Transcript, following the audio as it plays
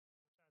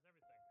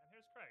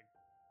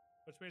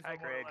which means Hi,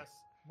 we're Greg.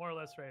 more or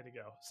less ready to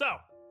go. So,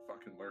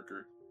 Fucking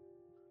lurker.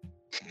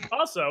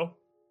 also,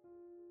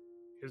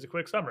 here's a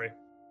quick summary.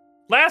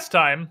 Last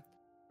time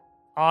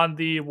on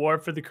the War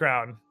for the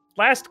Crown,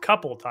 last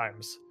couple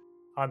times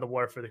on the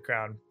War for the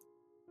Crown,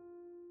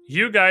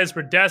 you guys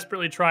were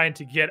desperately trying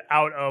to get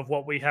out of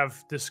what we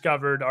have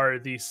discovered are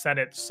the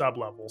Senate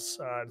sublevels,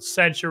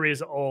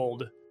 centuries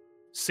old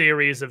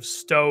series of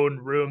stone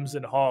rooms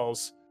and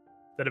halls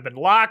that have been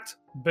locked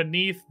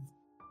beneath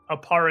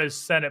Apara's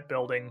Senate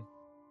building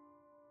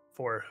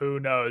for who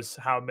knows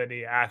how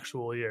many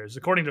actual years.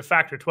 According to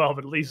Factor 12,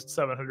 at least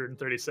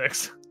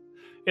 736.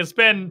 It's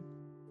been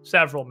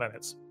several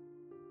minutes.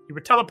 You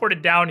were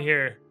teleported down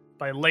here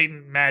by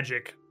latent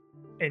magic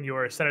in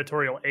your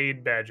senatorial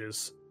aid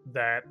badges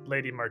that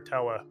Lady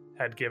Martella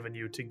had given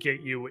you to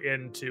get you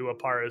into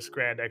Apara's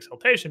Grand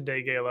Exaltation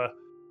Day Gala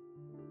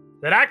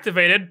that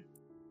activated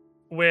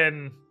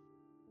when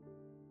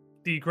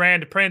the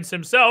Grand Prince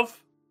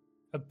himself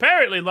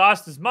apparently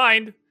lost his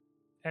mind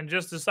and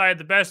just decided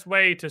the best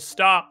way to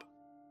stop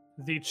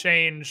the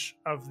change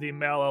of the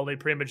male-only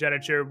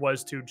primogeniture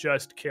was to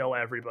just kill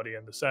everybody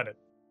in the Senate.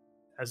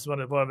 As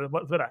one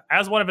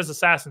of his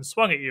assassins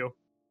swung at you,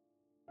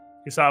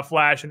 you saw a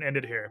flash and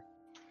ended here.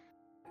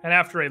 And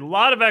after a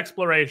lot of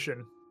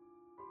exploration,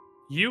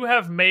 you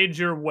have made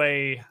your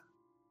way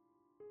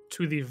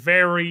to the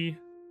very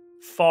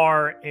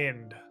far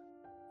end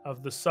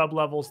of the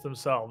sublevels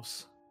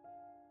themselves.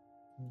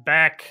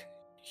 Back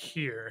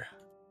here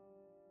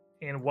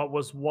in what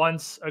was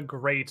once a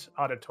great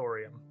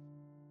auditorium.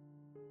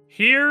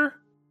 Here,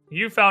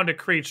 you found a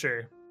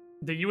creature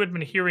that you had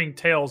been hearing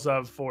tales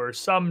of for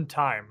some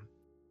time.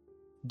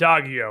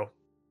 Doggio,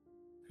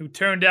 who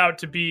turned out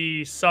to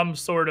be some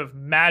sort of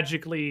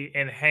magically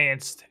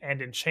enhanced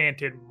and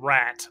enchanted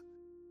rat,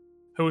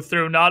 who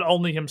threw not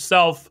only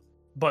himself,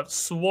 but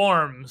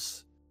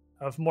swarms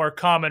of more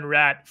common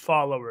rat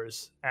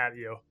followers at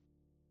you.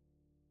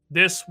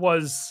 This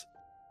was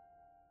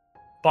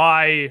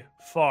by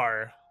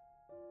far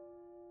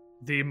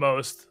the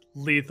most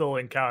lethal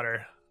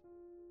encounter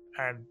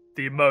and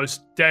the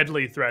most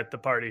deadly threat the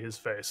party has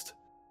faced.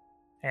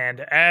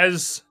 And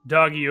as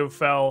Doggio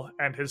fell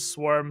and his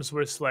swarms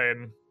were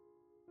slain,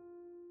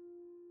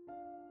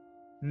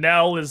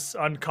 Nell is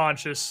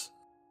unconscious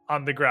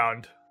on the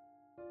ground.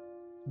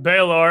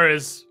 Baelor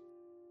is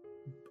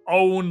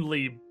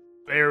only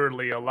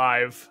barely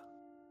alive.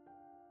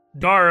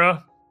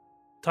 Dara,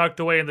 tucked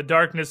away in the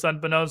darkness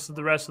unbeknownst to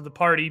the rest of the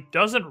party,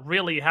 doesn't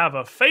really have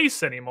a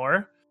face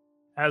anymore,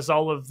 as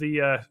all of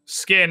the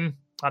skin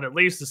on at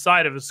least the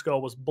side of his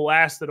skull was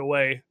blasted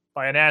away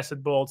by an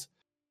acid bolt.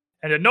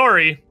 And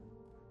Inori,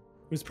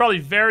 who's probably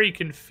very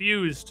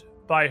confused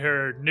by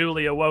her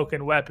newly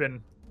awoken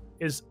weapon,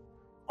 is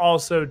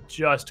also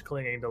just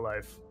clinging to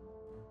life.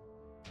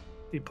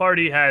 The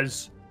party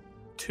has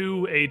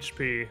 2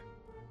 HP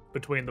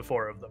between the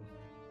 4 of them.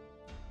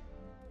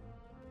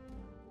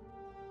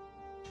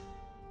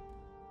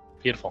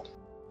 Beautiful.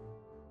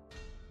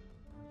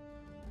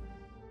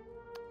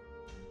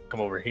 Come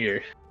over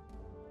here.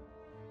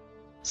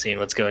 Seeing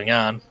what's going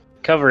on.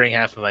 Covering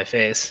half of my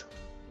face.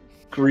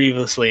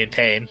 Grievously in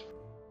pain.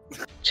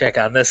 Check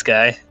on this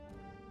guy.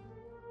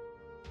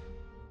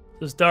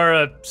 As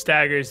Dara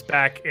staggers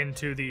back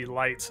into the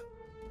light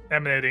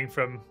emanating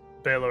from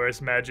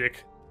Baelor's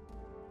magic,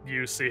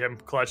 you see him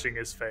clutching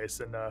his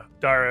face. And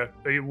Dara,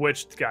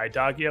 which guy,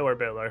 Doggio or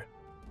Baelor?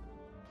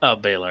 Oh,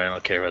 Baelor, I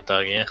don't care about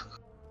Doggio.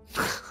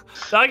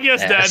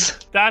 Doggio's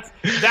Yes. dead.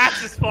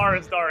 That's as far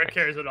as Dara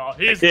cares at all.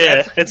 He's Yeah,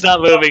 dead. it's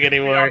not moving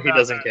anymore. Beyond He that,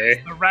 doesn't care.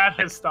 The rat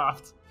has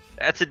stopped.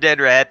 That's a dead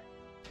rat.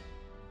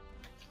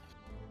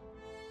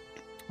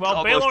 Well,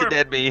 Almost Baelor a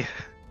dead me.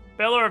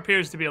 Baelor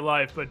appears to be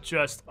alive, but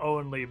just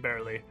only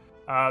barely.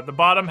 The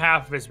bottom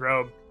half of his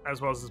robe,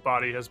 as well as his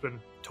body, has been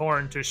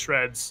torn to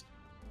shreds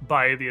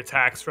by the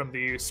attacks from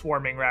the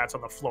swarming rats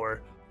on the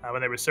floor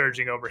when they were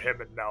surging over him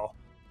and Nell.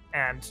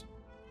 And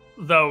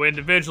though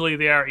individually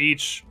they are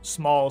each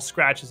small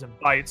scratches and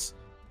bites,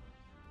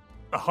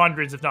 the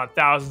hundreds, if not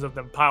thousands of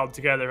them piled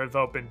together have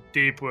opened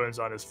deep wounds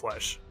on his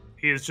flesh.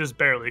 He is just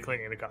barely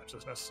clinging to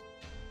consciousness.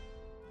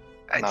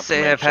 I'd Not to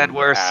say I've had mention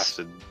worse,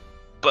 acid.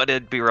 but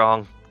it'd be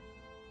wrong.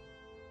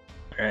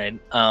 Alright,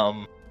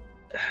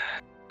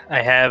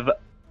 I have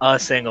a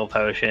single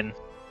potion,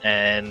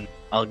 and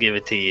I'll give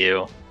it to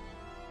you.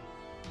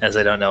 As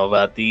I don't know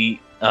about the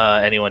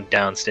anyone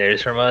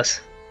downstairs from us,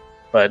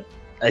 but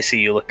I see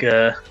you look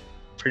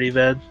pretty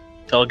bad,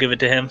 so I'll give it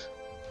to him.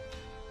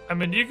 I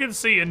mean, you can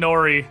see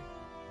Inori,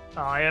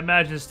 I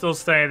imagine, still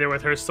standing there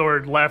with her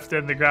sword left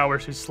in the ground where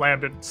she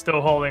slammed it,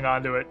 still holding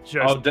onto it.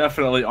 Oh,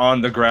 definitely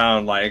on the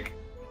ground, like,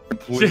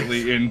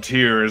 completely in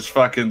tears,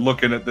 fucking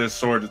looking at this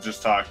sword to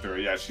just talk to her.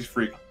 Yeah, she's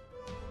freaking.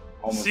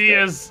 Almost She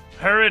dead. is.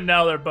 Her and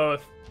Nell are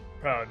both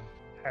prone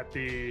at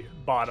the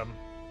bottom,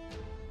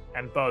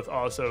 and both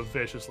also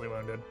viciously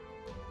wounded.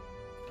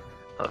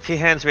 Well, if he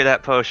hands me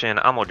that potion,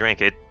 I'm gonna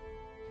drink it.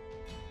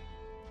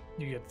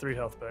 You get 3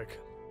 health back.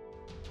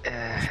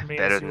 means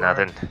Better you than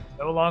are- nothing.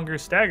 No longer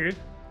staggered.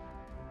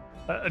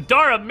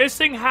 Dara,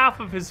 missing half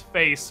of his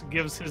face,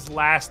 gives his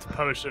last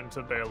potion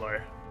to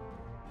Baylor.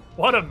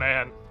 What a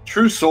man.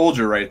 True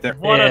soldier right there.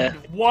 What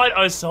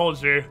a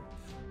soldier.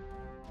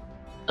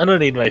 I don't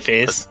need my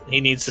face.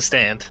 He needs to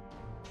stand.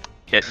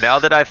 Yeah, now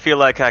that I feel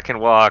like I can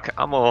walk,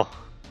 I'm gonna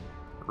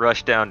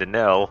rush down to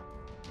Nell,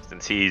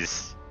 since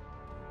he's,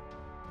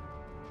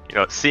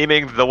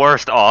 seeming the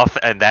worst off,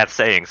 and that's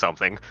saying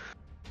something.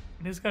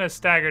 He's gonna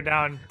stagger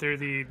down through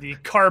the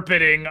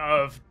carpeting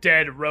of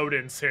dead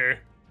rodents here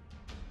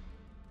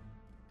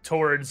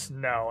towards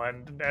Nell,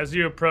 and as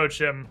you approach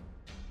him,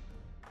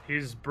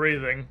 he's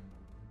breathing,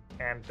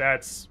 and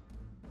that's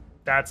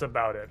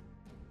about it.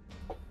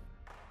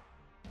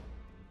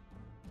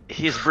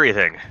 He's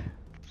breathing.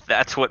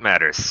 That's what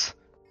matters.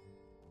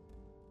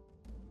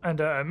 And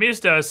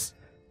Mistos,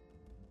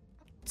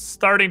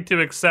 starting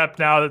to accept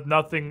now that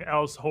nothing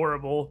else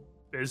horrible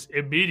is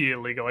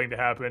immediately going to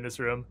happen in this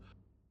room,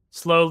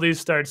 slowly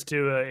starts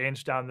to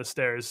inch down the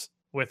stairs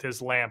with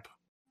his lamp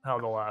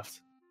held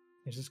aloft.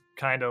 He just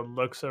kind of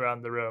looks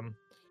around the room.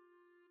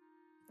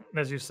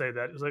 As you say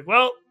that, he's like,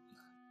 well,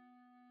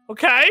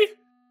 okay,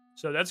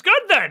 so that's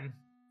good then.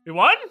 We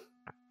won?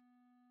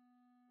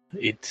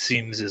 It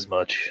seems as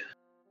much.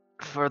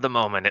 For the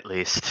moment, at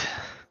least.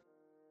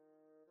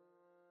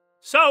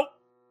 So,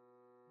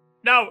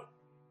 now,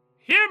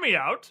 hear me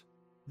out.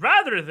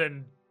 Rather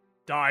than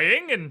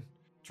dying and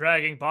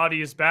dragging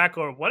bodies back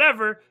or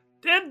whatever,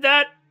 did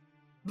that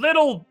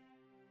little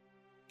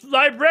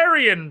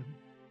librarian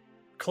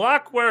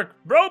clockwork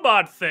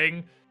robot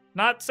thing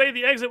not say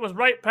the exit was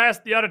right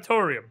past the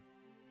auditorium?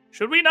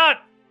 Should we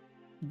not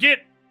get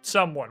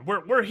someone?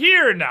 We're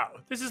here now.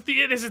 This is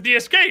the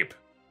escape.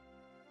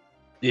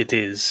 It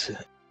is,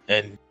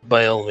 and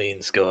by all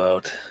means, go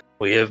out.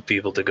 We have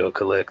people to go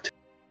collect.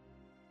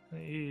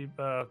 He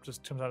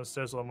just comes down the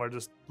stairs a little more,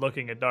 just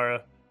looking at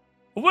Dara.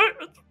 What?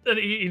 And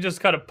he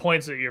just kind of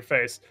points at your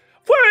face.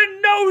 We're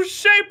in no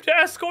shape to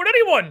escort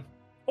anyone.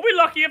 Are we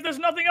lucky if there's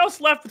nothing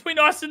else left between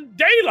us and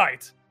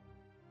daylight?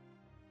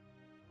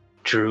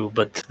 True,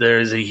 but there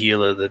is a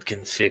healer that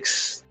can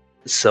fix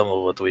some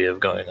of what we have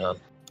going on.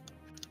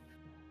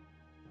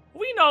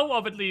 We know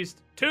of at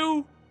least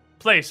 2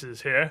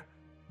 places here,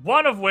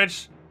 one of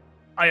which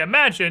I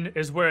imagine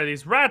is where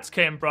these rats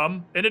came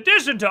from, in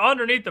addition to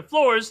underneath the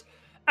floors,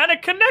 and a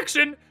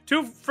connection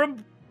to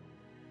from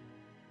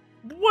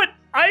what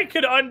I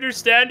could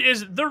understand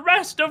is the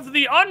rest of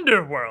the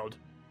underworld.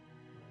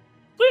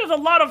 There's a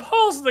lot of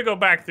holes to go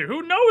back through.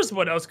 Who knows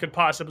what else could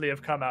possibly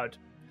have come out?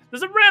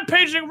 There's a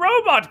rampaging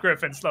robot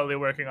griffin slowly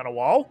working on a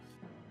wall.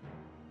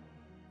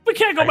 We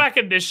can't go back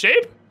in this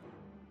shape.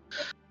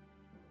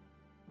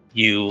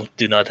 You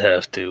do not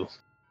have to.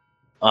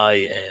 I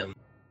am.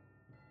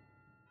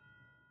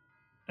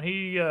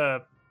 He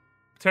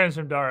turns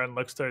from Dara and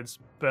looks towards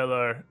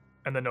Baylor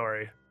and the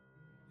Nori.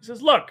 He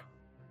says, look,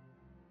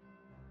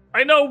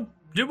 I know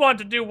you want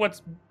to do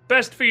what's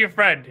best for your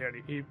friend here.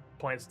 He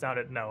points down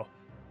at No.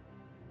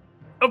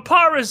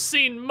 Opara's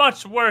seen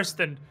much worse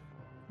than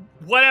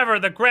whatever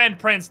the Grand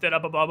Prince did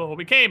up above when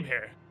we came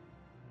here.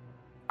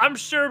 I'm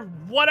sure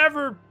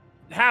whatever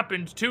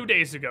happened 2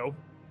 days ago,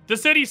 the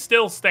city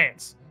still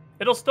stands.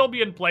 It'll still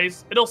be in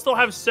place. It'll still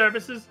have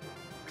services,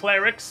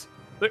 clerics,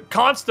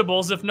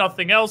 constables, if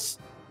nothing else.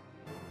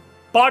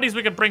 Bodies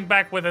we can bring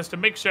back with us to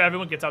make sure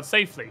everyone gets out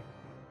safely.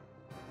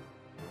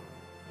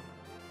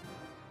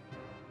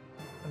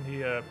 And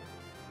he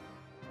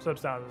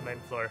slips down to the main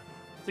floor.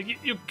 So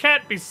you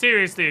can't be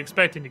seriously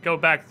expecting to go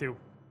back through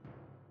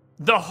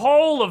the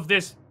whole of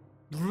this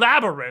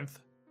labyrinth,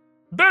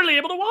 barely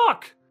able to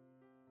walk.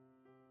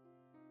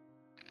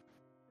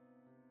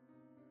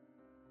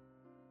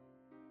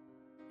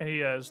 And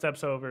he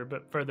steps over a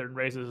bit further and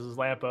raises his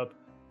lamp up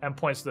and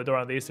points to the door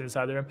on the eastern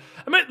side of the room.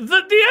 I mean,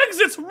 the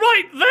exit's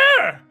right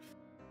there!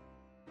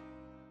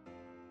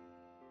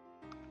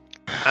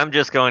 I'm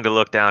just going to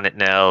look down at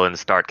Nell and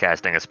start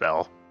casting a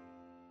spell.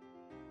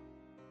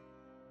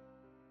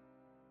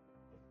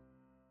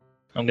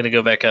 I'm gonna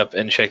go back up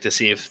and check to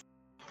see if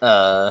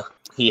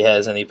he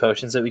has any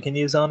potions that we can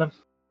use on him.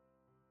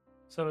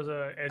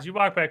 So as you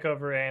walk back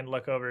over and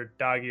look over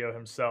Daggio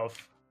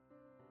himself,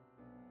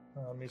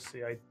 let me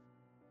see, I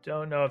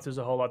don't know if there's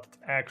a whole lot that's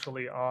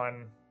actually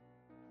on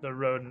the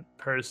rodent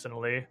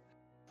personally.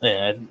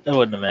 Yeah, I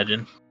wouldn't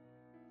imagine.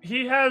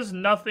 He has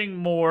nothing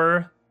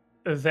more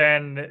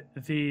than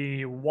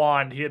the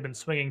wand he had been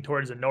swinging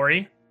towards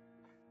Inori,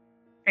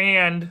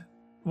 and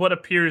what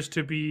appears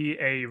to be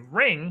a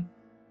ring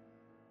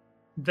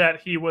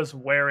that he was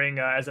wearing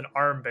as an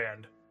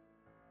armband.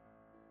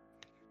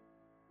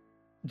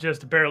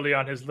 Just barely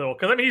on his little...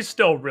 Because, I mean, he's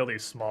still really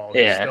small.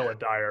 He's still a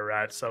dire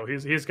rat, so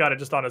he's got it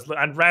just on his...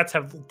 And rats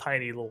have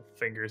tiny little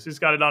fingers. He's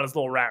got it on his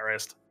little rat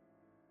wrist.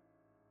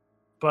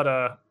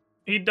 But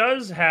he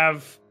does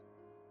have,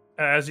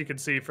 as you can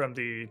see from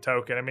the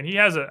token, I mean, he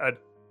has a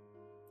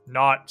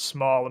not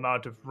small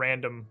amount of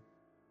random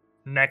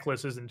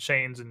necklaces and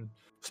chains and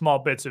small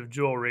bits of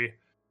jewelry.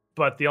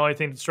 But the only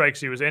thing that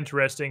strikes you as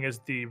interesting is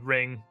the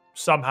ring,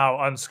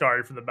 somehow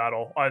unscarred from the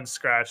battle,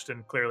 unscratched,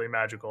 and clearly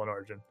magical in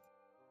origin.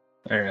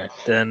 Alright,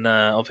 then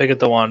I'll pick up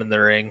the wand and the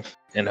ring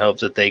in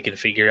hopes that they can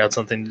figure out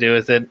something to do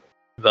with it,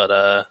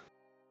 but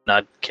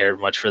not care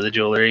much for the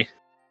jewelry,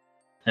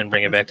 and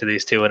bring it back to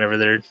these two whenever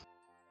they're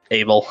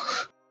able.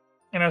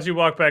 And as you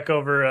walk back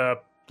over,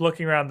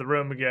 looking around the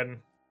room again,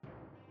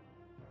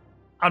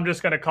 I'm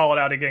just going to call it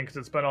out again because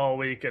it's been all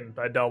week and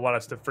I don't want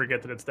us to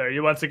forget that it's there.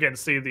 You once again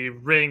see the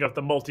ring of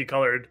the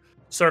multicolored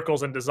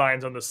circles and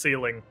designs on the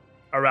ceiling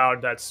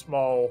around that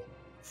small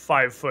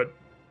 5-foot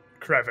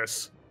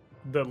crevice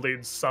that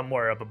leads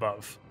somewhere up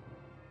above.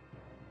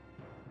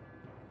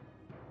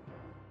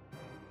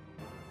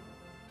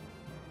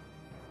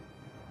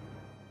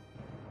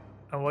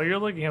 And while you're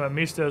looking at him,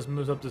 Amistos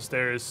moves up the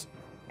stairs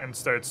and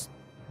starts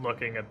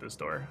looking at this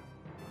door.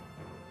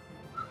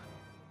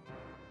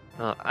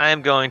 I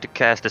am going to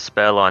cast a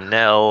spell on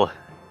Nell,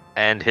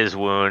 and his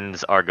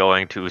wounds are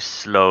going to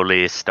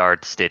slowly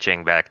start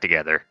stitching back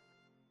together.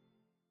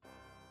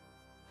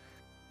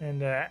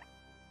 And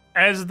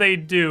as they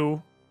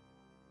do,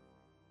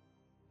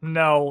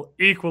 Nell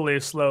equally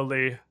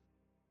slowly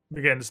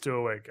begins to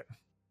awaken.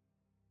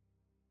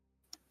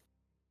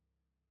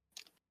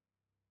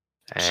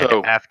 And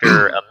So-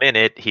 after a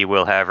minute, he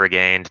will have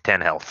regained 10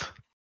 health.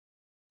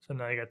 So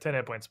now you got 10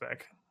 hit points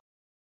back.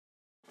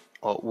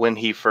 Well, when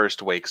he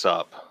first wakes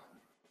up,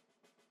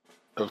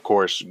 of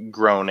course,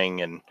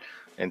 groaning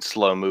and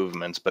slow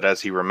movements, but as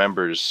he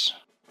remembers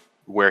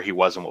where he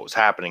was and what was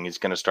happening, he's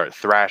going to start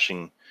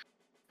thrashing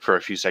for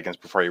a few seconds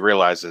before he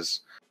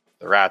realizes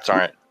the rats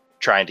aren't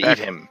trying to eat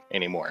him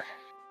anymore.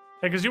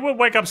 Because you wouldn't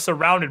wake up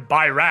surrounded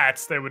by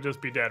rats, they would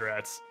just be dead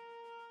rats.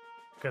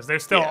 Because they're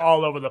still Yeah.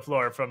 all over the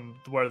floor from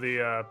where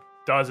the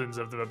dozens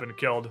of them have been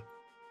killed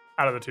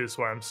out of the 2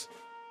 swarms.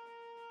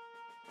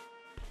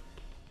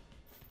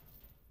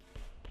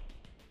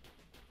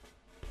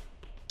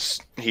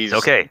 He's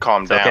Okay.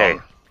 calmed It's down.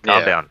 okay. Calm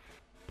Yeah. down.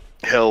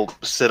 He'll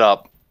sit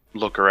up,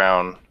 look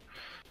around,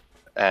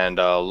 and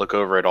look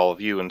over at all of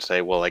you and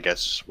say, well, I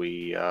guess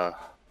I'm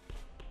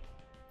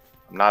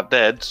not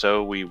dead,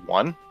 so we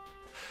won.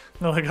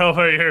 Look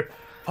over your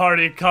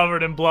party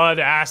covered in blood,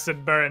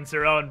 acid burns,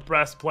 your own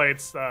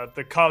breastplates,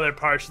 the color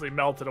partially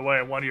melted away,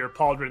 and one of your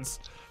pauldrons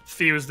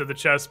fused to the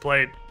chest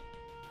plate.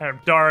 And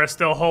Dara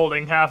still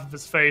holding half of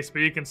his face, but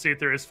you can see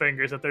through his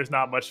fingers that there's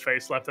not much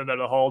face left in there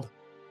to hold.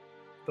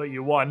 But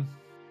you won.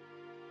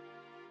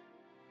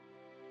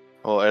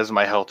 Well, as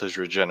my health is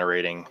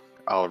regenerating,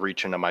 I'll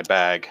reach into my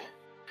bag,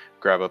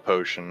 grab a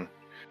potion,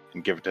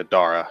 and give it to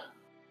Dara.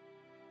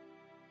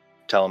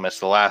 Tell him it's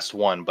the last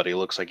one, but he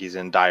looks like he's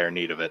in dire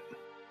need of it.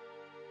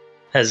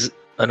 Has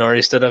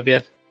Honori stood up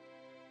yet?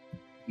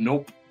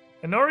 Nope.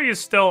 Inori is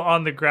still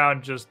on the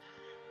ground, just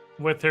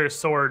with her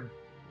sword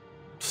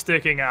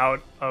sticking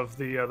out of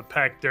the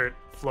packed dirt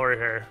floor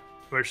here,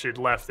 where she'd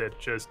left it.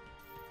 Just,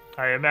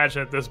 I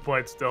imagine at this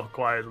point, still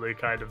quietly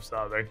kind of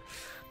sobbing.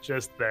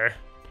 Just there.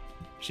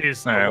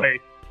 She's All right.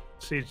 awake.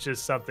 She's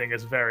just, something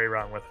is very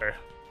wrong with her.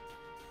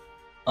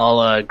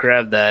 I'll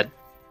grab that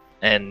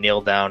and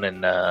kneel down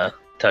and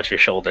touch her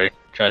shoulder,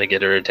 trying to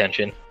get her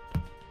attention.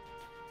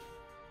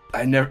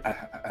 I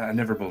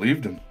never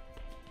believed him.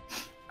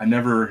 I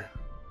never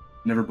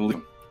believed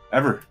him.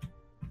 Ever.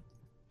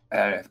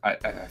 I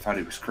thought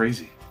he was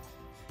crazy.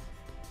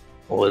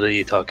 What are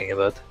you talking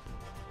about?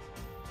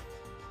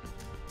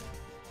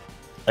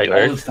 Are you All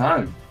hurt? this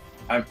time.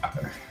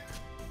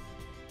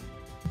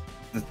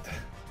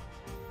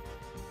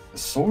 The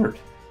sword.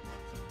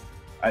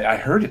 I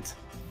heard it.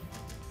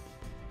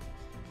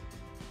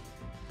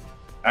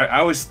 I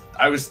always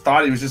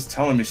thought he was just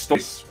telling me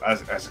stories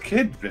as a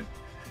kid, but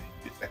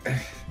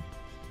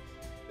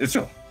it's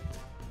real.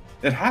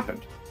 It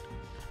happened.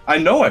 I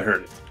know I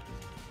heard it.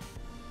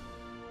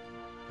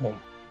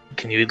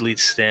 Can you at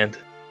least stand?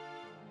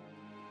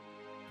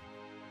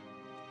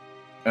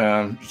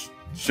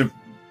 She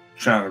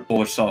trying to pull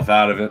herself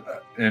out of it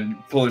and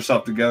pull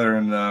herself together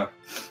and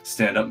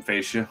stand up and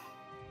face you.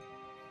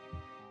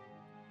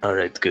 All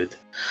right, good.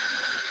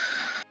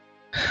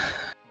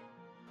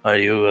 Are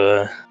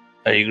you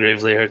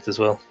gravely hurt as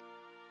well?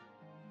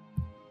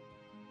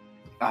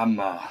 I'm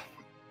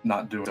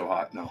not doing so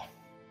hot, no.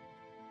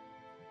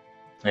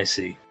 I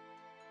see.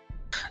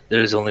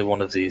 There's only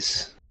one of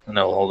these, and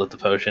I'll hold up the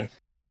potion.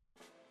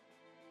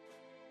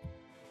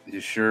 You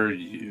sure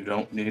you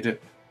don't need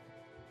it?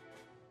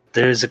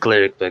 There is a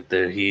cleric back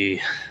there.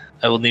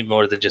 I will need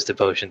more than just a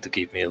potion to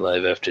keep me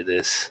alive after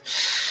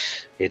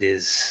this. It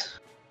is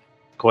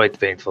quite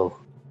painful.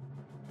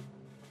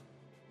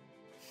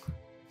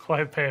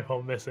 Quite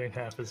painful, missing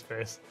half his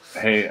face.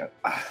 Hey,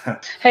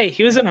 Hey,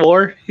 he was in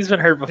war. He's been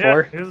hurt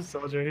before. Yeah, he's a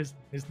soldier.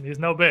 He's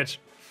no bitch.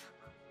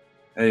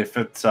 hey, if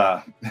it's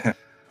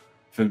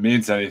if it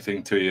means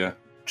anything to you,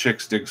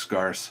 chicks dig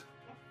scars.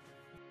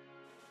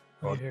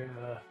 Well, I hear,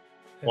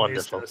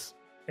 wonderful. Anistos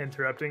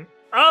interrupting.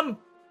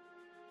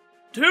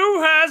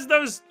 Who has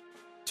those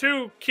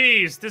 2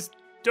 keys? This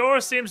door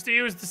seems to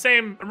use the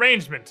same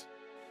arrangement.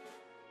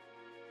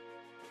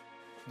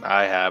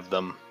 I have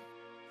them.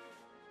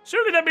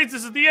 Surely that means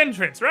this is the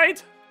entrance,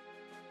 right?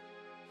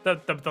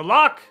 The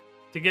lock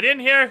to get in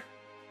here?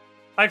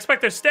 I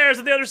expect there's stairs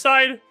at the other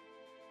side.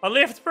 A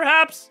lift,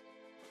 perhaps?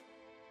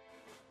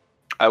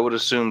 I would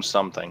assume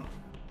something.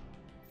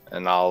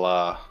 And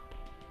I'll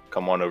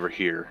come on over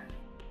here.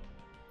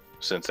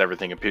 Since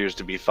everything appears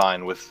to be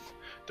fine with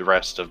the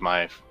rest of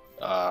my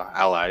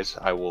allies,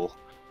 I will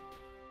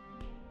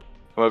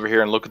come over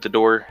here and look at the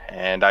door.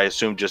 And I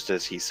assume, just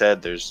as he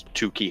said, there's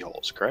 2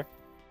 keyholes, correct?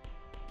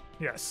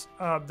 Yes.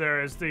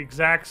 There is the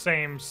exact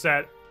same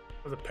set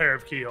with a pair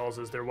of keyholes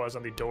as there was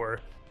on the door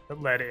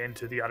that led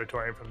into the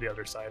auditorium from the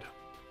other side.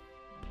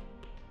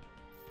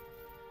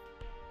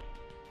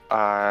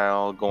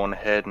 I'll go on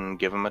ahead and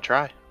give him a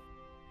try.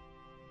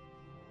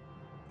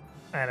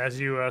 And as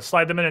you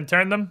slide them in and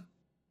turn them,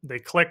 they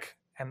click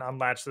and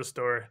unlatch this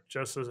door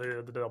just as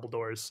the double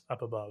doors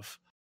up above,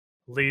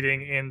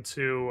 leading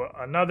into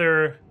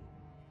another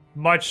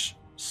much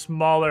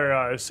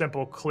smaller,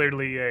 simple,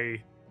 clearly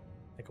a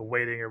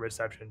waiting or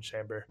reception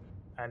chamber.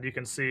 And you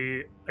can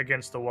see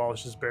against the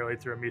walls, just barely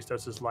through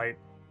Mistos' light,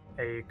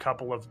 a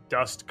couple of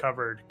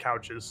dust-covered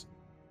couches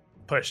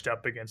pushed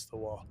up against the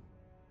wall.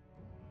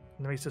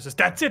 And Mistos says,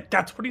 "That's it.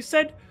 That's what he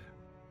said.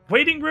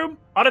 Waiting room,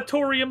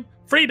 auditorium,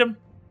 freedom.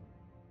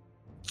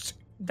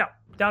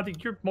 Now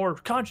that you're more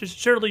conscious,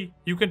 surely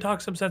you can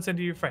talk some sense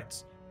into your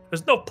friends.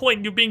 There's no point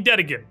in you being dead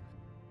again."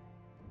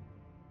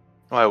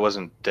 Well, I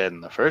wasn't dead in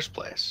the first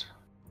place.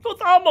 Well,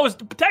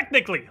 almost,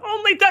 technically.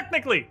 Only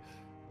technically.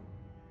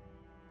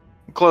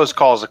 Close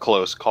call's a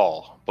close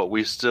call, but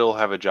we still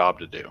have a job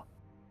to do.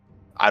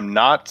 I'm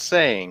not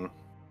saying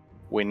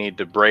we need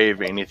to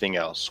brave anything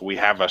else. We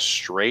have a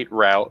straight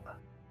route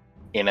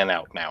in and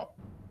out now.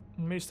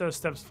 Mistos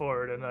steps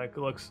forward and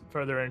looks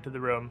further into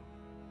the room.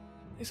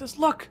 He says,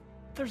 "Look,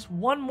 there's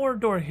one more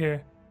door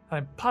here.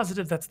 I'm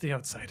positive that's the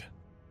outside.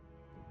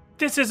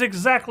 This is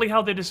exactly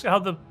how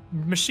the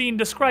machine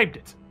described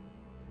it."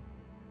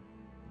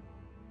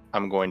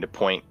 I'm going to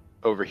point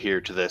over here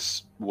to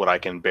this, what I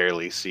can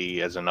barely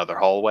see as another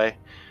hallway.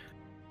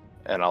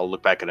 And I'll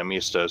look back at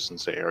Amistos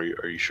and say, are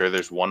you sure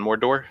there's one more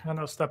door? And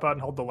he'll step out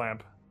and hold the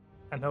lamp.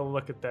 And he'll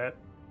look at that.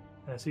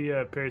 And as he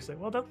appears, like,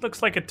 "Well, that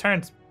looks like it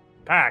turns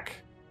back.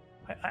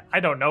 I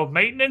don't know.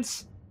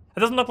 Maintenance? It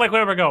doesn't look like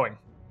where we're going."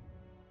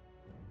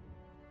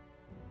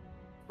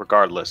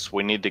 Regardless,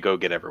 we need to go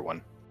get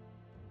everyone.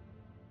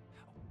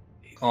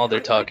 While they're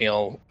talking, I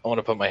want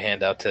to put my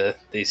hand out to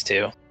these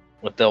 2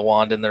 with the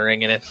wand and the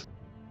ring in it.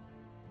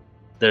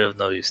 They're of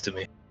no use to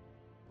me.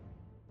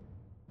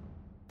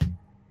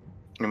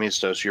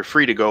 Amistos, you're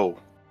free to go.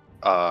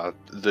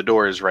 The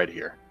door is right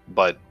here.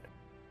 But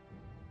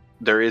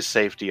there is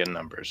safety in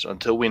numbers.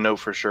 Until we know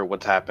for sure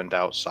what's happened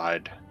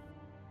outside.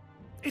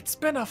 It's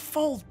been a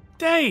full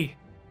day.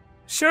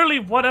 Surely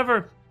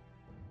whatever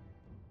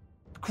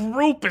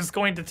group is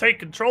going to take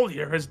control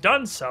here has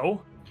done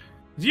so.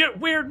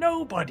 We're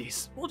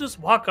nobodies. We'll just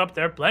walk up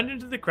there, blend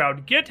into the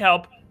crowd, get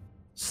help,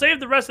 save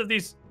the rest of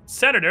these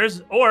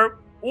senators, or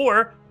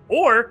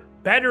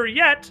better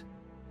yet,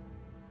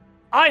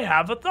 I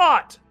have a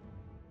thought.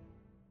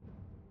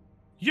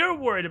 You're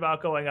worried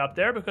about going up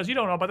there because you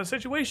don't know about the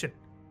situation.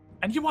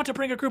 And you want to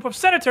bring a group of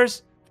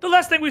senators? The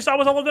last thing we saw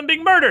was all of them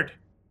being murdered.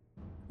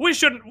 We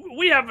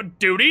have a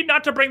duty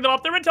not to bring them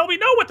up there until we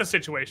know what the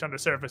situation on the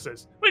surface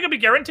is. We can be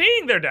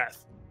guaranteeing their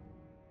death.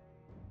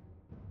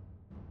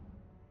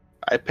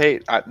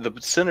 The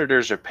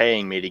senators are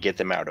paying me to get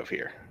them out of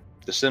here.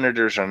 The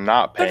senators are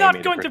not paying me to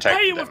protect them. They're not going to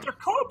pay you with their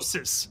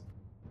corpses.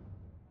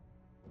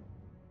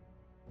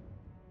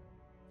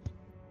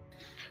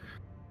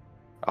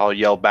 I'll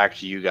yell back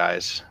to you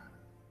guys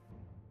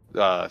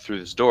through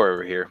this door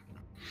over here.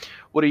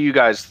 What do you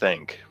guys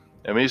think?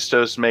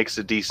 Amistos makes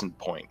a decent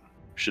point.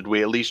 Should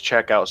we at least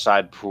check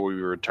outside before we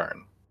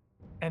return?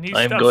 And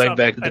I'm going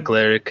back to the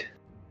cleric.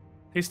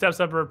 He steps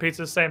up and repeats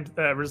the same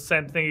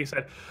thing he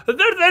said.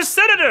 There's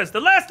senators!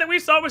 The last thing we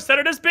saw was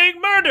senators being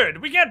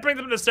murdered! We can't bring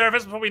them to the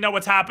surface before we know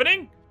what's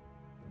happening!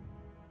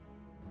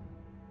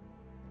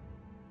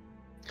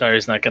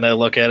 Dara's not going to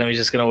look at him. He's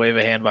just going to wave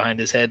a hand behind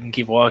his head and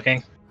keep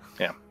walking.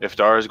 Yeah, if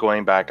Dara's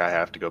going back, I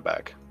have to go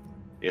back.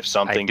 If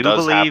something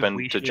does happen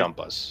to jump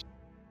us.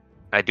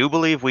 I do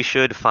believe we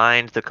should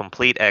find the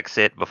complete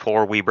exit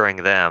before we bring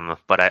them,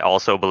 but I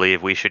also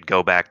believe we should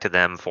go back to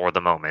them for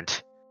the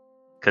moment.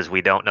 Because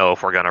we don't know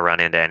if we're going to run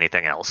into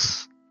anything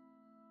else.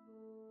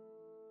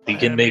 We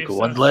can make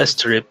one last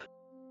trip.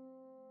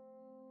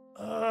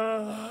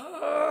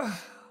 I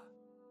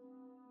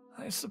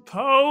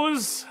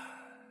suppose.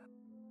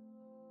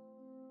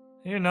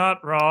 You're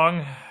not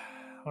wrong.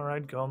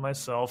 Alright, go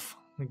myself.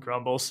 He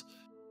grumbles,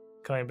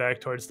 coming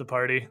back towards the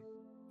party.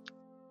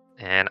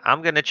 And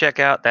I'm going to check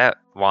out that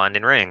wand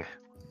and ring.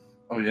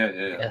 Oh, yeah.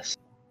 Yes.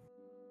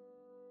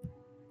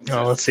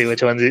 Oh, let's see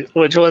which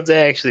one's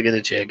actually going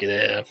to check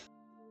it out.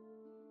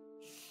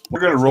 We're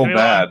going to roll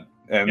bad.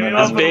 And then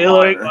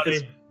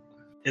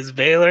Is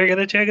Baylor going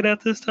to check it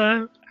out this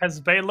time? Has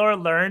Baylor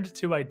learned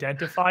to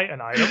identify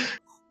an item?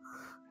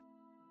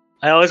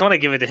 I always want to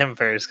give it to him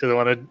first because I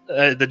wanted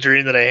the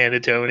dream that I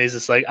handed to him, and he's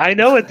just like, "I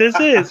know what this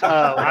is."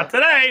 Not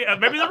today.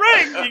 Maybe the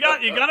ring. You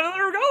got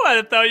another go at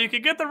it though. You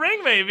could get the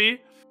ring,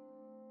 maybe.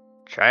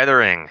 Try the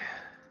ring.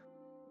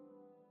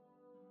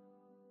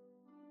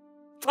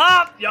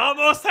 Ah, you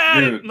almost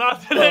had it. Dude.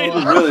 Not today.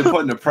 You're really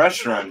putting the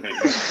pressure on me.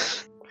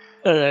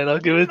 All right, I'll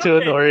give it to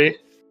Okay. Honori.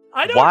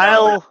 I don't know.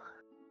 While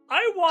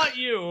I want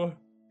you,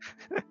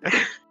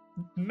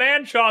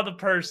 Manchaw the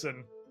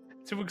person,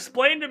 to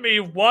explain to me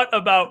what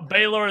about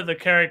Baylor the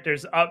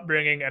character's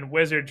upbringing and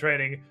wizard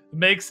training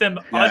makes him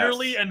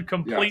utterly and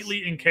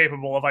completely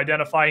incapable of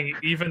identifying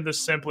even the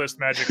simplest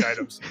magic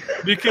items.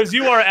 Because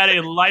you are at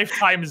a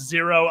lifetime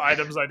 0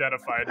 items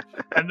identified.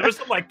 And there's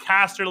some like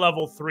caster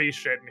level 3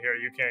 shit in here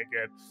you can't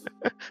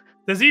get.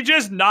 Does he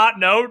just not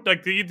know?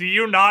 Like, do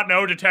you not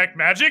know detect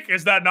magic?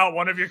 Is that not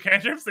one of your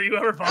cantrips that you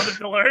ever wanted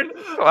to learn?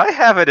 I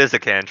have it as a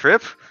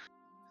cantrip.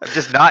 I'm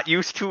just not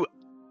used to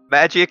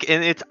magic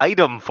in its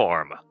item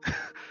form.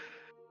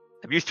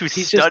 I'm used to He's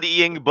just-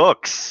 studying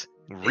books,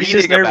 just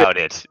reading nervous. about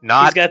it, He's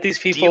not got these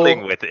people.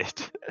 dealing with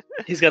it.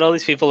 He's got all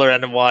these people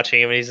around him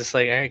watching him, and he's just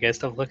like, "All right, guys,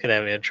 stop looking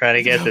at me. I'm trying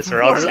to get this." And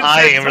we're all just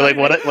eyeing him. We're like,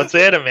 "What's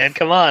in him, man?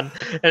 Come on!"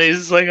 And he's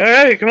just like, "All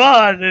right, come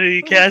on." And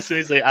he casts it.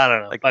 He's like, "I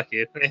don't know. Like, Fuck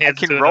you." And he I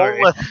hands it can to roll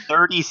Honori. a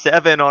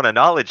 37 on a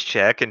knowledge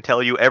check and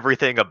tell you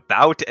everything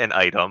about an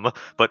item,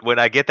 but when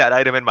I get that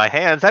item in my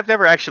hands, I've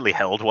never actually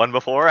held one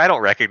before. I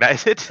don't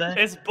recognize it.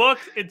 It's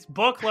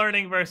book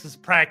learning versus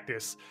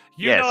practice.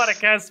 You know how to Yes.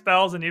 cast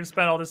spells, and you've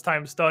spent all this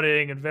time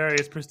studying in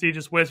various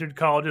prestigious wizard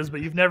colleges, but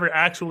you've never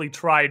actually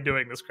tried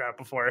doing this crap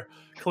before.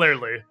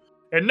 Clearly,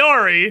 and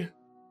Nori,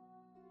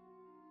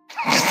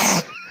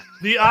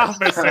 the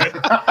opposite,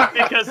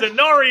 because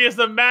Nori is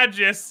a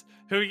magus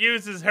who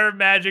uses her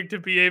magic to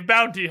be a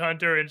bounty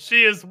hunter, and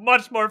she is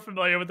much more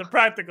familiar with the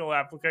practical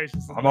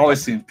applications. of I've things.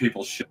 always seen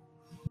people shit.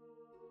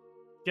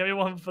 Give me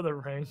one for the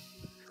ring.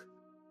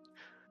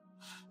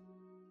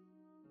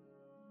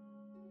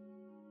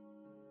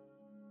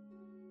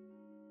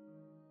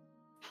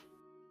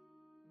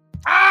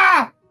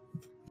 Ah!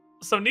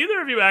 So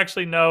neither of you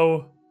actually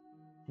know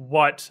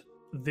what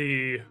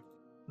the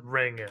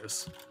ring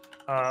is.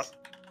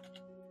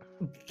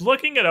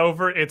 Looking it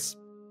over, it's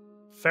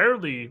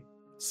fairly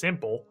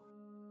simple.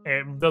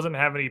 It doesn't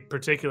have any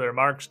particular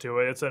marks to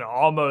it. It's an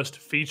almost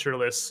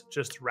featureless,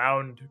 just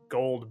round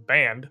gold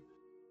band.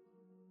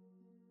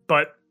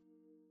 But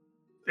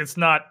it's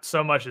not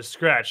so much as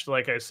scratched.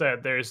 Like I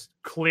said, there's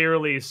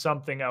clearly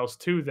something else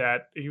to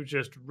that. You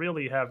just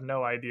really have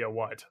no idea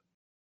what.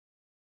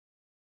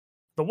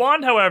 The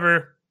wand,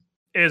 however,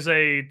 is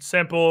a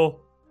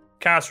simple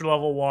caster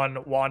level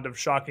 1 wand of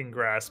shocking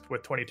grasp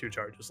with 22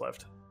 charges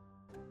left.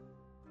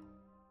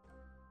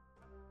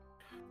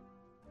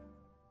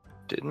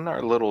 Didn't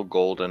our little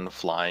golden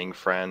flying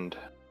friend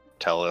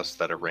tell us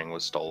that a ring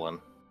was stolen?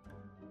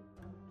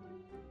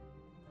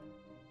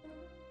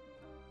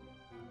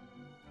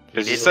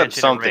 Because he did said mention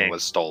a something ring.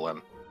 was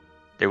stolen.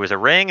 There was a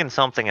ring and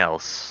something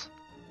else.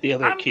 The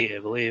other I'm- key, I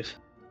believe.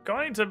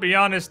 Going to be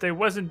honest, I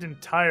wasn't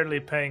entirely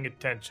paying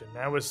attention.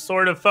 I was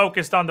sort of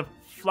focused on the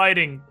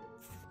flighting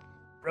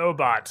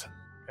robot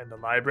in the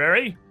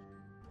library.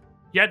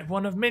 Yet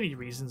one of many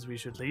reasons we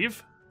should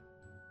leave.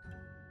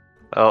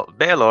 Well,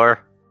 Baylor,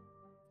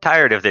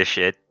 tired of this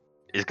shit,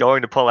 is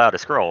going to pull out a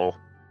scroll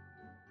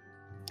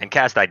and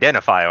cast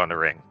Identify on the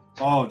ring.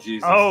 Oh,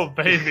 Jesus. Oh,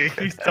 baby,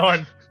 he's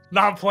done.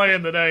 Not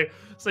playing today.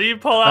 So you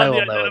pull I out the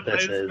will know what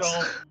this identified is.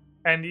 scroll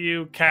and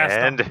you cast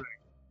on And the ring.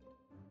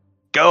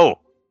 go!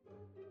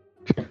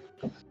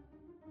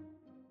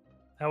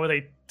 Now with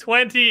a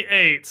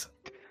 28,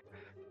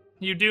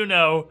 you do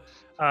know,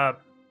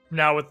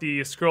 now with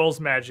the scrolls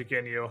magic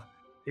in you,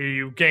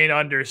 you gain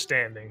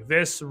understanding.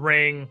 This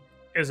ring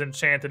is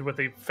enchanted with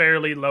a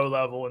fairly low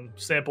level and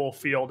simple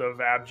field of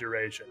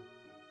abjuration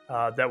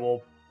that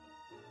will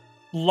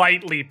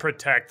lightly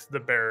protect the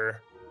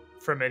bearer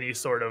from any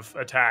sort of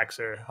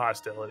attacks or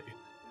hostility.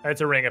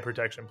 It's a ring of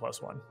protection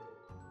 +1.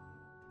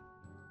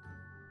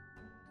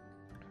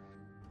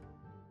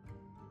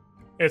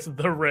 It's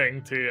the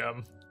ring,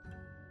 TM.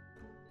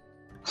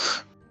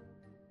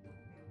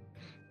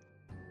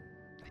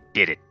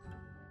 Did it.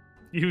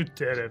 You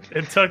did it.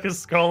 It took a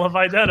scroll of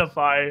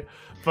identify,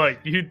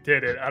 but you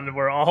did it, and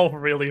we're all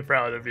really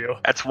proud of you.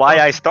 That's why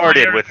I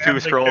started Fire with and 2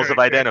 the scrolls of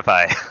character.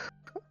 Identify.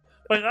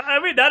 But I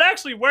mean, that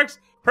actually works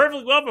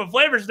perfectly well from a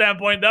flavor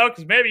standpoint, though,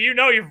 because maybe you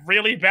know you're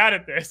really bad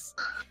at this.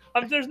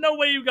 There's no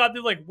way you got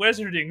through like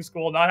wizarding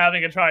school not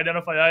having to try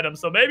identify items.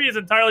 So maybe it's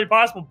entirely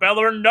possible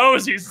Bellerin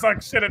knows he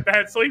sucks shit at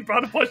that, so he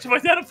brought a bunch of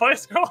identify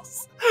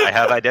scrolls. I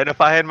have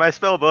Identify in my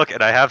spellbook,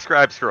 and I have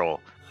Scribe Scroll.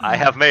 I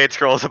have made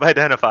scrolls of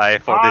Identify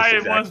for this I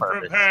exact was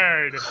purpose.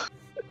 prepared.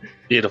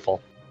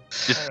 Beautiful.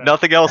 Just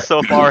nothing else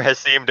so far has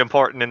seemed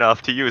important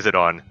enough to use it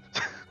on.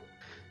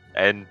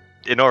 And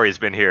Inori's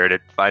been here to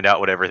find out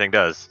what everything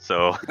does,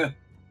 so...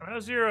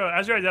 As you're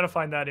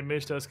identifying that,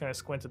 Imishtos kind of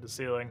squints at the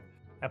ceiling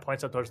and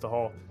points up towards the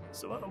hole.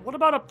 So what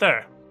about up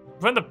there?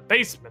 We're in the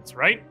basements,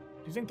 right?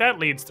 Do you think that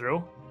leads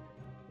through?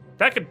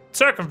 That could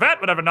circumvent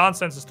whatever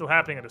nonsense is still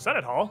happening in the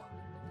Senate Hall.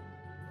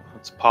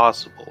 It's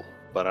possible,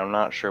 but I'm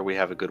not sure we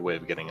have a good way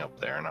of getting up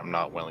there, and I'm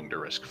not willing to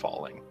risk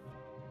falling.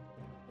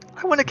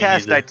 I want to Me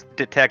cast neither.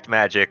 Detect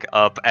Magic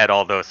up at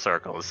all those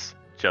circles,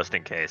 just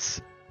in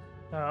case.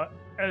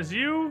 As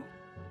you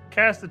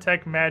cast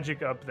Detect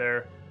Magic up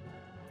there,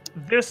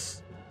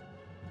 this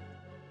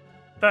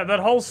that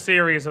whole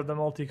series of the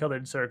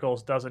multicolored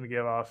circles doesn't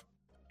give off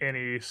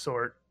any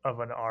sort of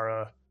an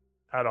aura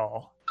at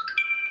all.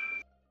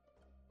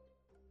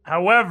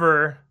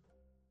 However,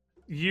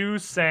 you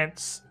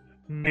sense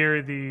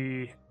near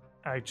the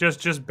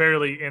just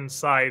barely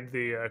inside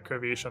the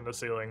crevice on the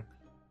ceiling,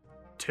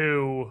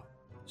 2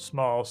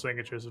 small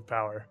signatures of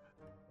power.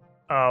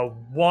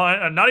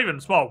 One not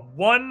even small.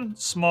 One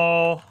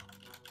small.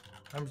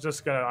 I'm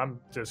just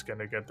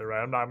gonna get the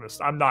right.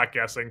 I'm not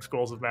guessing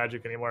schools of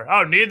magic anymore.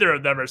 Oh, neither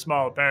of them are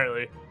small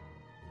apparently.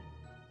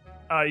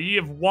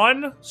 You have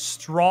 1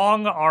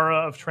 strong aura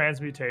of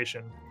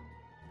transmutation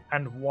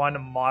and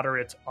 1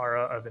 moderate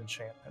aura of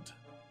enchantment.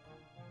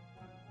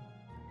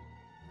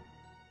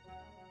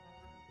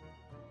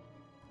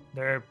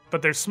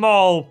 They're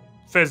small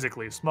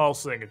physically, small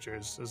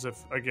signatures, as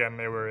if again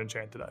they were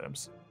enchanted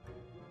items.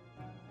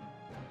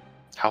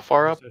 How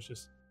far up So it's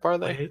just, are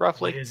they,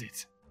 roughly? What is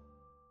it?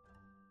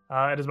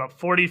 It is about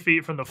 40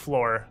 feet from the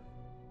floor,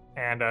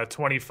 and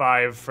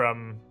 25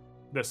 from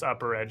this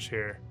upper edge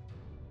here.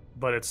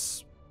 But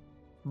it's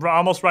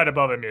almost right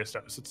above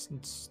Amiastos.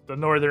 It's the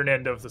northern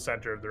end of the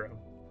center of the room.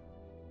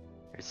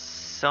 There's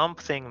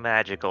something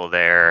magical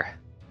there.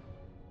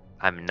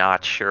 I'm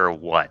not sure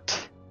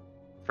what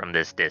from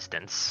this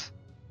distance.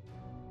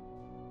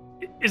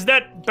 Is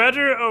that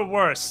better or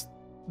worse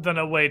than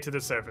a way to the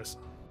surface?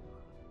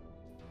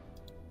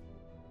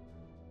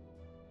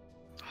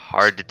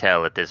 Hard to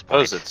tell at this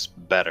Suppose point. it's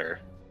better.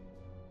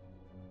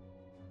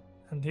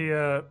 And he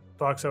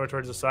walks over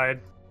towards the side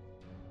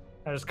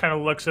and just kind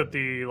of looks at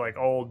the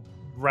old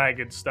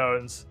ragged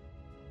stones.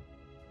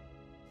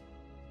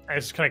 And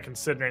he's just kind of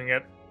considering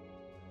it.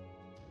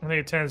 And then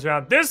he turns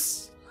around.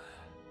 This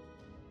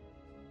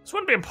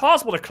wouldn't be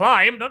impossible to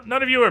climb.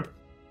 None of you are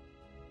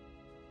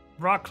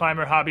rock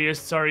climber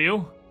hobbyists, are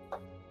you?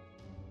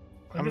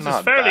 I'm This not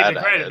is fairly bad at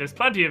degraded. it. There's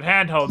plenty of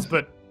handholds,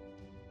 but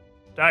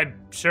I'd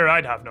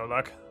have no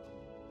luck.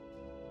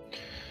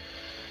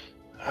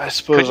 I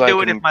suppose Couldn't I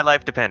do it can if my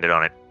life depended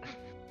on it.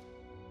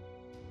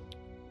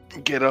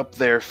 get up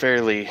there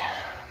fairly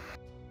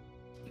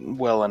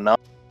well enough.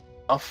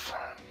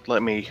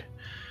 Let me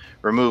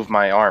remove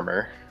my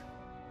armor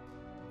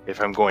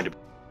if I'm going to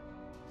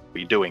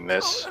be doing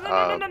this.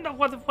 Oh, no.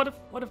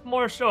 What if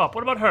more show up?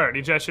 What about her? And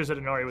he gestures at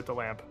Inori with the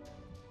lamp.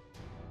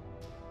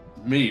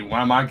 Me?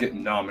 Why am I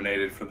getting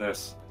nominated for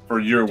this?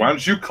 Why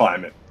don't you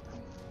climb it?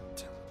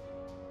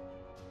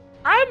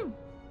 I'm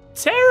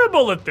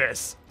terrible at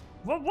this.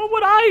 What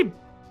would I?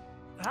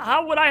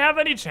 How would I have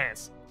any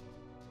chance?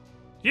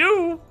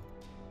 You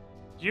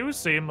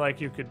seem like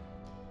you could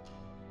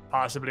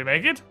possibly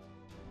make it.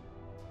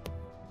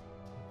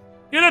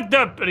 You're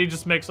the and he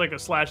just makes a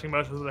slashing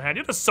motion with the hand.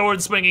 You're the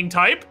sword swinging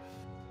type.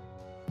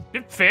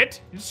 You're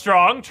fit. You're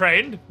strong,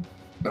 trained.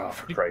 Oh,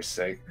 for Christ's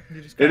sake.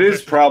 You just It kinda is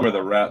gestures- probably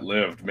where the rat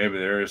lived. Maybe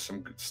there is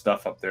some good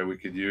stuff up there we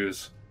could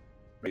use.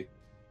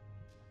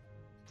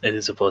 It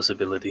is a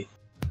possibility.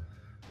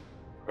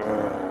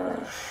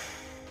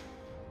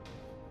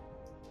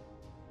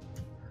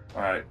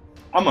 Alright.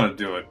 I'm gonna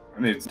do it.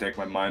 I need to take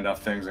my mind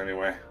off things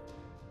anyway.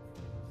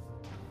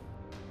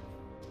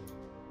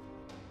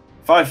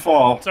 If I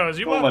fall, So as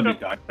you don't walk let me up,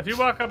 die. if you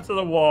walk up to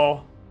the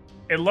wall,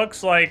 it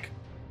looks like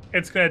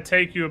it's going to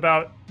take you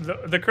about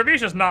the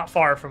crevice is not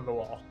far from the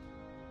wall.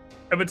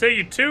 It would take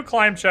you 2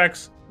 climb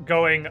checks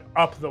going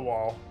up the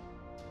wall,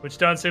 which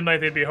don't seem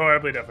like they'd be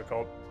horribly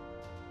difficult.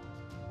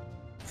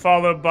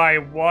 Followed by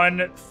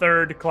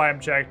 1/3 climb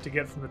check to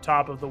get from the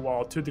top of the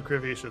wall to the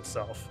crevice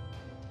itself,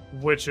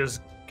 which is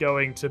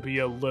going to be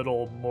a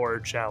little more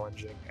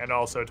challenging, and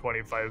also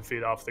 25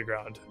 feet off the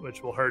ground,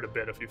 which will hurt a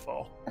bit if you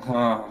fall.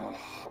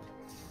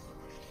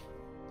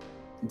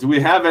 Do we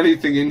have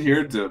anything in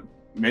here to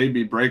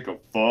maybe break a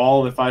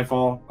fall if I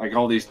fall? Like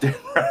all these dead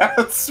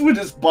rats? We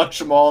just bunch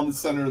them all in the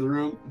center of the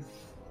room.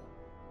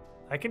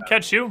 I can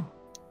catch you.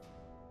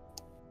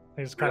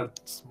 He just kind of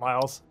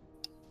smiles.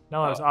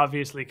 No, I was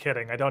obviously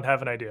kidding. I don't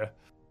have an idea.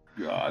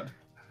 God.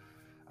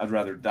 I'd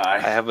rather I die.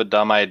 have a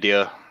dumb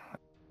idea,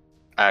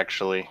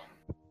 actually.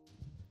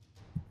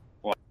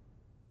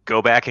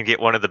 Go back and get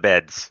one of the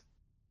beds.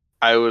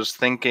 I was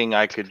thinking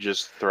I could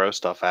just throw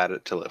stuff at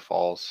it till it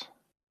falls.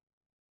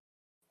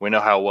 We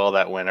know how well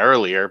that went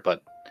earlier,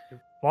 but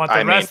Want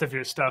the rest of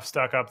your stuff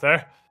stuck up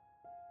there?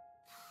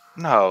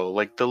 no,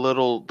 like the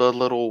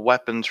little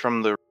weapons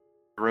from the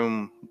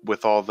room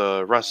with all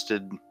the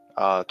rusted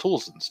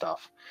tools and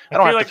stuff. I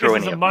don't feel have like to throw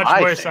this is any a of much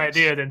my worse things.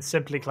 idea than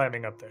simply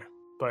climbing up there.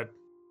 But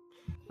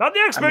not the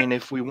expert. I mean,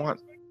 if we want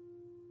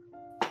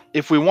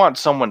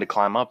someone to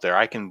climb up there,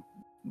 I can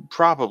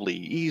probably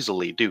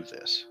easily do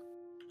this.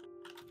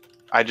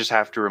 I just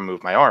have to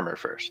remove my armor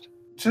first.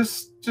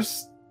 Just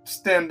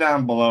stand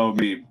down below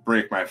me,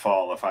 break my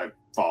fall if I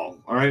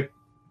fall, alright?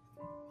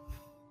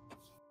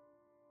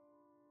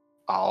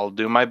 I'll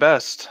do my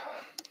best.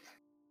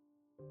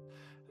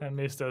 And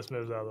Mistos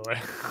moves out of the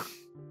way.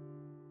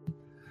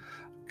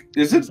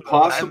 Is it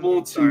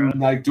possible to,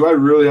 like, do I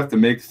really have to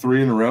make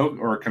 3 in a row,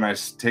 or can I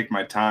take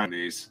my time on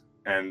these?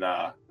 And,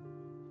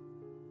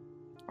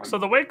 So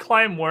the way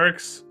climb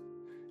works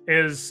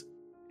is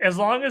as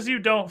long as you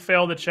don't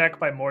fail the check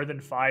by more than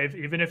 5,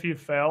 even if you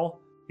fail,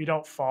 you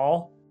don't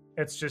fall.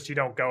 It's just you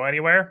don't go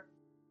anywhere.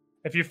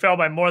 If you fail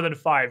by more than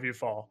 5, you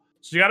fall.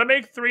 So you got to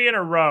make 3 in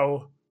a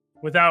row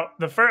without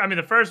the first. I mean,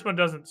 the first one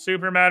doesn't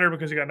super matter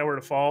because you got nowhere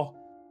to fall.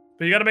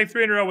 But you got to make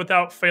 3 in a row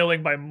without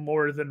failing by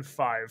more than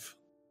 5.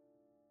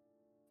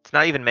 It's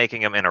not even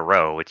making them in a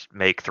row. It's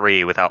make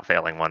 3 without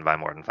failing one by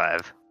more than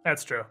 5.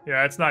 That's true.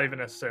 Yeah, it's not even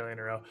necessarily in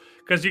a row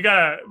because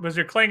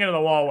you're clinging to the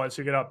wall once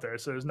you get up there.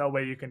 So there's no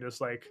way you can just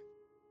like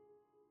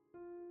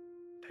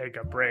take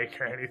a break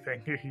or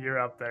anything. You're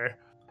up there.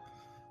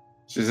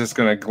 She's just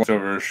gonna glance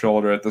over her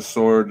shoulder at the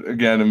sword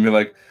again and be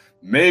like,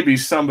 maybe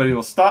somebody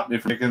will stop me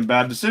from making a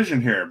bad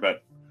decision here,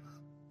 but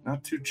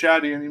not too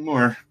chatty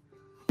anymore.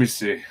 Let me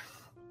see.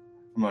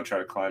 I'm gonna try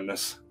to climb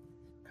this.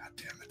 God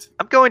damn it.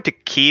 I'm going to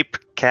keep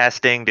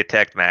casting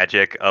Detect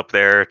Magic up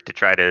there to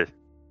try to,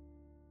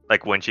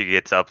 like, when she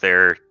gets up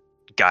there,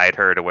 guide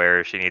her to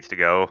where she needs to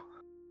go.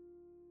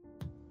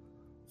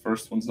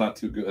 First one's not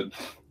too good.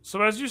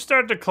 So as you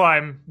start to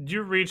climb,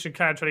 you reach and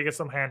kind of try to get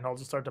some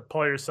handholds and start to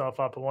pull yourself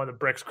up, and one of the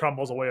bricks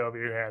crumbles away over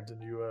your hands,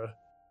 and you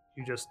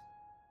just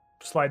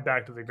slide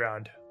back to the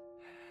ground.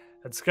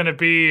 It's gonna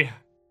be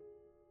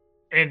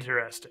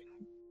interesting,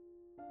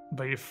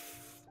 but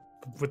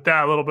with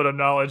that little bit of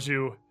knowledge,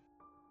 you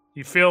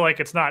feel like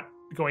it's not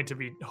going to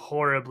be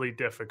horribly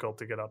difficult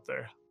to get up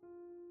there.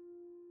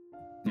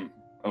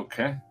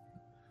 Okay.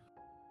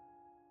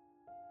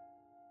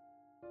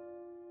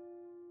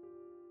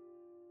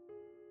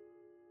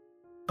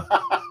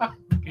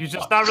 You're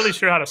just not really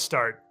sure how to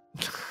start.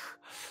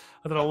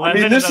 With an 11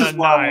 I mean, this and is a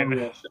why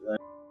 9.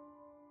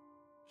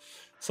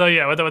 So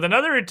yeah, with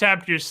another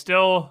attempt, you're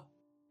still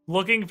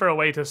looking for a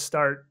way to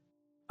start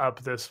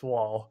up this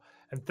wall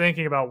and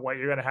thinking about what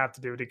you're going to have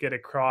to do to get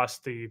across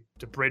to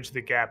bridge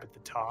the gap at the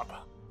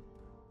top.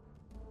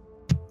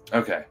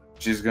 Okay.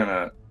 She's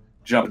gonna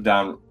jump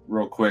down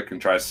real quick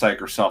and try to psych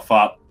herself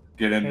up.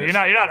 Get in. Yeah, This.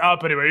 you're not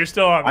up anywhere. You're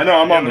still on. I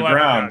know. I'm you're on the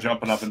ground,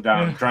 jumping up and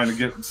down, trying to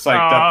get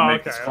psyched up to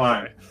make this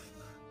climb. Okay.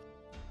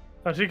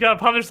 So she kind of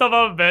pumped herself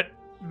up a bit.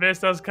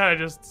 Vista's kind of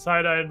just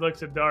side-eyed,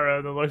 looks at Dara,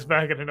 and then looks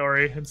back at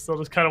Hinori, and still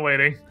just kind of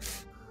waiting.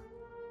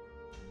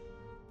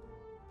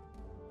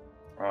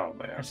 Oh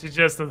man. And she's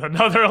just with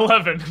another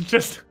 11.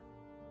 Just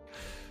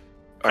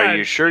Are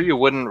you sure you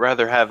wouldn't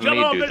rather have me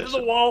jump up do into this?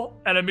 the wall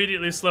and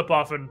immediately slip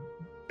off and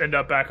end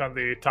up back on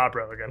the top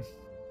row again.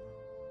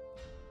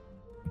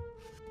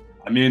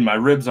 I mean, my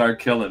ribs are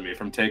killing me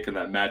from taking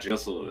that magic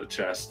missile to the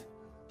chest.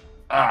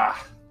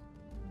 Ah.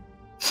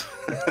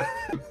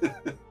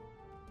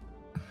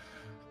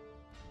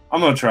 I'm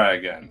gonna try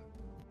again.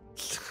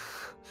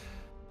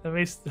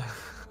 Maybe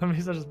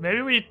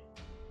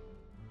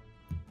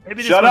maybe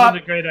this Shut wasn't up!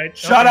 a great idea.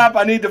 Shut up!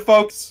 I need to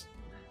focus.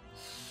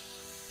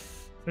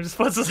 He just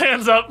puts his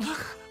hands up.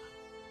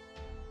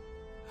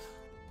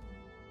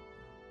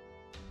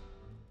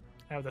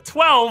 I have the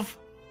 12.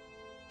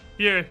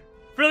 You're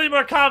really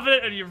more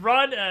confident, and you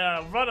run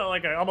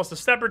like almost a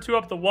step or two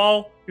up the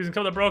wall using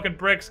some of the broken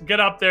bricks. Get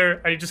up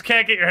there, and you just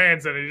can't get your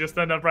hands in it. You just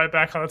end up right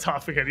back on the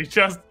top again. You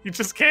just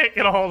can't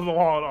get a hold of the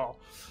wall at all.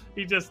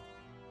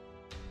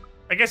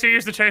 I guess you're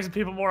used to chasing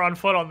people more on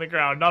foot on the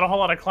ground. Not a whole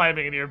lot of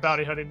climbing in your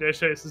bounty hunting day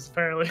chases,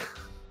 apparently.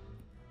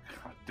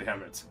 God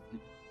damn it.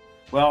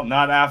 Well,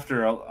 not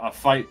after a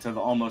fight to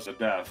almost a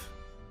death.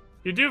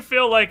 You do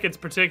feel like it's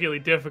particularly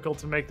difficult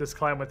to make this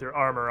climb with your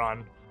armor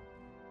on.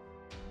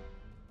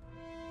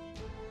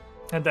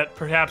 And that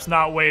perhaps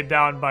not weighed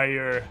down by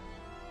your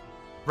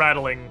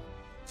rattling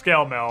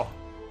scale mail,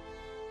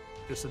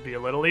 this would be a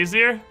little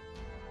easier.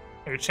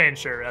 Or your chain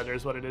shirt, rather,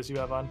 is what it is you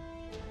have on.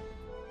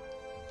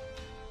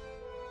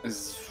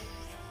 Is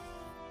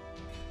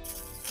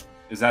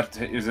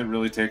it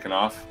really taken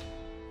off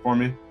for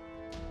me?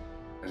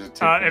 Is it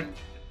taken...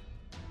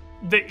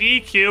 The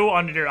EQ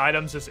under your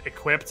items is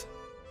equipped.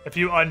 If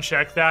you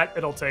uncheck that,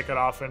 it'll take it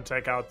off and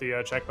take out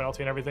the check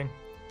penalty and everything.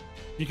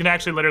 You can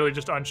actually literally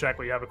just uncheck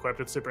what you have equipped.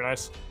 It's super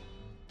nice.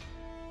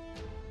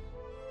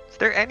 Is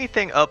there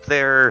anything up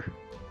there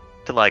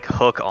to, like,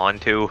 hook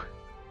onto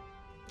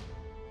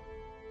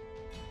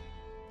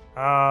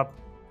Around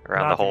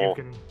the hole?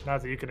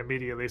 Not that you can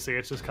immediately see.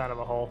 It's just kind of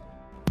a hole.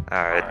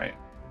 All right. Alright.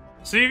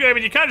 So you kind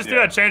of just threw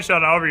that chain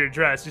shot over your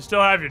dress. You still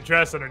have your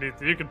dress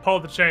underneath it. You can pull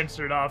the chain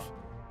shirt off.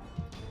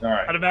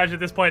 Alright. I'd imagine at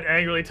this point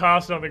angrily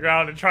toss it on the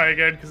ground and try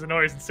again because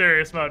Inori's in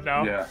serious mode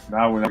now. Yeah,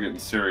 now we're getting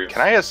serious.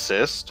 Can I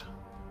assist?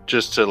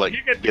 Just to, like,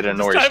 You can get just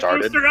Inori time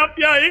started? boost her up.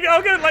 Yeah,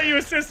 I'll go let you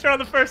assist her on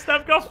the first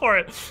step. Go for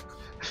it.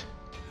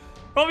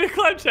 Roll me a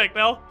climb check,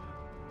 Mel.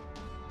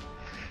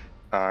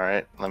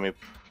 Alright, let me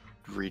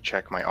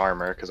recheck my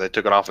armor, because I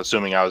took it off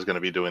assuming I was going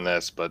to be doing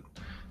this, but...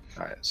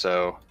 Alright,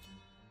 so...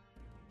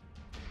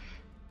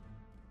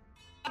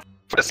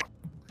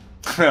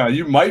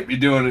 You might be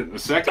doing it in a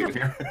second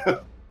here.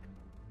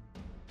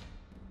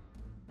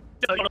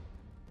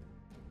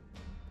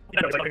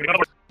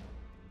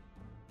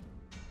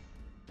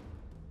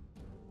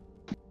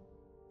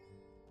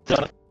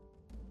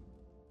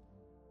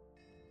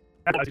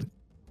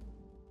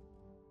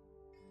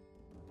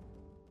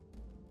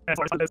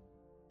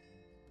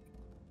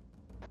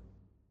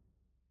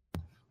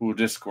 Ooh,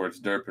 Discord's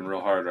derping real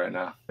hard right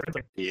now.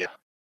 Yeah.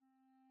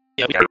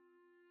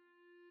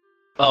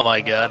 Oh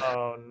my god.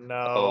 Oh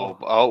no.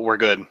 Oh, we're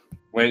good.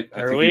 Wait,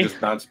 I Are think we? he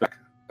just bounced back.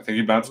 I think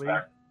he bounced Are we?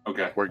 back.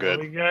 Okay. We're Are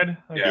we good. good?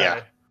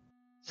 Yeah.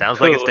 Sounds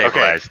like it's Cool. Okay.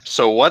 Okay. stabilized.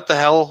 So what the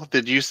hell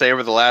did you say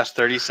over the last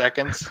 30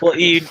 seconds? Well,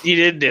 you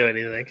didn't do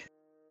anything.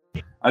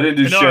 I didn't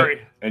do shit, Minori,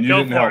 and you go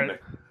didn't for help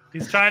it. me.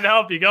 He's trying to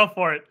help you. Go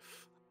for it.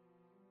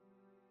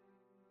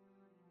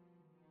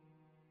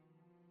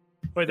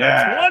 With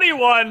Yeah. a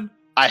 21,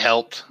 I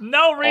helped.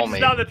 no reaches me.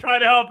 down to try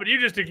to help, but you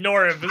just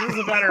ignore him. This is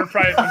a matter of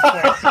price at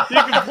this point.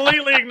 You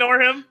completely ignore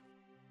him,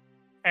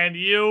 and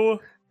you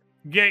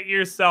get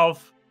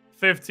yourself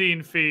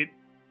 15 feet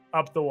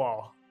up the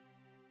wall.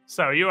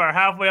 So you are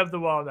halfway up the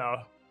wall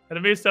now. And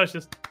Amisto's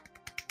just...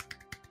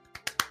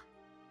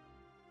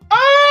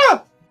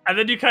 Ah! And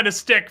then you kind of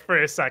stick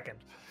for a second.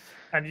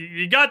 And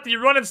you got the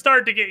running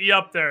start to get you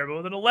up there. But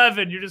with an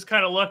 11, you're just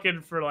kind of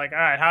looking for like, all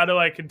right, how do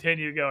I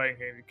continue going?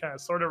 And you kind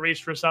of sort of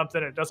reach for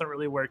something. It doesn't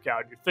really work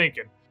out. You're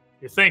thinking.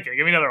 Give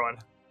me another one.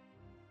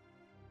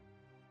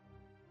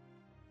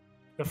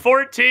 The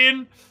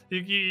 14,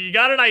 you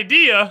got an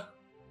idea.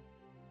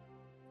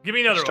 Give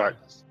me another Start.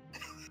 one.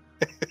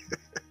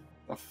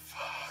 The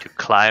fuck? To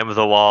climb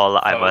the wall,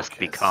 I must Focus.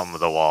 become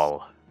the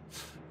wall.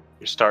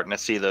 You're starting to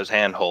see those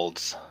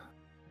handholds.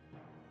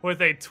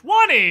 With a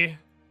 20,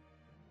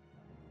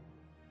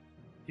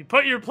 you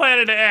put your plan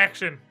into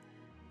action.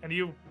 And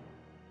you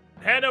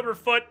hand over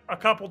foot a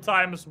couple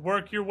times,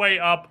 work your way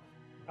up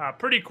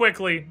pretty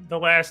quickly the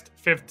last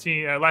 10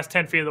 feet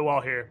of the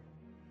wall here,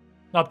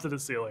 up to the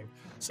ceiling.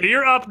 So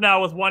you're up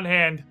now with one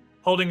hand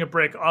holding a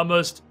brick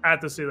almost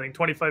at the ceiling,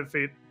 25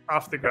 feet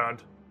off the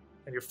ground,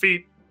 and your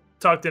feet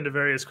tucked into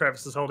various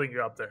crevices holding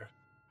you up there.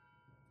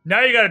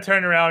 Now you got to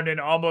turn around and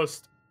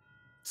almost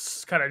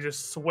kind of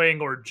just swing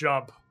or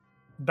jump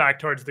back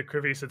towards the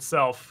crevice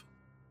itself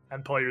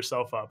and pull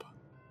yourself up.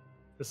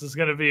 This is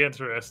going to be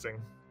interesting.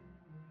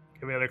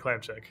 Give me another climb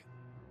check.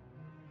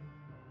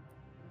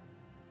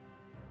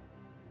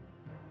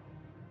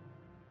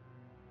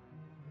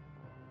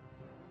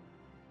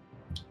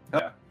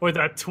 Yeah. With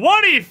a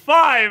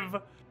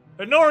 25,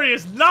 Inori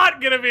is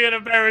not going to be an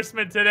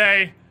embarrassment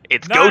today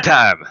It's Not- go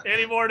time!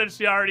 any more than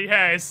she already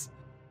has.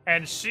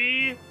 And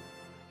she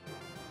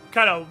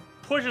kind of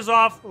pushes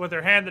off with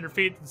her hand and her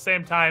feet at the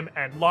same time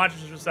and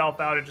launches herself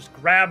out and just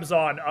grabs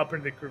on up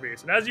into the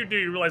crevice. And as you do,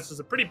 you realize there's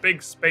a pretty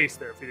big space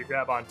there for you to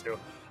grab onto.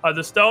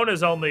 The stone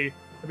is only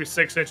maybe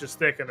 6 inches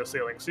thick in the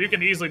ceiling, so you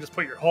can easily just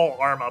put your whole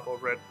arm up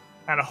over it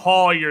and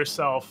haul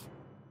yourself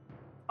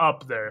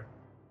up there.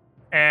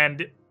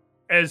 And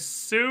as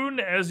soon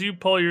as you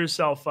pull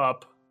yourself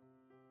up,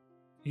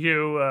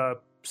 you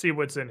see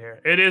what's in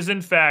here. It is,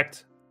 in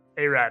fact,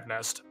 a rat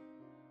nest.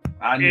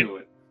 I knew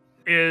it.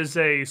 Is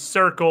a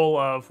circle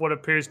of what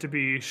appears to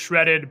be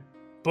shredded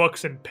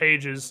books and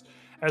pages,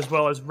 as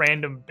well as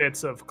random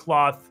bits of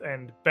cloth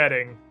and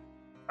bedding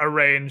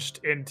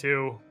arranged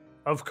into,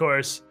 of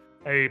course,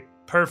 a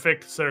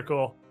perfect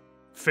circle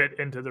fit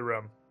into the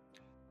room.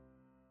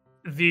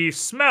 The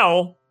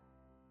smell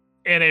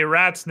in a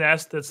rat's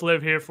nest that's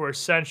lived here for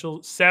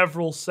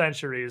several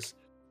centuries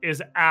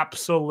is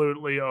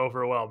absolutely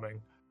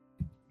overwhelming.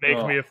 Make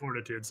Oh. me a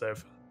fortitude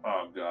save.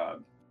 Oh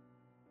god.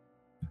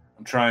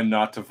 I'm trying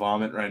not to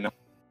vomit right now.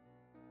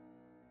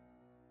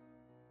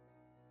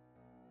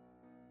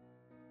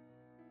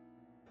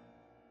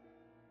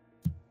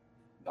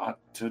 Not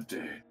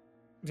today.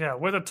 Yeah,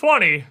 with a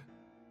 20,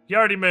 you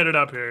already made it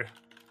up here.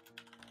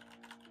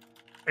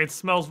 It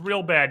smells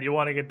real bad. You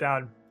want to get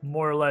down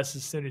more or less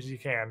as soon as you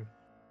can.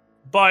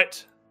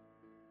 But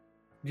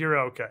you're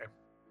okay.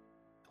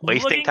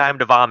 Wasting Looking- time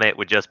to vomit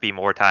would just be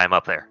more time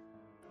up there.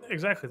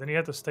 Exactly. Then you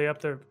have to stay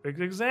up there.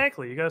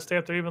 Exactly. You got to stay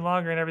up there even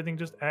longer, and everything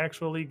just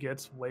actually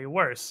gets way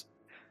worse.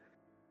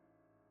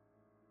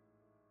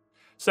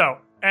 So,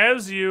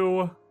 as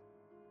you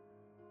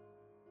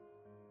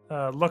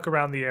look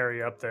around the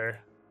area up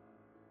there,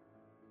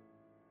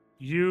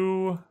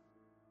 you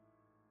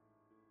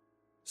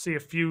see a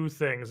few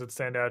things that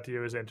stand out to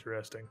you as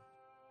interesting.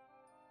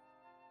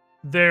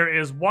 There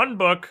is one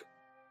book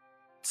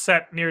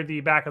set near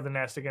the back of the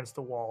nest against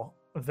the wall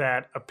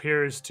that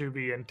appears to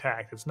be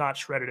intact. It's not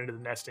shredded into the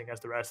nesting as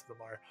the rest of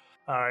them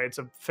are. It's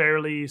a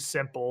fairly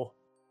simple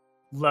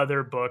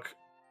leather book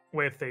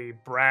with a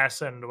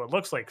brass and what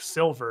looks like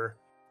silver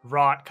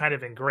wrought kind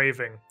of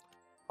engraving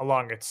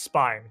along its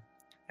spine,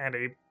 and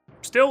a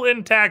still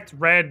intact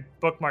red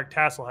bookmark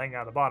tassel hanging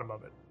out the bottom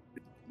of it.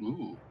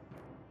 Ooh.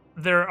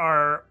 There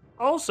are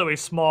also a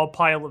small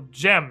pile of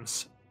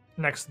gems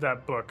next to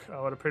that book.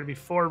 What appear to be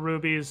 4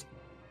 rubies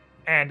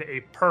and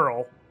a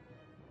pearl,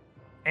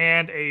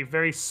 and a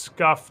very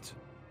scuffed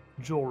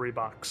jewelry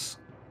box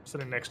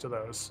sitting next to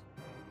those.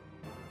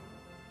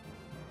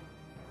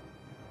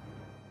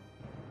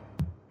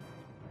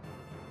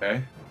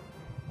 Okay.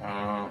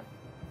 I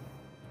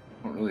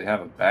don't really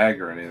have a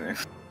bag or anything.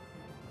 You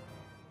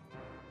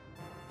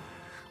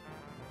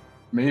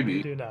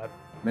Maybe do not.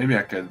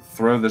 I could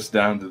throw this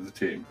down to the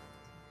team.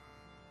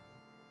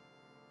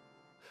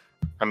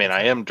 I mean,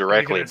 I am Are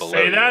directly you gonna below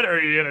say that, you. or are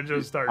you gonna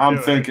just start? I'm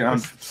doing thinking. It? I'm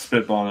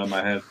spitballing in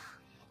my head.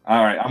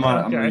 All right, I'm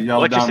gonna Okay. yell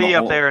What you down the see up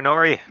hole. there,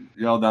 Nori?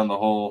 Yell down the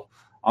hole.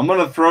 I'm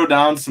gonna throw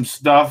down some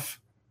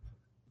stuff.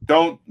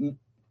 Don't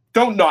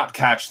not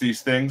catch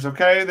these things,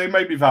 okay? They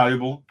might be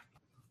valuable.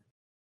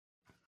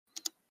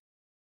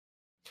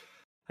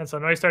 And so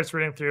Noi starts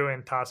reading through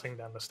and tossing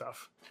down the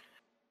stuff.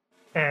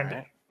 And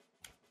Alright.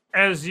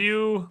 as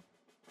you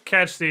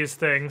catch these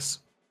things,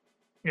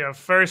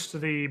 first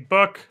the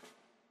book,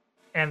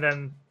 and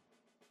then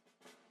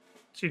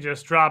she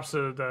just drops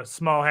the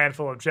small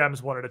handful of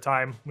gems one at a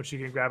time, which you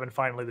can grab, and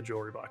finally the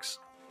jewelry box.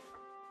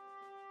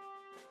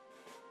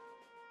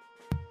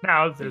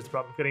 Now there's the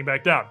problem of getting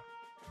back down.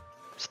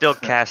 Still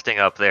casting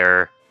up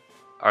there.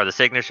 Are the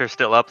signatures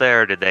still up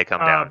there, or did they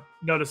come down?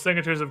 No, the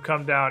signatures have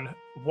come down.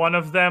 One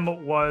of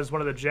them was one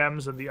of the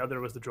gems, and the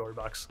other was the jewelry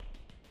box.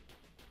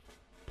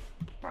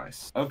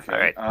 Nice. Okay. All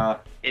right. Uh,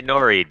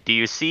 Nori, do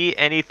you see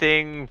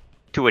anything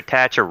to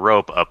attach a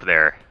rope up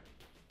there?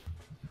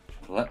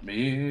 let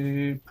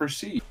me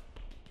proceed.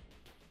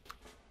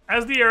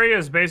 As the area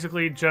is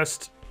basically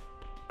just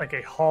like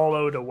a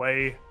hollowed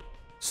away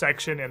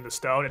section in the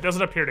stone, it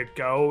doesn't appear to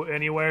go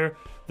anywhere.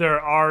 There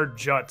are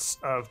juts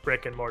of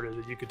brick and mortar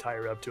that you could tie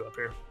her up to up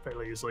here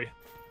fairly easily.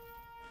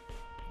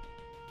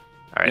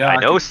 All right, Yeah, I I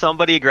know can-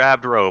 somebody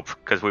grabbed rope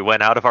because we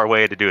went out of our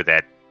way to do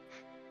that.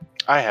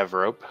 I have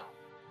rope.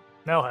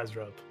 Nell has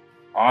rope.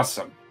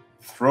 Awesome.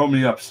 Throw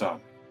me up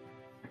some.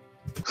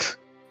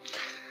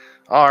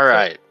 All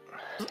right.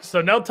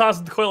 So Nell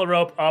tosses the coil of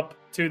rope up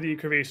to the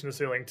curvaceous in the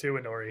ceiling to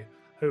Inori,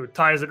 who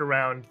ties it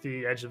around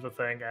the edge of the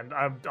thing. And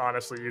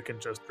honestly, you can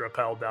just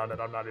rappel down it.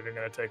 I'm not even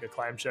going to take a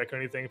climb check or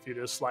anything if you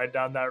just slide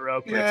down that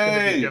rope. But it's going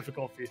to be Yay!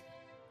 difficult for you.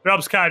 The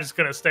rope's kind of just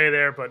going to stay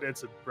there, but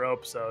it's a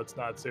rope, so it's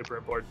not super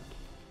important.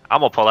 I'm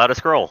gonna pull out a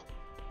scroll.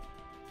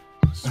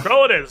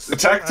 Scroll it is.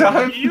 Attack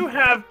time? Do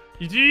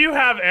you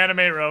have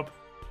animate rope?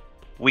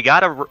 We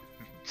got a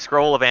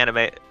scroll of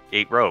animate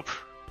rope.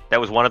 That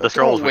was one of the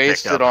scrolls Don't we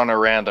waste picked it up. on a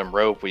random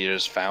rope we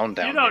just found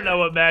down You don't here. know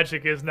what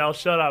magic is, Nell.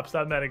 Shut up.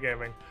 Stop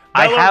metagaming.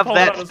 I Nell have pulled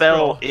that out the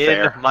spell scroll. in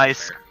Fair. my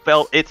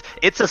spell.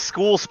 It's a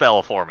school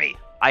spell for me.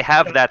 I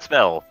have that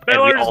spell, and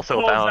Baylor we just also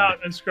pulls found. out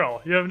and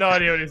scroll. You have no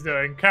idea what he's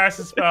doing. Casts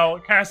a spell,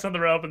 casts on the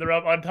rope, and the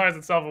rope unties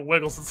itself and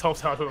wiggles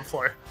itself down to the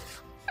floor.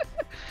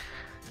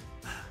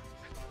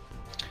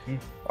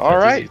 All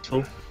right.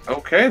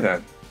 Okay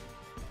then.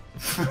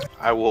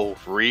 I will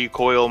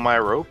recoil my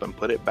rope and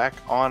put it back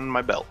on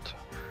my belt.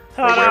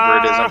 Or wherever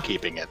it is I'm Ta-da!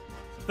 keeping it.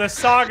 The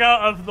saga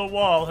of the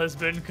wall has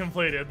been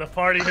completed. The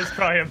party has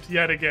triumphed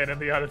yet again in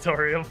the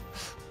auditorium.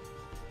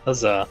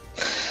 Huzzah.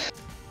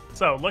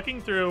 So,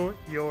 looking through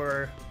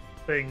your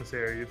things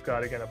here, you've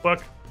got, again, a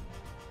book,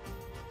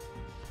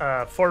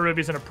 4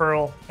 rubies and a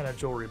pearl, and a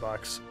jewelry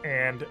box.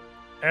 And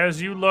as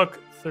you look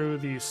through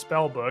the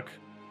spell book,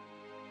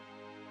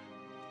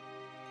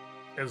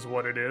 is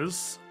what it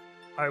is.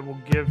 I will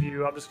give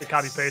you, I'm just going to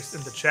copy paste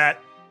in the chat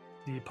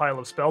the pile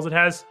of spells it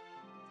has.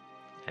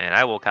 And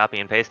I will copy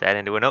and paste that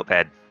into a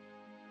notepad.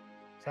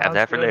 Have Sounds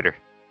that for good later.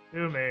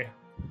 to me.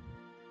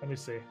 Let me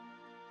see.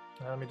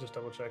 Let me just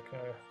double check.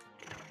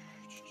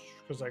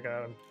 Because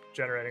I'm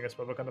generating a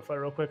spellbook on the fly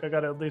real quick. I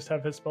gotta at least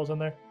have his spells in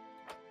there.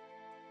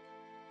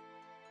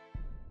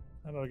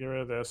 And I'll get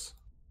rid of this.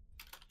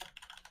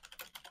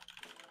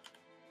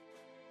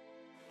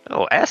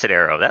 Oh, acid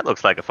arrow. That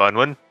looks like a fun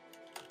one.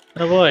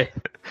 Oh boy.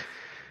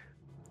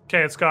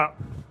 Okay, it's got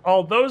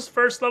all those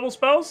first level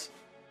spells.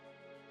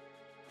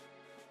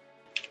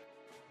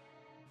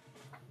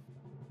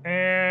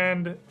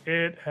 And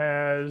it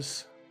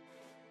has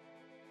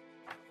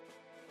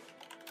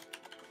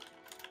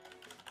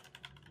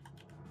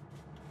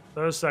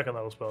those second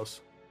level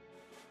spells.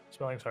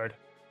 Spelling's hard.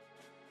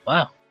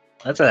 Wow.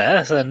 That's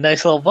a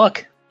nice little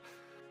book.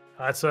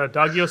 That's a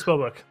Doggio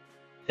spellbook.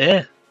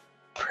 Yeah.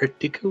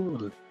 Pretty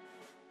cool.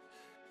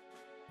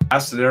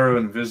 Acid arrow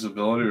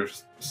invisibility or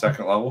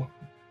second level.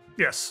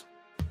 Yes.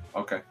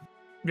 Okay.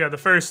 Yeah, the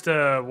first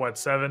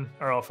 7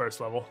 are all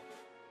first level.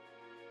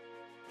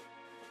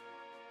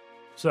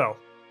 So,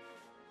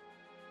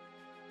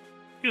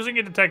 using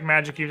your detect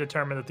magic, you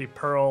determine that the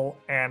pearl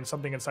and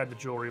something inside the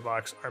jewelry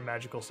box are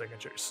magical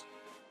signatures.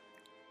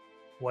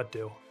 What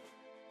do?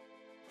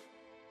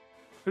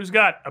 Who's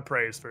got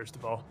appraise, first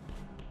of all?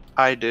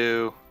 I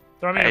do.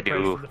 Throw me I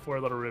appraise do. for the 4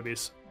 little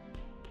rubies.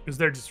 Because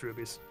they're just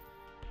rubies.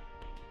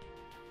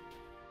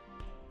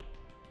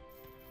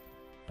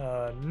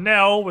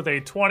 Nell, with a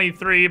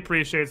 23,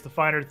 appreciates the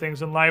finer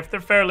things in life. They're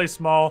fairly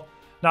small,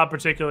 not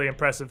particularly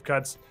impressive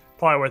cuts.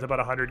 Probably worth about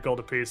 100 gold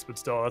apiece, but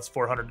still, that's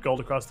 400 gold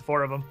across the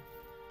 4 of them.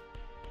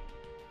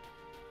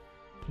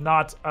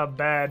 Not a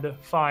bad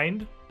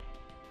find.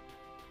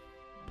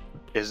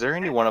 Is there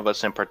any one of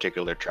us in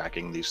particular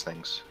tracking these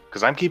things?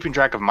 Because I'm keeping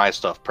track of my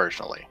stuff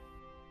personally.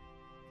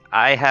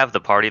 I have the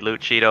party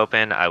loot sheet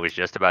open. I was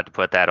just about to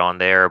put that on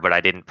there, but I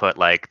didn't put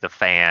like the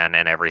fan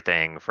and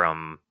everything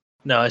from.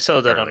 No, I saw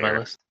that on my Earlier.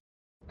 list.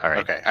 All right.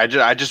 Okay,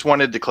 I just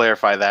wanted to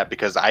clarify that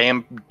because I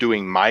am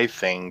doing my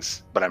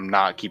things, but I'm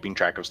not keeping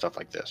track of stuff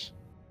like this.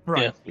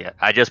 Right. Yeah,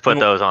 I just put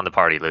those on the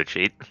party loot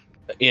sheet.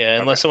 Yeah,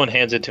 unless Okay. someone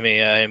hands it to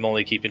me, I'm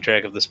only keeping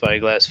track of the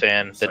spyglass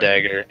fan, the Sorry.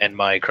 dagger, and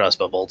my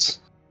crossbow bolts.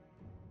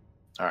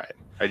 All right.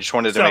 I just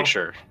wanted to So- make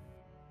sure.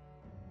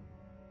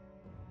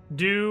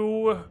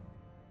 Do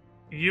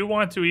you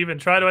want to even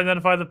try to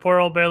identify the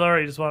pearl, Baylor, or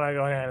you just want to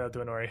go ahead and do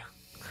Nori?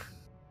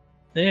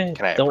 Yeah,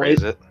 Can I don't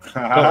appraise waste, it?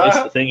 don't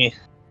waste the thingy.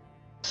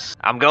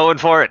 I'm going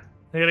for it.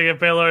 You're gonna give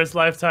Baylor's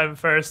lifetime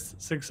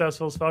first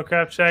successful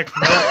spellcraft check.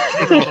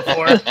 Nope, you rolled a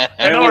 4.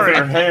 And with Nori.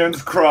 her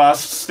hands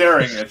crossed,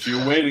 staring at you,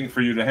 waiting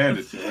for you to hand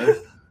it to her.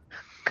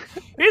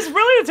 He's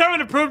really determined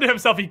to prove to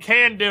himself he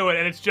can do it,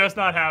 and it's just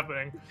not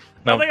happening. I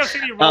No. don't think I've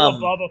seen you roll Um,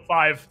 above a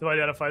 5 to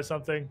identify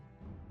something.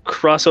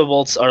 Crossbow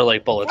bolts are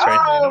like bullets, right?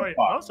 Nori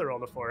also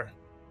rolled a 4.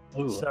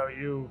 Ooh. So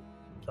you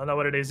don't know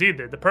what it is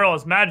either. The pearl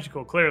is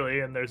magical, clearly,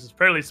 and there's this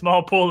fairly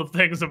small pool of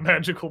things a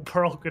magical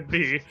pearl could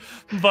be.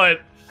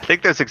 But I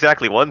think there's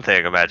exactly one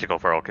thing a magical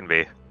pearl can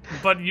be.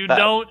 you That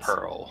don't.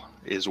 pearl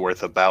is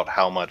worth about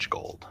how much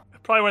gold?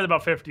 Probably worth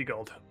about 50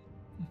 gold.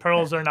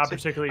 Pearls are not See,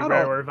 particularly I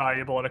rare don't- or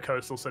valuable in a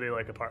coastal city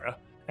like Apara.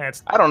 And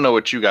it's I don't know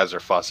what you guys are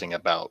fussing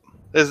about.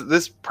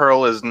 This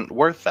pearl isn't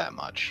worth that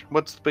much.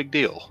 What's the big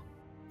deal?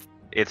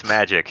 It's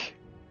magic.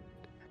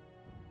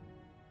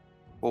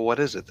 Well, what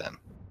is it then?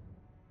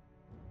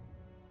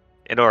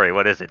 Inori,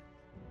 what is it?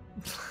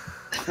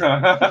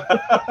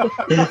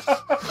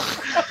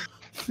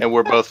 And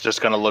we're both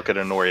just gonna look at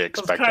Inori I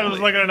was kind of expectantly.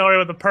 looking at Nori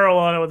with the pearl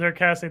on it with her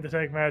casting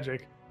Detect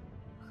Magic.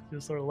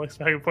 Just sort of looks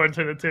back and forth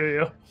between the two of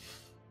you.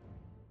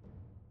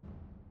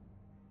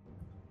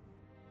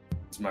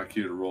 It's my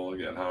cue to roll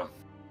again, huh?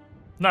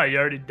 No, you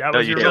already. That No,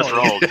 was you your just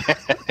roll. rolled.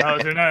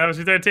 That was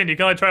your 13. You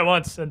can only try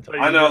once until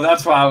you. I know,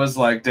 that's why I was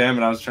like, damn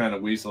it, I was trying to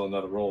weasel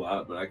another roll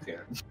out, but I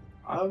can't.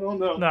 I don't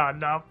know. No, I have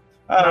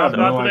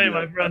not no today, idea.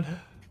 my friend.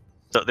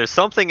 So there's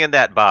something in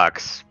that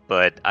box,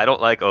 but I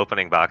don't like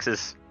opening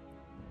boxes.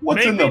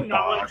 What's in Maybe the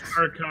knowledge box?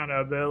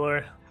 Arcana,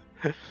 Baylor.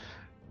 Is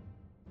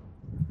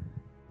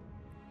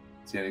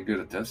he any good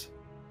at this?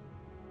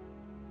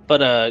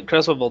 But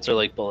crossbow bolts are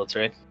like bullets,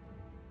 right?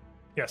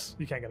 Yes,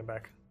 you can't get him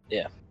back.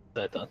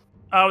 That done.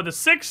 With a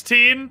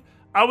 16,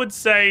 I would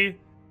say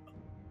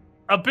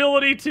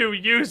ability to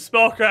use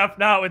spellcraft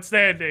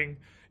notwithstanding,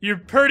 you're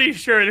pretty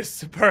sure this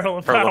is a pearl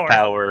of Pearl power. of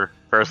power,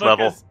 first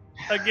level.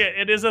 Because, again,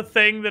 it is a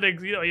thing that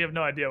you have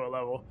no idea what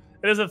level.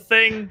 It is a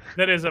thing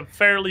that is a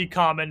fairly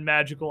common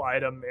magical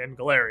item in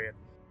Galarian.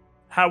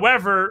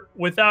 However,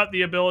 without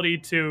the ability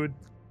to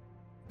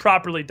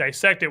properly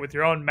dissect it with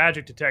your own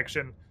magic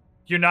detection,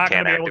 you're not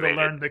going Can't to be able to activate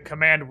learn the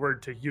command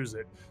word to use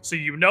it. So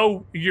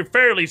you're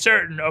fairly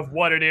certain of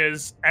what it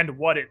is and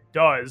what it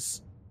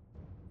does,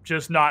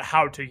 just not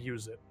how to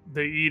use it.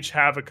 They each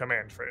have a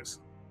command phrase.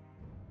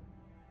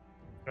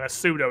 And a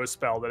pseudo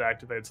spell that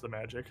activates the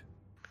magic.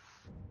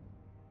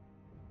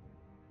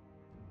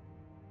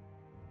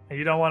 And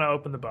you don't want to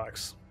open the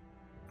box.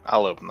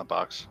 I'll open the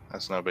box.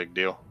 That's no big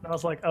deal. I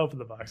was like, open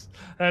the box.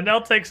 And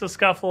Nell takes a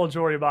scuffle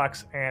jewelry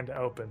box and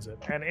opens it.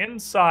 And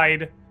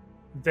inside,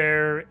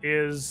 there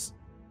is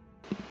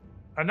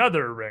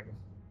another ring.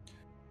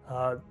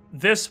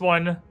 This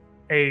one,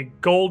 a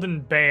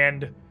golden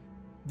band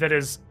that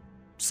is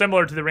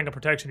similar to the ring of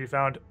protection you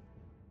found,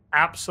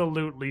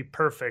 absolutely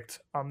perfect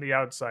on the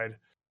outside.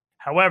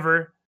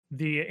 However,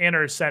 the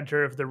inner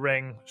center of the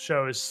ring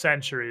shows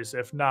centuries,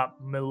 if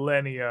not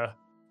millennia,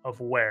 of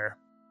wear.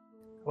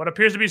 What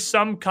appears to be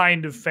some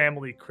kind of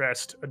family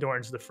crest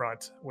adorns the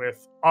front,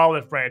 with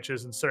olive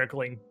branches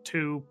encircling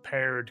 2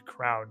 paired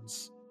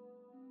crowns.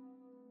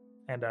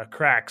 And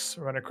cracks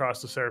run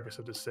across the surface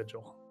of the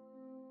sigil.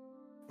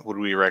 Would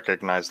we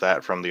recognize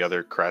that from the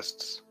other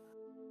crests?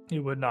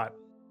 You would not.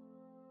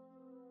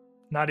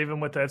 Not even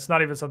with it's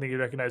not even something you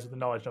recognize with the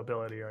knowledge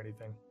nobility or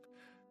anything.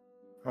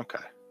 Okay.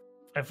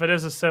 If it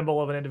is a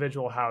symbol of an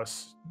individual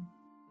house,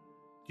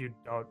 you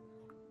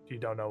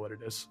don't know what it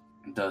is.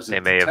 Does it They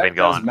may have been detect as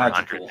gone for magical?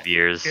 hundreds of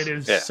years. It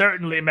is Yeah.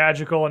 certainly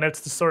magical, and it's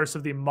the source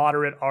of the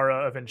moderate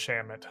aura of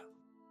enchantment.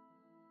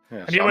 Yeah,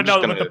 And so you I'm would just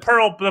know gonna- with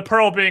the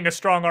pearl being a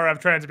strong aura of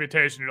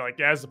transmutation, you're like,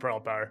 yeah, it's the pearl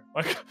power.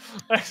 Like,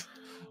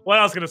 what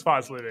else could it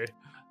possibly be?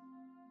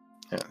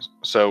 Yeah.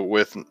 So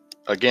with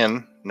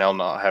again Nell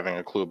not having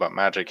a clue about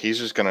magic, he's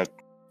just gonna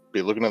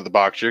be looking at the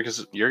box.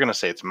 You're gonna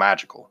say it's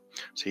magical.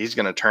 So he's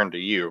gonna turn to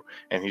you,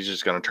 and he's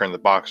just gonna turn the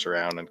box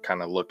around and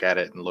kind of look at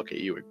it and look at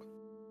you,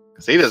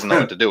 because he doesn't know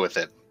what to do with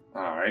it.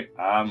 All right.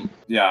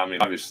 Yeah, I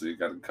mean, obviously, you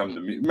got to come to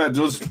me. Man,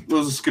 let's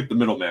skip the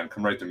middleman.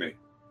 Come right to me.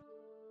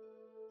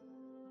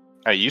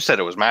 Hey, you said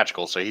it was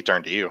magical, so he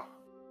turned to you.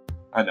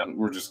 I know.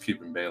 We're just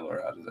keeping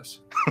Baylor out of this.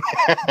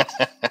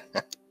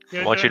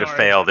 I want you to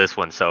fail this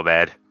one so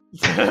bad.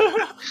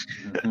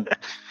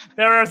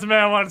 Never as a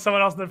man wanted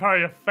someone else in the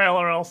party to fail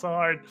or else so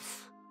hard.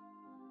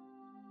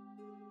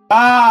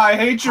 I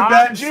hate your Hot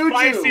bad and juju.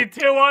 Spicy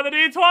 2 on the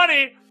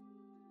D20.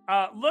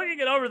 Looking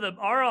it over, the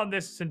aura on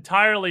this is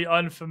entirely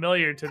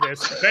unfamiliar to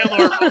this.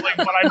 Baylor rolling,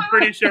 but I'm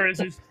pretty sure is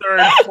his 3rd,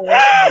 4th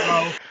in a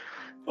row.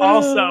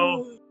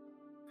 Also,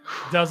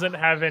 doesn't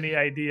have any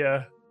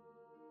idea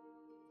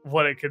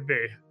what it could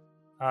be.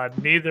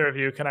 Neither of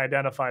you can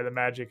identify the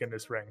magic in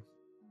this ring.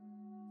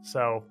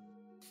 So,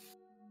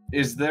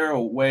 Is there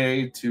a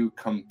way to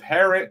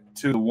compare it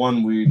to the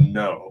one we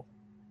know?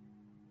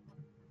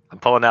 I'm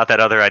pulling out that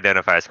other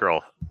identify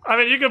scroll. I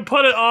mean, you can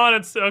put it on.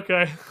 It's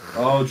okay.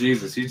 Oh,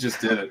 Jesus, he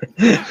just did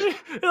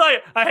it.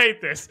 Like, I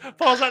hate this.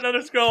 Pulls out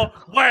another scroll.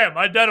 Wham!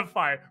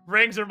 Identify.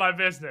 Rings are my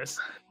business.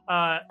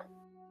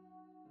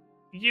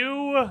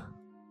 You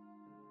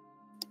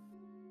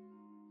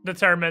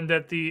determine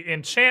that the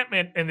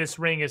enchantment in this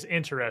ring is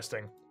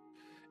interesting.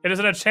 It is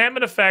an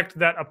enchantment effect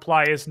that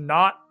applies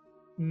not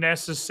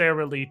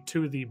necessarily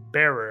to the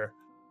bearer,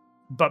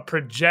 but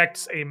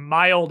projects a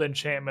mild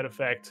enchantment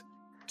effect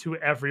to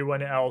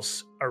everyone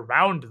else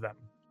around them.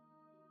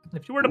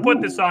 If you were to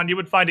put this on, you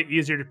would find it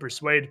easier to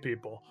persuade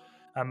people.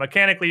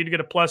 Mechanically, you'd get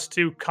a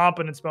 +2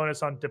 competence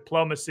bonus on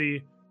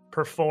diplomacy,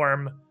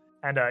 perform,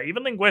 and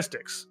even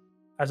linguistics,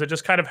 as it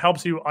just kind of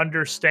helps you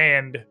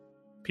understand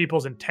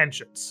people's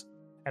intentions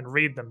and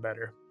read them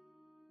better.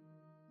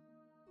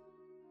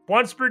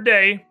 Once per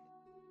day,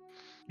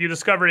 you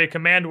discover a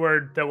command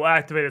word that will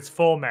activate its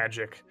full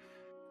magic,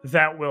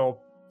 that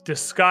will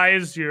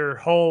disguise your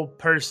whole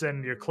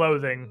person, your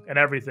clothing, and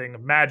everything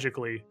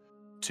magically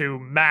to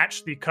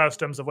match the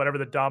customs of whatever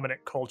the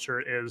dominant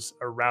culture is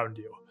around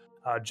you.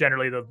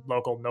 Generally the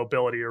local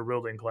nobility or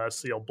ruling class,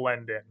 so you'll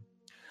blend in.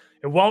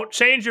 It won't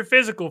change your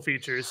physical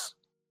features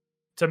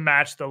to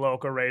match the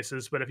local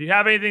races, but if you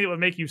have anything that would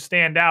make you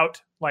stand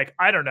out, like,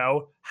 I don't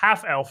know,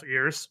 half-elf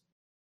ears,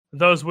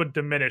 those would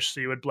diminish,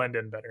 so you would blend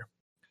in better.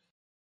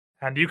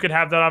 And you could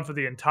have that on for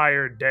the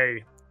entire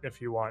day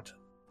if you want.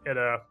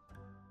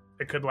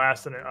 It could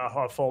last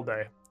a full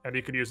day, and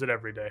you could use it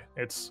every day.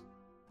 It's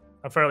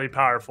a fairly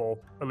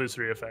powerful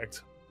illusory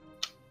effect.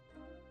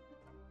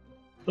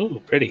 Ooh,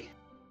 pretty.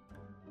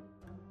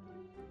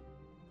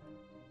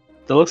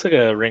 That looks like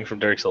a ring from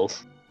Dark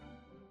Souls.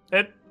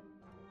 It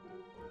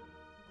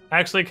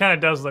actually kind of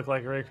does look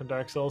like a ring from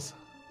Dark Souls.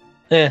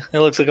 Yeah, it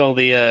looks like all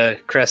the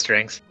crest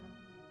rings.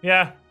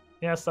 Yeah,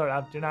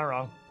 sorry, you're not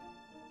wrong.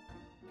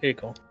 Very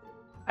cool.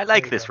 I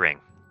like There you this go. ring.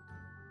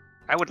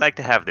 I would like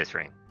to have this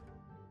ring.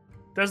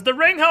 Does the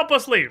ring help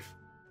us leave?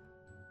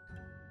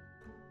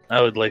 I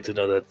would like to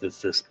know that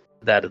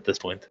that at this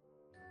point.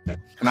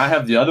 Can I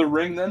have the other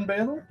ring then,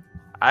 Baylor?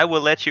 I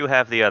will let you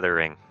have the other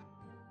ring.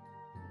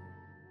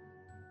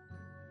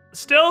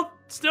 Still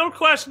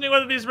questioning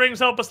whether these rings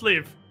help us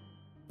leave.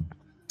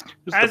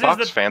 Is As the is box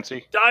the-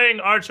 fancy? Dying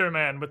archer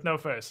man with no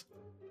face.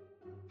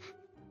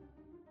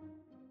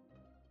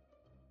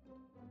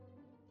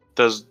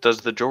 Does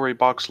the jewelry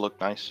box look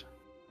nice?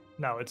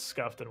 No, it's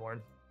scuffed and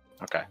worn.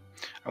 Okay,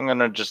 I'm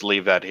gonna just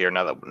leave that here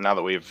now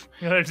that we've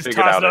You know, just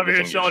Figured toss out it over your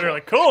everything shoulder, useful.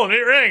 like, cool,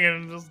 neat ring,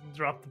 and just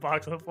drop the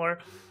box on the floor.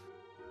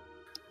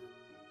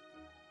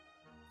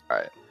 All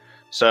right.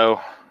 So,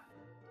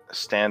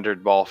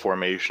 standard ball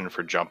formation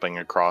for jumping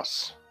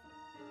across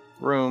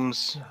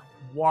rooms.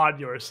 Wad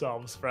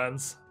yourselves,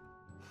 friends,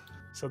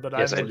 so that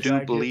Yes, I I may do drag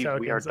your believe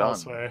we are tokens done.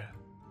 elsewhere.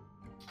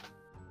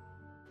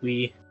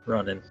 We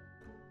running.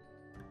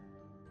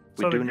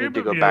 We So the do need group to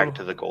of go back you-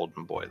 to the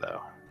golden boy,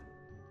 though.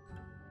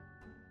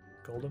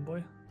 Golden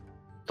boy.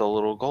 The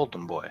little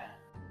golden boy,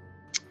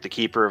 the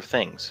keeper of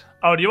things.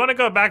 Oh, do you want to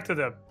go back to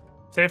the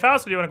safe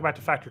house, or do you want to go back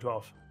to Factor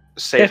 12?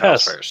 Safe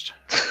house house. first.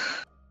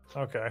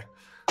 Okay.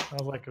 I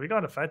was like, are we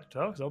going to Factor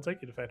 12? Because I'll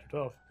take you to Factor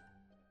 12.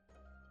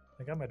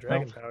 I got my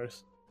dragon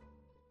powers,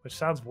 which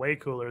sounds way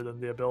cooler than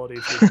the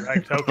ability to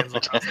drag tokens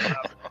across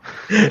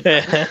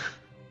the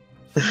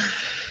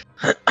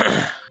map.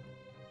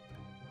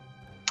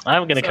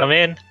 I'm gonna So- come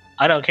in.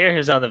 I don't care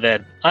who's on the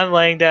bed. I'm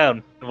laying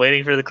down,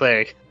 waiting for the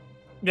cleric.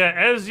 Yeah,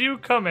 as you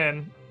come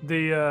in,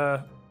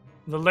 the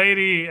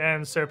lady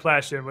and Sir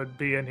Plashin would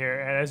be in here,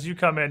 and as you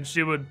come in,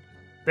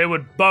 they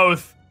would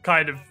both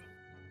kind of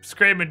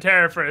scream in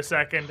terror for a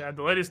second, and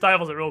the lady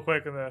stifles it real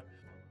quick,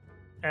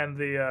 and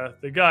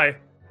the guy,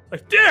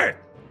 like, dear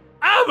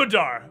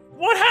Abadar,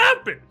 what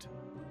happened?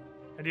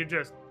 And you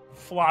just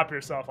flop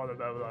yourself on the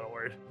bed without a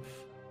word.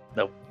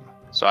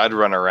 So I'd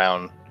run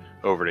around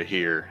over to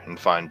here and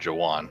find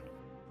Jawan.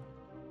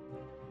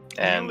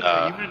 And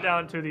you went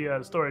down to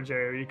the storage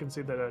area. You can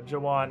see that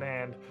Jawan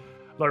and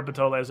Lord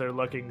Batoles are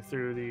looking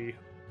through the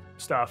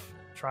stuff,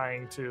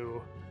 trying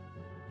to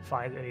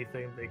find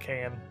anything they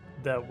can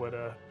that would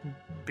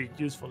be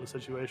useful in the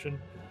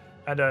situation.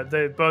 And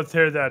they both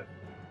hear that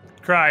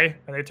cry,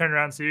 and they turn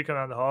around and see you come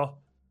down the hall.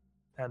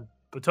 And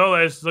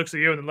Batoles looks at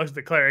you and then looks at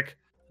the cleric.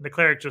 And the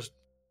cleric just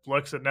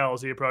looks at Nell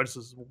as he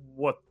approaches.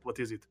 What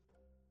is it?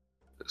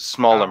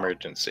 small Oh.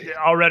 emergency.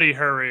 Already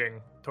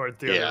hurrying toward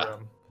the Yeah. other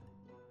room.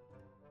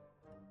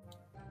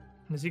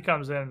 As he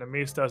comes in, and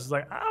Mistos is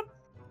like, ah.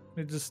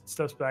 He just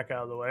steps back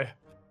out of the way.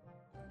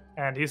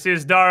 And he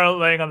sees Dara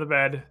laying on the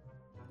bed.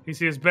 He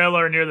sees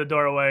Baylor near the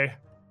doorway,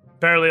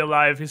 barely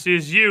alive. He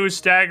sees you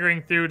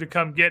staggering through to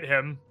come get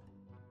him.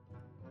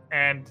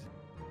 And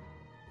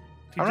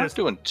he I'm just...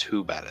 not doing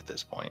too bad at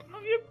this point.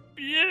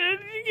 You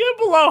get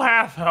below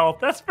half health.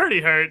 That's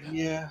pretty hurt.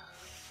 Yeah.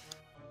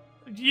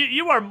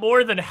 You are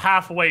more than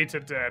halfway to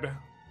dead.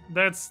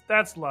 That's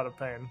a lot of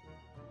pain.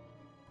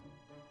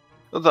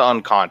 The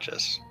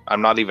unconscious.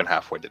 I'm not even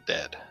halfway to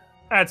dead.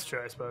 That's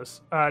true, I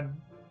suppose.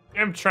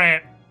 Imp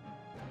Trant,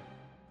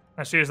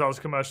 as she hears all this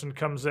commotion,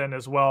 comes in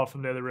as well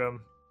from the other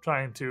room,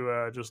 trying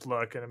to just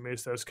look, and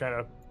Amistos kind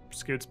of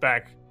scoots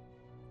back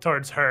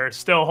towards her,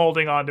 still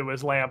holding onto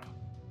his lamp.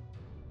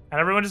 And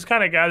everyone just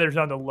kind of gathers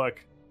on to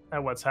look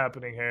at what's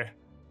happening here,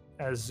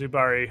 as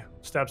Zubari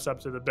steps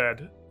up to the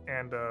bed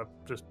and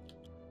just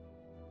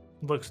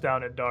looks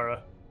down at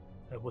Dara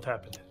at what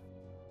happened.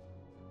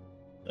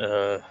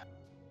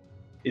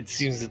 It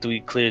seems that we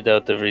cleared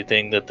out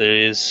everything that there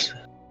is.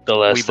 The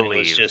last thing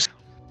was just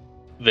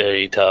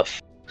very tough.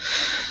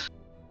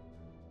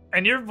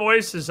 And your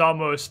voice is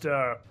almost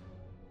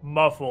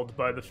muffled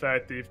by the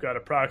fact that you've got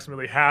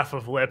approximately half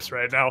of lips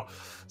right now.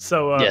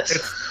 So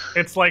Yes.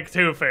 it's like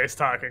Two-Face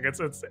talking.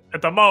 It's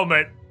at the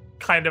moment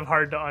kind of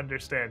hard to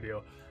understand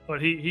you.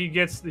 But he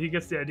gets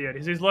the idea.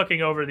 He's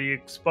looking over the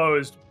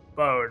exposed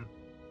bone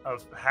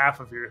of half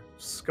of your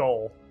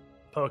skull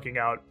poking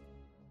out.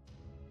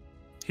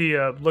 He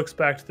looks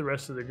back to the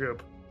rest of the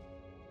group,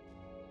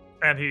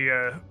 and he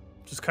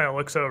just kind of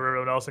looks over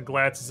everyone else and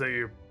glances at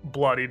your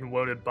bloodied and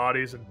wounded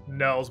bodies and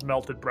Nell's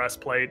melted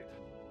breastplate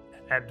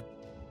and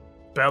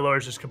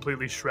Belor's just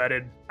completely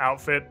shredded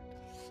outfit.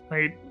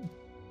 And he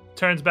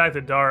turns back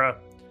to Dara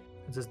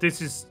and says,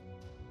 "This is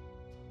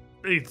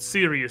a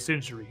serious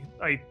injury.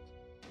 I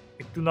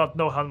do not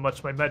know how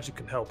much my magic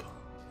can help."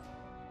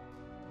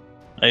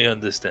 I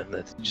understand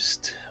that.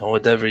 Just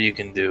whatever you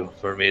can do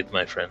for me and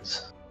my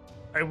friends.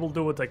 "I will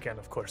do what I can,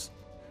 of course."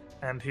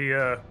 And he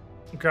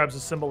grabs a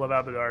symbol of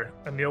Abadar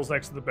and kneels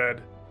next to the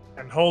bed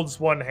and holds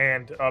one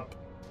hand up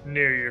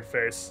near your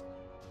face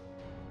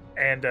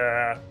and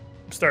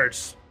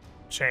starts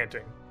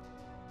chanting.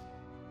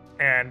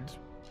 And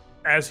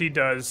as he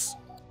does,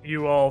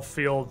 you all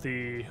feel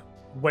the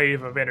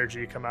wave of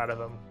energy come out of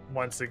him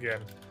once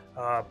again.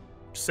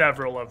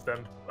 Several of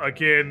them,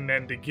 again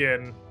and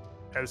again,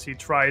 as he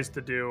tries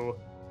to do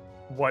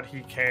what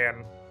he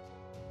can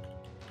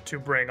to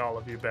bring all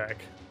of you back.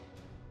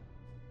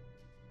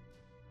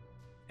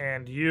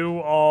 And you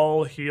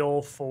all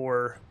heal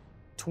for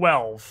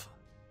 12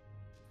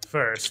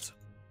 first.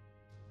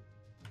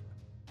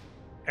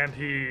 And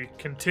he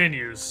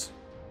continues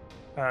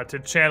to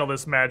channel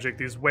this magic,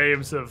 these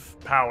waves of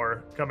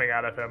power coming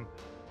out of him,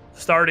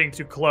 starting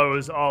to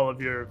close all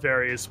of your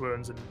various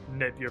wounds and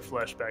knit your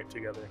flesh back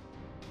together.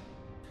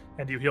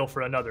 And you heal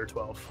for another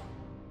 12.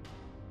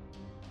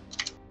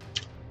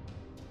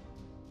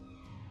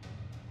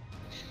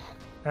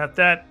 At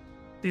that,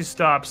 he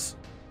stops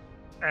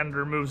and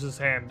removes his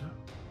hand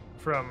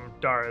from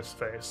Dara's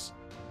face.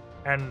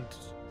 And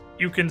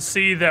you can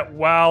see that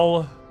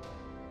while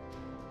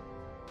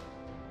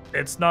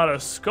it's not a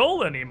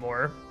skull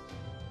anymore,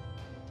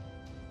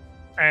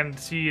 and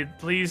he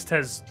at least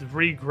has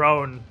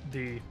regrown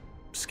the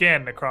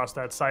skin across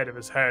that side of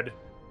his head,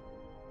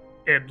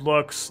 it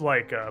looks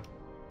like a...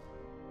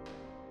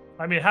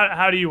 I mean,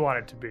 how do you want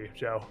it to be,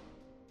 Joe?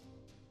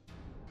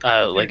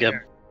 Like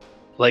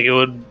it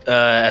would,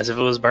 as if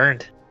it was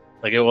burned.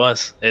 Like it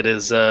was. It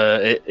is.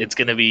 It's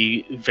going to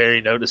be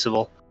very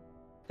noticeable.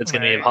 It's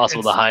going to be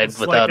impossible to hide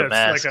without a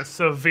mask. It's like a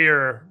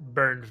severe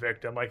burned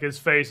victim. Like his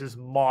face is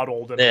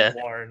mottled and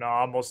worn,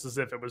 almost as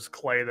if it was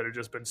clay that had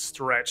just been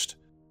stretched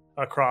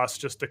across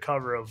just to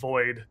cover a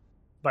void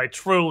by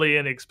truly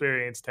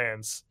inexperienced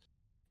hands.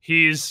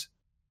 He's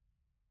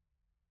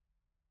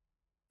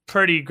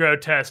pretty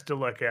grotesque to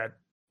look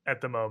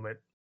at the moment.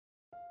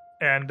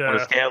 And on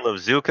a scale of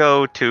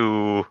Zuko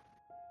to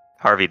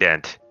Harvey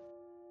Dent.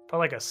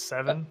 Probably like a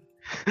 7.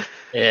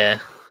 Yeah.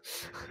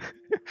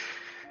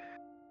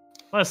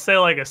 Let's say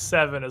like a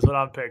 7 is what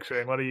I'm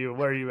picturing. Where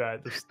are you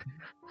at?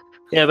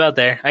 Yeah, about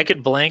there. I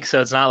could blink,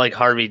 so it's not like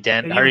Harvey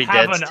Dent. You Harvey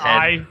have Dent's an 10.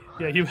 eye.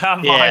 Yeah, you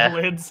have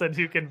eyelids and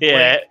you can blink.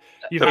 Yeah.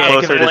 You So have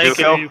closer to blink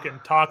Zuko? and you can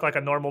talk like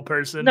a normal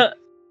person.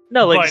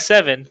 No, like But-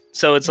 7.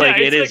 So it's like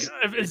it is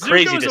if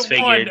crazy Zuko's a 1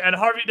 disfigured. and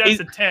Harvey Dent's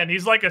a 10.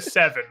 He's like a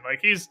 7. Like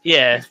he's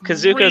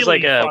because Zuko's really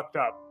like a fucked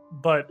up.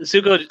 But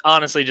Zuko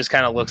honestly just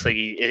kind of looks like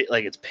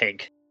like it's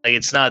pink. Like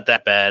it's not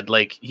that bad.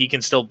 Like he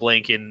can still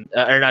blink and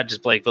or not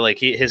just blink, but like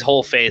his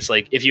whole face.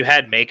 Like if you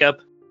had makeup,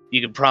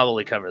 you could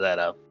probably cover that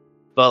up.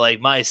 But like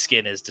my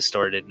skin is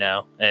distorted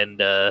now, and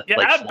yeah,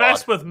 like at flawed.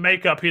 best with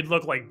makeup, he'd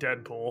look like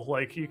Deadpool.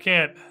 Like you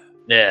can't.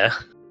 Yeah,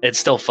 it's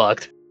still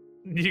fucked.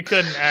 You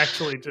couldn't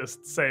actually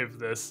just save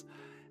this.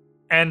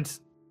 And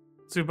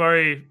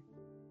Zubari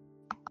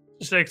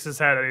shakes his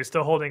head and he's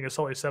still holding his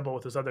holy symbol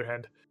with his other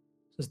hand.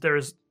 Says, "There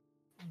is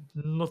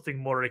nothing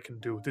more I can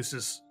do. This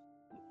is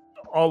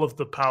all of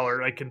the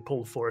power I can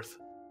pull forth."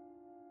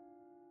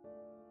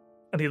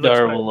 And he looks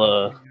Dar back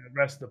will, at the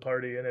rest of the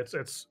party, and it's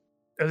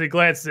as he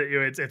glances at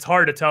you, it's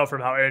hard to tell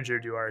from how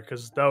injured you are,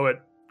 because though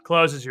it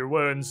closes your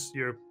wounds,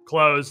 your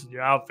clothes,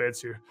 your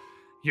outfits,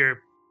 your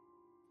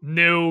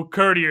new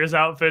courtier's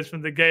outfits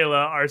from the gala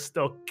are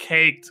still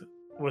caked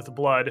with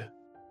blood.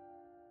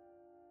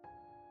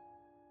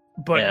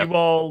 But Yeah. you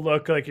all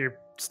look like you're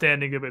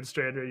standing a bit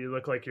straighter. You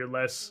look like you're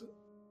less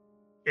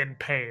in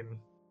pain.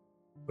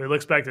 But he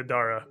looks back to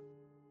Dara.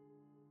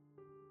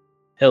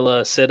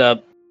 He'll sit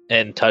up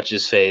and touch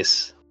his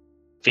face.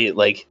 Feel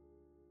like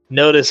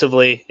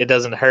noticeably it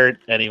doesn't hurt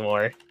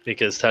anymore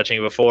because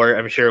touching before,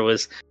 I'm sure,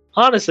 was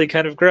honestly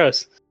kind of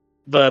gross.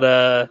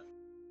 But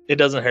it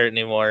doesn't hurt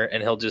anymore,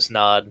 and he'll just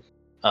nod,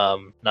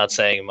 not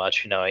saying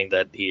much, knowing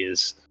that he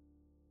is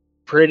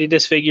pretty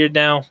disfigured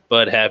now,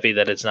 but happy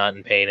that it's not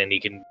in pain and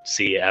he can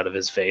see out of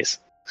his face.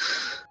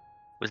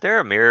 Was there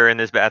a mirror in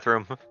this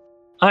bathroom?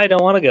 I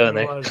don't want to go in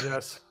It there.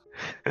 was,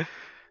 yes.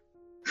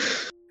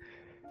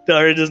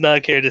 Dara does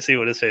not care to see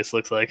what his face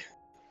looks like.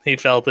 He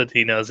felt it.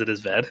 He knows it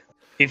is bad.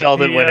 He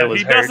felt it when it was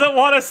He hurt. doesn't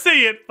want to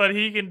see it, but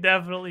he can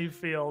definitely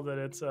feel that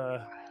it's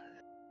not.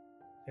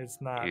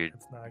 You're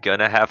It's not.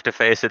 Gonna have to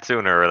face it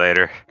sooner or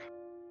later.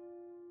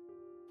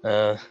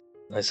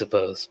 I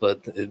suppose,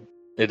 but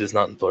it is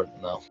not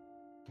important now.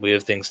 We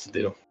have things to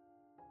do.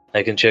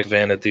 I can check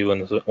Vanity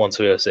once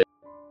we are safe.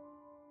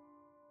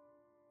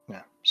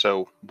 Yeah.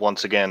 So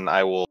once again,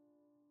 I will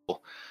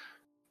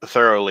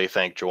thoroughly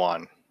thank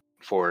Juan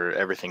for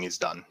everything he's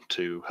done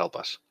to help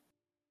us.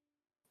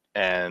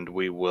 And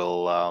we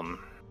will.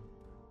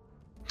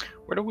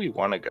 Where do we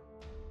want to go?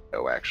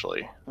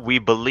 Actually, We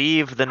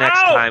believe the next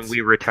Out! time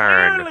we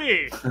return,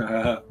 Clearly,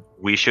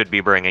 we should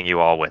be bringing you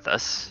all with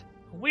us.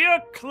 we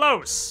are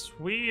close.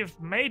 We've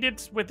made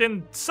it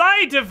within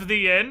sight of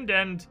the end,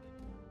 and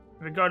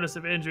regardless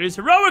of injuries,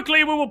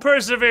 heroically we will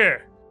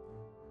persevere.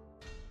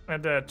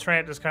 And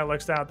Trant just kind of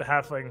looks down at the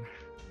halfling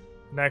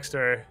next to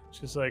her.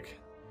 She's like,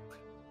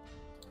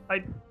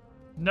 I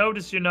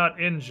notice you're not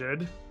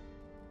injured.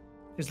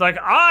 He's like,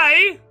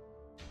 I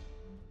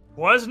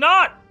was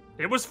not.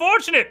 It was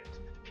fortunate.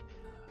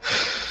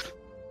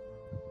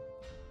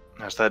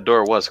 as that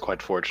door was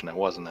quite fortunate,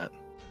 wasn't it?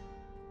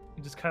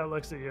 He just kind of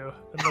looks at you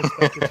and looks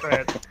back at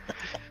Trant.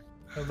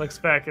 And looks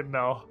back at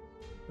Null.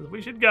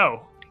 We should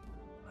go.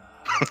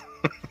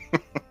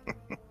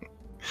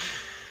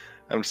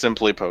 I'm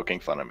simply poking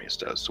fun at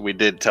Mistos. We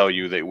did tell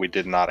you that we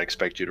did not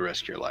expect you to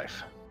risk your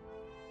life.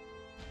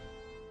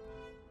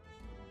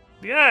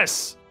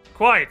 Yes,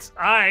 quite.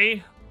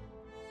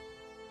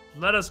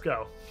 Let us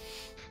go.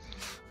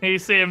 He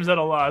seems at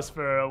a loss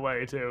for a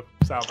way to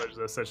salvage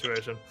this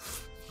situation.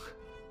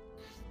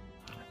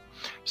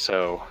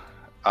 So,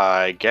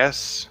 I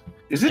guess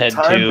Is it Head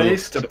time to-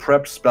 based to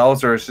prep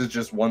spells, or is it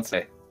just once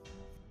a day?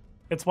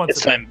 It's once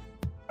It's a day. time.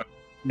 It's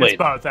Wait,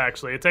 both,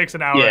 actually. It takes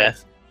an hour Yeah.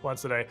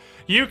 once a day.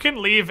 You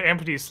can leave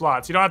empty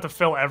slots. You don't have to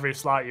fill every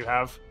slot you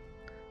have.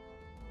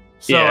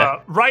 So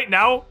Yeah. right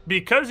now,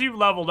 because you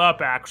leveled up,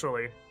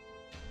 actually,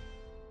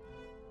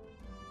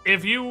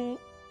 if you...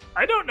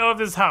 I don't know if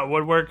this is how it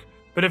would work,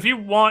 but if you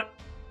want...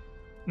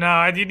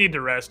 No, you need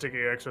to rest to get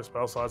your extra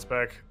spell slots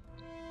back.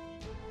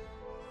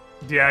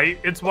 Yeah,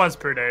 it's once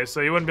per day,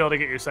 so you wouldn't be able to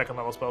get your second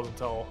level spells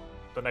until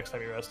the next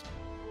time you rest.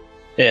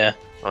 yeah.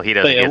 Well, he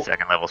doesn't But yeah, get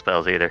second level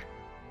spells either.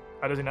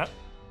 How does he not?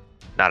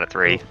 Not at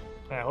 3.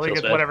 Yeah, well, he Feels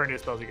gets bad. whatever new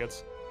spells he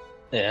gets.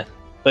 Yeah.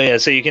 But yeah,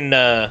 so you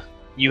can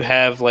you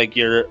have like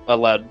your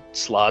allowed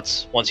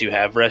slots once you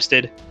have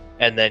rested,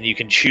 and then you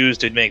can choose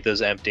to make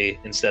those empty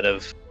instead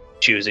of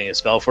choosing a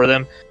spell for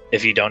them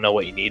if you don't know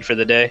what you need for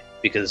the day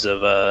because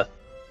of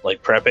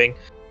like prepping.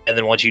 And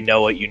then once you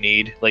know what you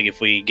need, like if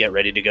we get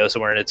ready to go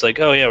somewhere and it's like,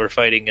 oh yeah, we're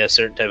fighting a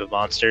certain type of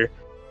monster,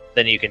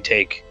 then you can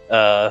take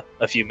a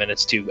few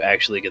minutes to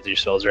actually get your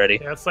spells ready.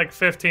 Yeah, it's like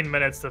 15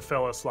 minutes to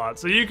fill a slot,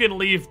 so you can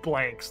leave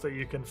blanks that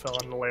you can fill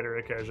on a later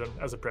occasion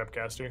as a prep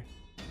caster.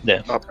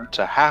 Yeah. up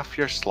to half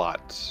your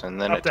slots,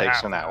 and then Up it to takes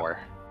half. an hour.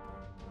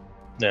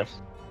 All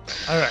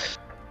right.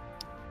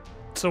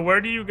 So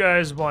where do you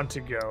guys want to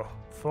go?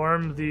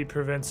 Form the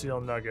provincial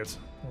nugget,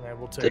 and I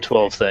will take The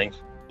 12 thing.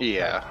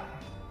 Yeah.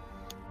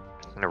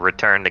 Gonna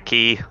return the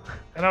key.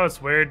 I know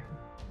it's weird.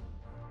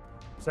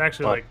 It's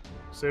actually What? like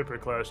super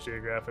close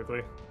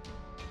geographically.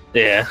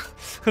 Yeah.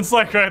 It's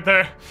like right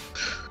there.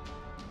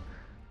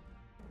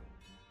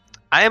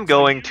 I am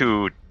going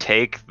to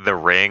take the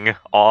ring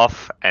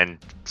off and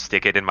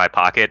stick it in my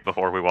pocket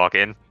before we walk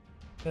in.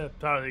 Yeah,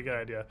 probably a good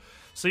idea.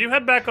 So you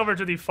head back over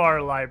to the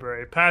far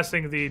library,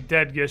 passing the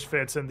dead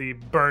Gishfits and the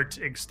burnt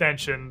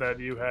extension that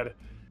you had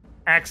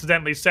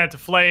accidentally sent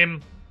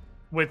aflame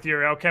with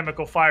your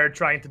alchemical fire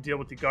trying to deal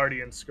with the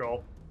Guardian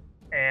Scroll.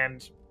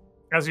 And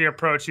as you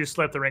approach, you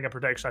slip the ring of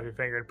protection off your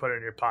finger and put it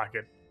in your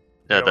pocket.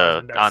 The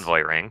Realizing that's-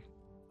 envoy ring.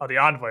 Oh, the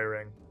Envoy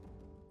ring.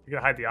 You're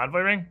gonna hide the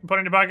Envoy ring and put it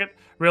in your pocket,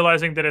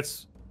 realizing that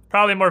it's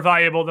probably more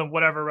valuable than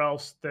whatever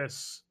else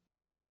this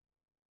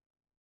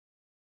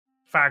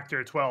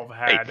Factor 12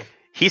 had.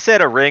 He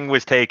said a ring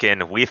was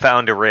taken. We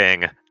found a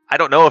ring. I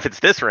don't know if it's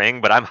this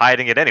ring, but I'm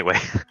hiding it anyway.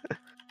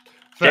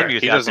 Fair.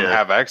 Shenmu's He got doesn't the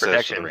have access to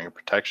protection. the ring of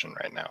protection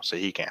right now, so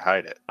he can't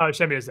hide it. Oh,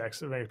 Shemi is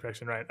X, ring of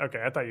protection, right?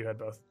 Okay, I thought you had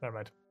both. Never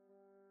mind.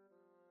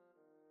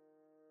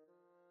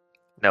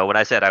 No, when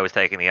I said I was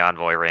taking the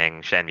envoy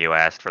ring, Shenmu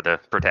asked for the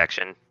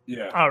protection.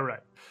 Yeah. All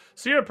right.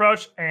 So you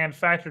approach, and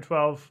Factor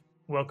 12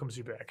 welcomes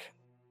you back.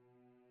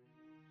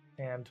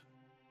 And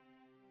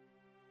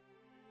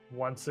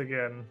once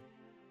again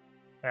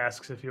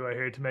asks if you are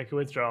here to make a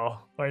withdrawal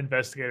or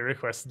investigate a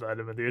requested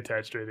item in the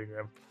attached reading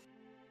room.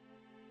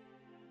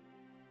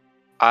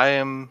 I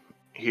am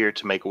here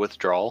to make a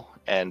withdrawal,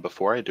 and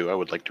before I do, I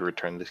would like to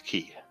return this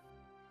key.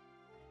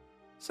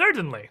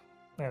 Certainly.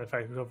 And in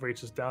fact, Wolf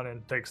reaches down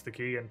and takes the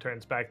key and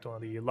turns back to one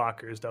of the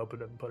lockers to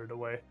open it and put it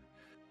away.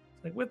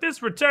 Like, with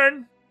this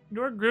return,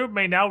 your group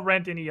may now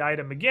rent any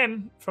item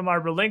again from our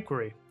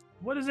relinquery.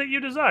 What is it you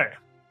desire?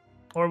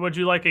 Or would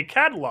you like a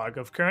catalog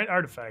of current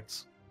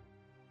artifacts?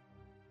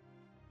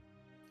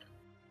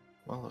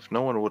 Well, if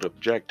no one would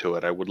object to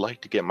it, I would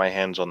like to get my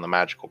hands on the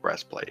magical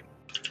breastplate.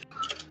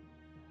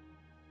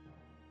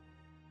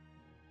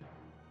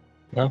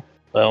 No,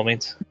 by all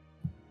means.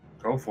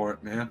 Go for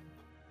it, man.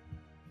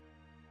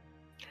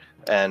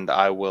 And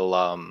I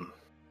will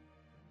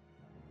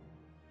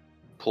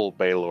pull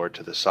Baylor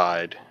to the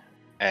side,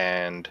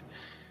 and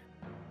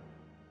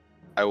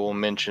I will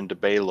mention to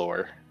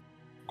Baylor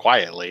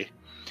quietly,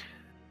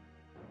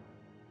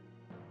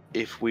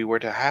 if we were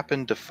to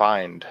happen to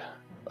find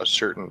a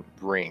certain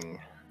ring,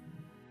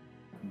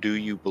 do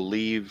you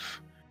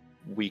believe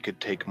we could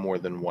take more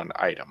than one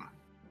item?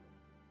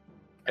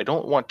 I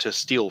don't want to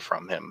steal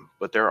from him,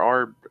 but there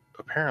are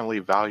apparently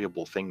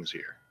valuable things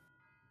here.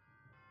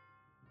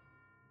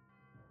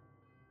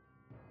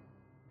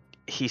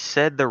 He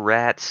said the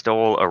rat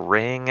stole a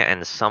ring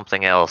and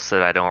something else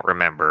that I don't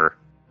remember.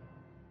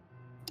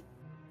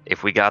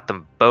 If we got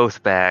them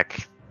both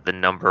back, the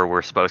number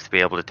we're supposed to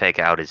be able to take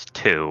out is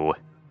 2.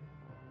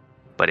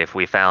 But if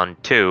we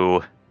found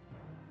 2,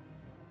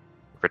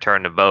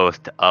 return them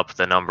both to up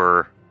the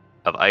number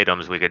of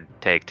items we could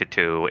take to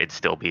 2, it'd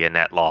still be a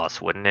net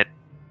loss, wouldn't it?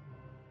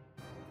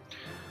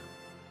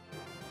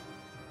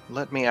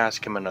 Let me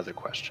ask him another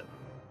question.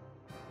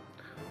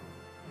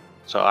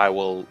 So I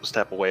will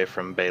step away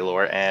from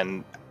Baylor,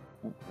 and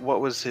what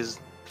was his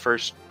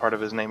first part of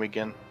his name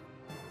again?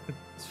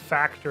 It's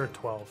Factor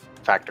 12.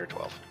 Factor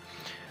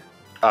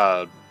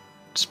 12.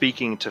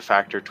 Speaking to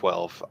Factor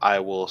 12, I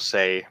will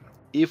say,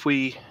 if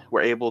we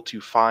were able to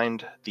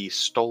find the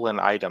stolen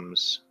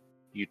items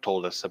you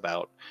told us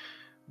about,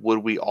 would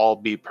we all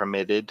be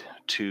permitted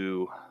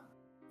to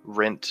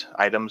rent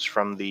items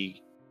from the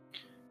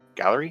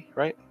gallery,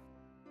 right?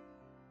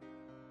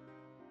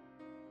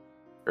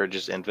 Or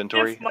just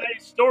inventory? If my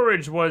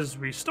storage was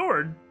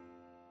restored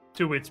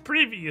to its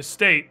previous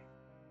state,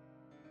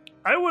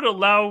 I would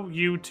allow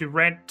you to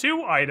rent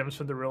 2 items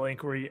from the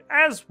relinquery,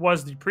 as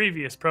was the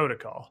previous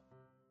protocol.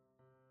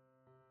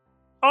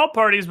 All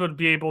parties would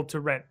be able to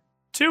rent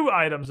 2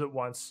 items at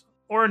once,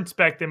 or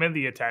inspect them in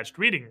the attached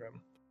reading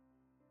room.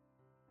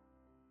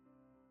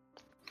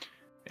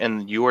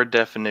 And your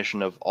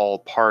definition of all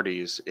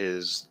parties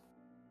is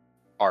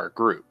our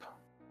group.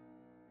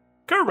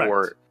 Correct.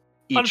 Or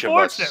each of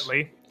us.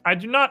 Unfortunately, I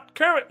do not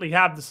currently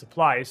have the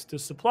supplies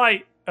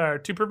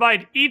to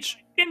provide each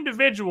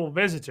individual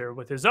visitor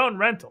with his own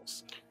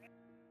rentals.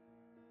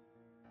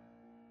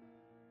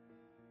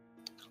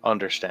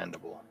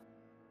 Understandable.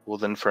 Well,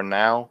 then for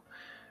now,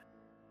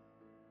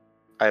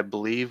 I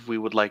believe we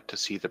would like to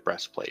see the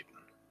breastplate.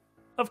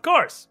 Of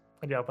course.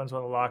 And he opens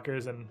one of the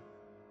lockers and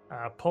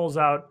pulls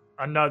out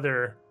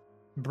another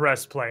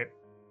breastplate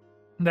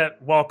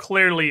that, while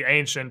clearly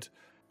ancient,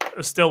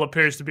 still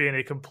appears to be in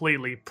a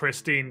completely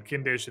pristine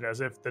condition,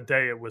 as if the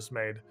day it was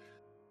made.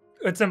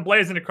 It's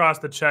emblazoned across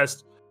the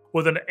chest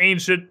with an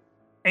ancient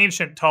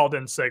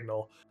Taldan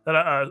signal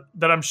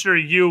that I'm sure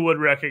you would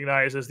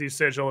recognize as the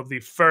sigil of the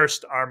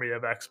First Army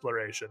of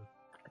Exploration,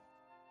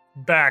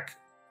 back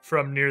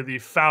from near the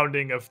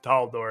founding of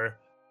Taldor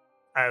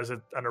as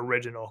an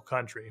original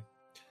country.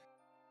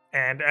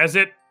 And as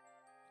it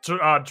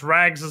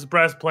drags this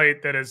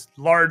breastplate that is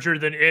larger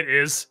than it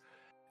is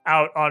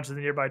out onto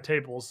the nearby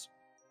tables,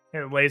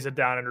 and it lays it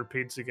down and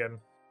repeats again.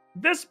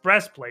 This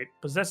breastplate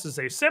possesses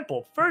a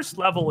simple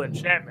first-level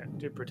enchantment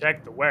to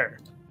protect the wearer.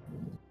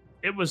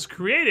 It was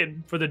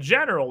created for the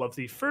general of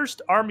the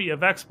First Army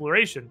of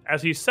Exploration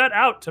as he set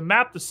out to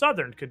map the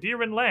southern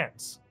Qadiran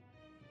lands.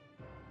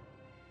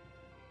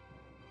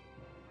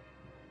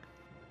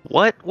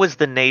 What was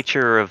the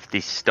nature of the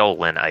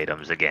stolen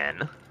items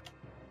again?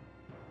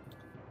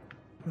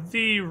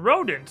 The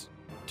rodent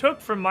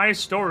took from my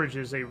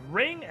storages a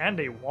ring and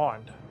a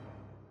wand.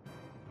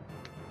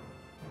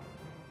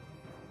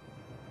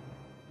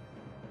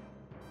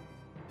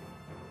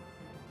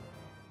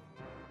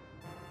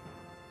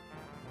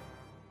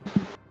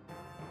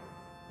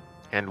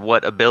 And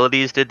what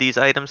abilities did these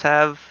items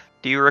have?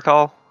 Do you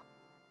recall?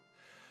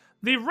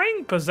 The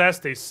ring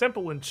possessed a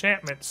simple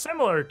enchantment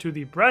similar to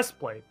the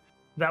breastplate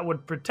that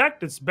would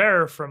protect its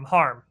bearer from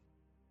harm.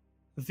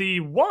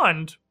 The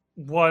wand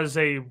was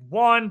a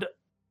wand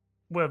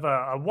with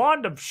a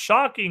wand of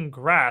shocking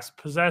grasp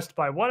possessed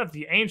by one of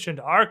the ancient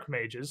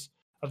archmages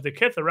of the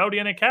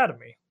Kitharodian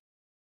Academy.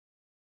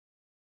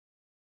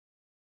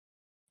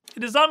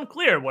 It is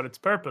unclear what its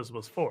purpose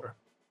was for.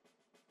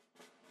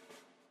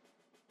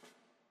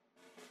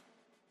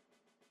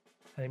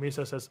 And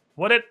Miso says,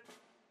 would it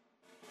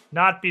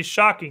not be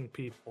shocking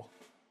people?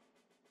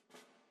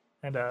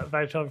 And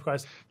Vitov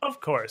replies,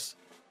 of course.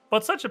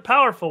 But such a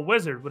powerful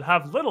wizard would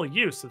have little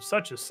use of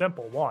such a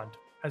simple wand,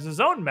 as his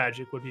own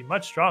magic would be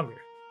much stronger.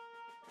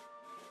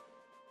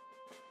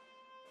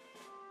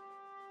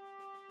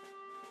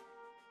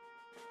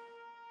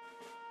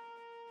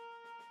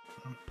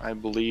 I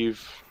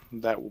believe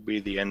that will be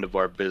the end of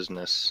our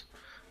business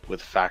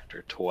with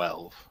Factor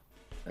 12.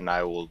 And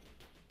I will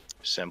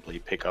simply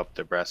pick up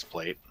the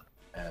breastplate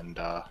and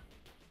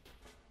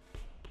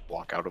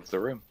walk out of the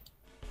room.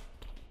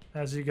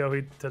 As you go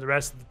to the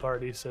rest of the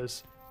party, he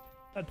says,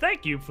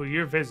 "Thank you for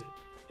your visit.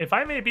 If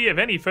I may be of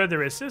any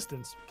further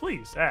assistance,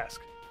 please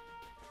ask."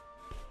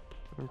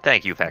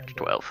 Thank you, Factor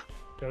 12.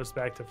 Goes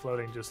back to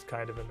floating just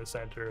kind of in the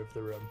center of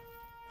the room.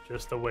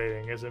 Just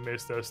awaiting as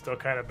Amisto still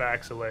kind of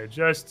backs away.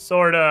 Just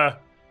sort of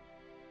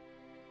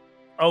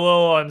a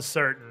little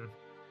uncertain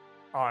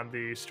on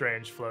the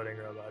strange floating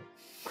robot.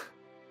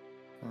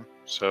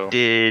 So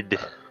Did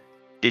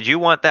you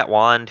want that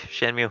wand,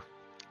 Shenmue?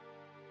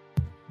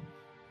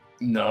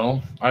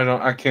 No, I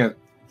don't. I can't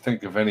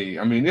think of any.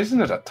 I mean, isn't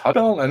it a touch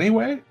spell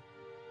anyway?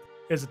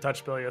 Is a touch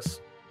spell, yes.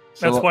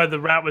 So- That's why the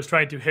rat was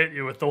trying to hit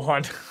you with the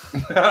wand.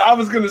 I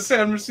was gonna say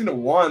I've never seen a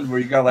wand where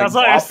you got like. That's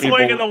why you're bop people.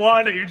 swinging the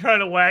wand and you're trying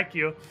to whack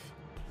you.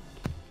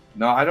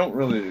 No, I don't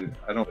really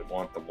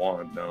want the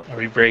wand. No. Are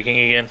we breaking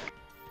again?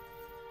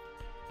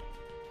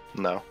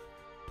 no.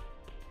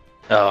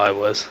 Oh, I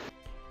was.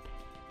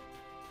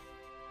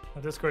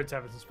 Discord's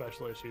having some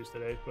special issues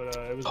today, but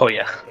it was. Oh,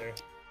 yeah. out there.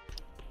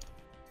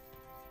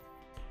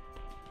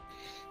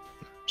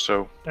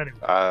 So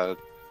Anyway,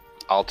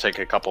 I'll take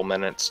a couple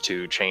minutes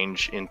to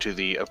change into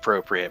the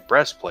appropriate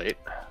breastplate.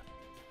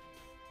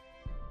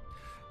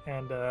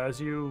 and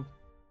as you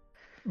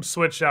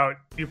switch out,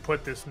 you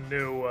put this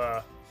new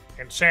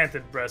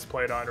enchanted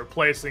breastplate on,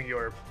 replacing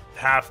your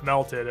half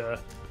melted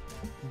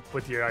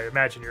with your, I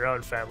imagine, your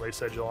own family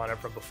sigil on it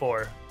from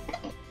before.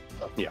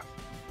 Yeah.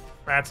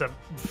 That's a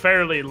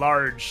fairly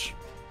large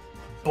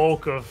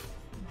bulk of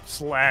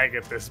slag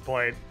at this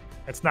point.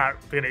 It's not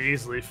going to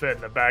easily fit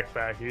in a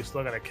backpack. Are you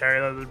still going to carry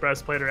the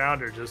breastplate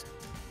around or just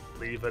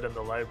leave it in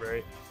the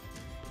library?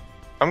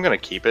 I'm gonna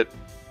keep it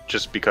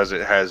just because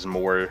it has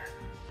more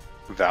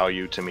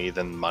value to me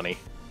than money.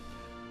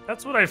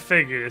 That's what I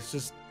figured. It's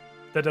just,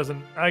 that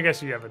doesn't, I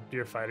guess you're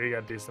a fighter. You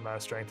got a decent amount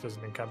of strength.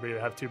 Doesn't encumber you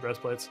to have two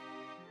breastplates.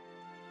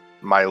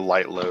 My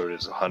light load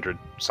is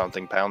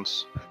 100-something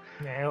pounds.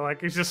 Yeah,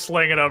 like he's just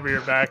slinging it over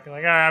your back.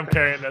 Like, I'm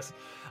carrying this.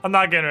 I'm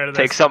not getting rid of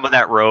this. Take some of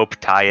that rope,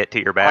 tie it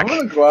to your back. I'm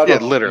gonna go out Yeah,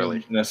 on a literally.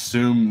 limb and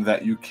assume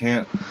that you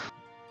can't.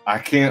 I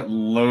can't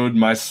load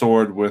my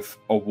sword with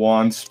a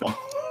wand spell.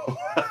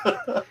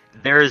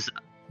 There's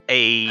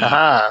a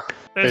Haha.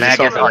 There's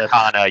Magus either-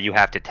 Arcana you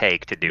have to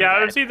take to do yeah,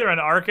 that. it's either an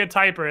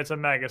archetype or it's a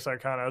Magus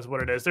Arcana is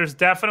what it is. There's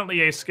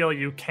definitely a skill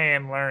you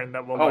can learn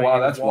that will Oh, let wow,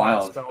 you that's wand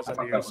wild. spells I into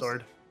thought your that was-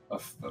 sword.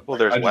 Well,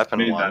 there's I just weapon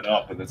made wand. that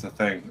up, and it's a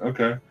thing.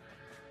 Okay.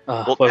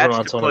 Well, Weapon that's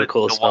wand's to one of the put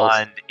coolest the spells.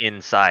 wand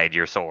inside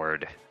your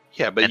sword,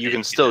 Yeah, but And you then can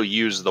you still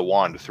use the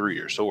wand through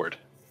your sword.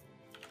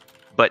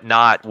 but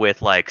not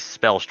with like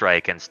spell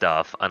strike and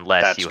stuff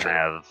unless That's you true.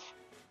 have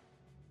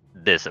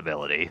this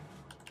ability.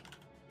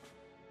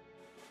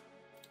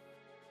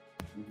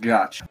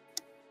 Gotcha.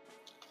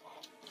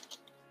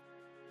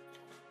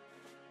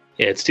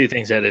 Yeah, it's two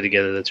things added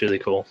together that's really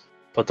cool.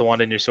 Put the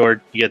wand in your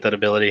sword, you get that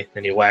ability,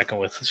 then you whack them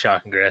with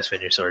shock and grasp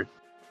in your sword.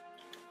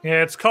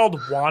 Yeah, it's called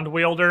Wand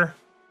Wielder.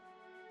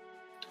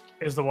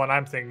 Is the one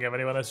I'm thinking of.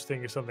 Anyone else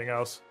thinking of something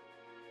else?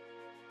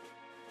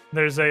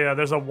 There's a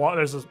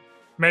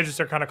Magus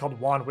Arcana called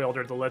Wand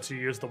Wielder that lets you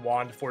use the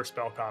wand for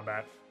spell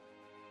combat.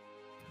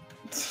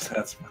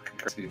 That's fucking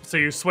crazy. So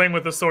you swing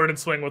with the sword and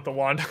swing with the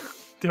wand,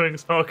 doing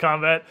spell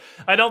combat.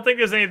 I don't think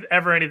there's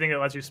ever anything that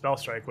lets you spell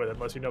strike with it,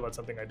 unless you know about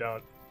something I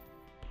don't.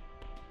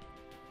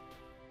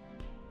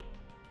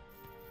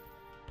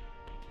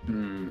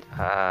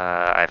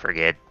 I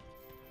forget.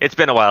 It's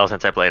been a while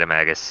since I played a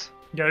Magus.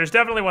 Yeah, there's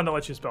definitely one that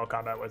lets you spell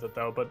combat with it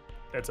though, but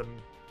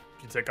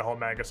you take a whole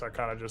Magus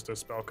Arcana just to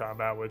spell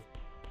combat with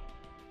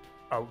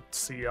a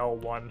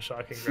CL1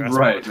 shocking grasp.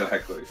 Right,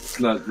 exactly. It's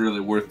not really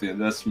worth the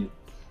investment.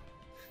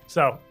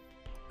 So,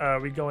 are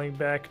we going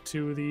back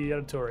to the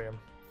auditorium?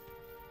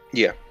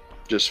 Yeah,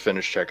 just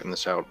finished checking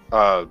this out.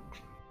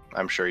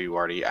 I'm sure you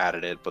already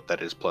added it, but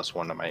that is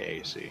 +1 to my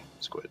AC,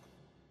 Squid.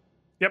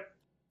 Yep.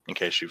 In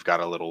case you've got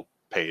a little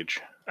page.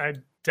 I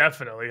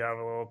definitely have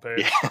a little page.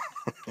 Yeah.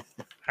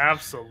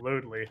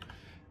 Absolutely.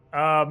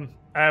 I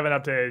haven't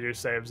updated your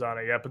saves on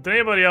it yet, but did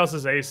anybody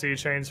else's AC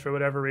change for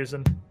whatever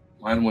reason?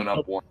 Mine went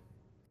up one.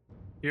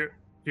 Your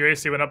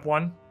AC went up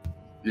 1?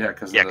 Yeah,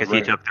 because Yeah, because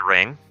he took the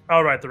ring.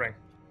 Oh, right, the ring.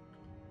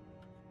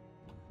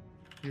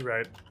 You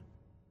right.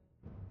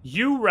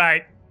 You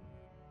right.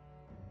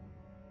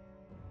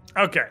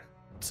 Okay,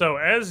 so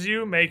as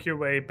you make your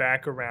way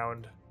back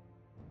around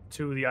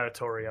to the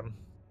auditorium,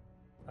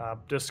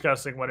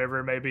 discussing whatever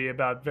it may be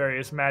about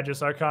various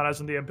Magus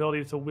Arcanas and the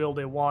ability to wield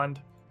a wand,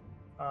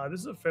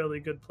 this is a fairly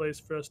good place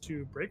for us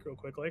to break real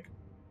quick, like.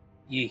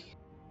 Yee.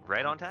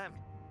 Right on time.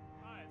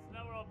 Alright, so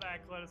now we're all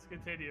back. Let us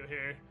continue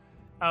here.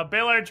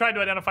 Baylor tried to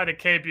identify the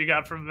cape you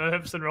got from the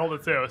hips and rolled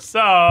it too.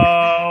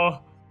 So,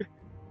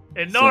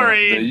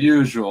 Inori, the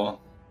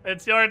usual.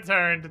 it's your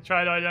turn to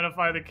try to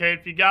identify the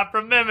cape you got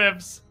from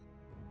Mimips.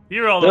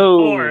 You rolled a No.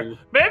 4.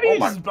 Maybe Oh you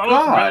my just both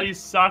God. really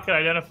suck at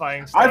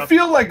identifying stuff. I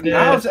feel like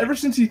Yeah. now, ever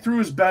since he threw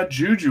his bad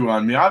juju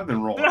on me, I've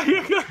been rolling.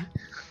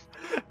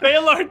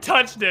 Baylor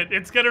touched it.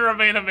 It's gonna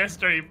remain a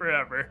mystery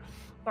forever.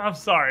 I'm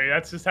sorry.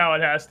 That's just how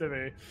it has to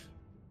be.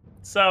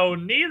 So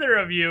neither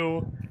of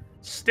you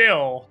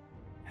still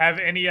have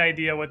any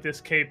idea what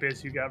this cape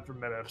is you got from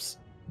Minips.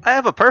 I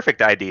have a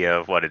perfect idea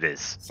of what it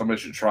is. Somebody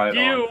should try it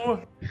on.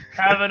 You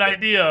have an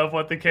idea of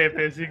what the cape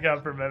is you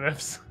got from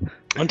Minips.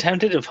 I'm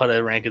tempted to put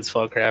a rank in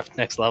Spellcraft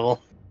next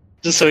level,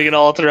 just so we can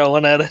all throw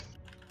one at it.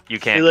 You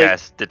can't Feel like-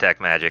 cast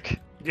detect magic.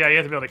 Yeah, you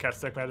have to be able to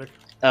cast Detect Magic.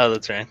 Oh,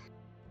 that's right.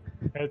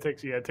 And it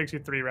takes you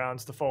 3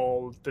 rounds to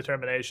full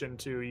determination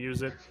to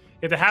use it.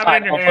 You have to have it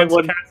Alright, in your I'll put hands.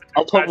 one- Cast it,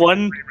 I'll put magic for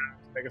one- 3 rounds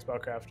to make a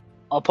spellcraft.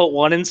 I'll put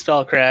one in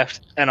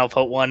Spellcraft, and I'll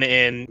put one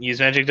in Use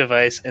Magic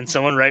Device, and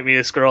someone write me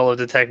a scroll of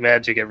Detect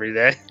Magic every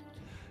day.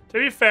 To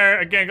be fair,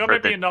 again, go For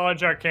make me the- a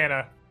Knowledge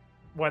Arcana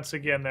once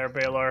again there,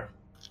 Baylor.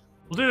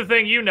 We'll do the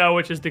thing you know,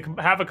 which is to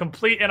have a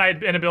complete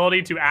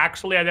inability to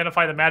actually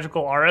identify the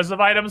magical auras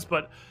of items,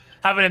 but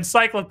have an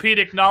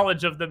encyclopedic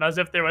knowledge of them as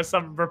if there was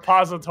some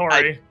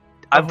repository.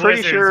 I'm of pretty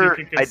wizards sure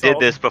you can I did consult.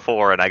 this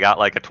before and I got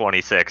like a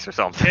 26 or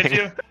something. Did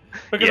you?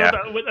 Because Yeah.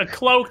 with a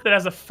cloak that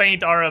has a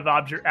faint aura of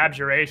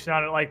abjuration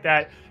on it like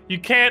that, you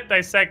can't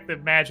dissect the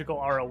magical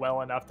aura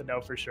well enough to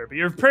know for sure, but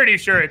you're pretty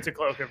sure it's a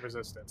cloak of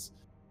resistance.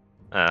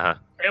 Uh-huh.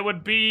 It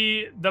would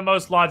be the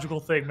most logical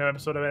thing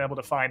Mimips would have been able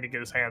to find to get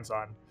his hands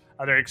on.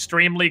 They're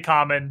extremely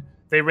common.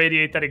 They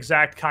radiate that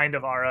exact kind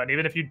of aura, and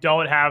even if you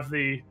don't have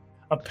the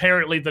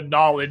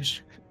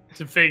knowledge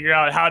to figure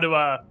out how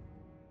to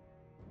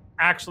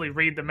actually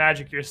read the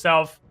magic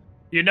yourself,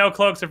 you know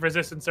cloaks of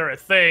resistance are a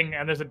thing,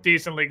 and there's a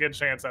decently good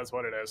chance that's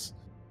what it is.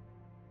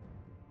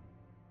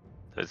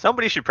 So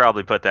somebody should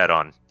probably put that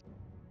on.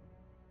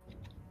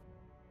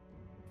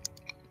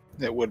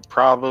 It would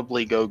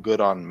probably go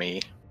good on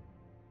me.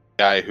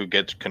 Guy who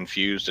gets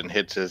confused and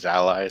hits his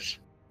allies.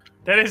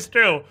 That is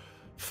true.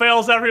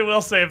 Fails every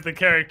will save, the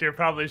character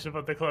probably should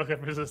put the cloak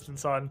of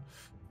resistance on.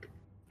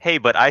 Hey,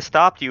 but I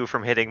stopped you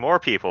from hitting more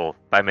people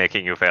by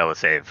making you fail a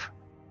save.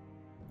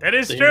 That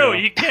is There you true. go.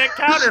 You can't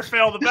counter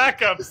fail the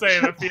backup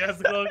save if he has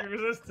the cloak of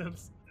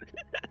resistance.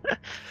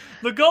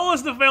 The goal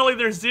is to fail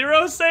either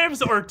 0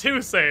 saves or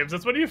 2 saves.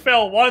 It's when you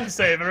fail 1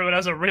 save, everyone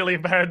has a really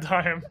bad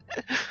time.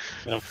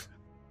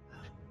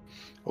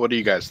 What do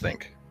you guys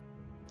think?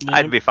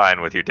 I'd be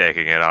fine with you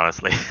taking it,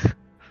 honestly.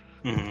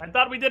 Mhm. I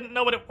thought we didn't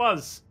know what it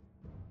was.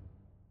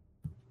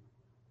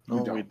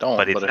 No, don't. we don't.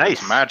 But But, it's if nice.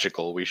 it's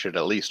magical, we should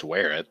at least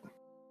wear it.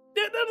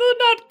 They're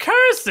not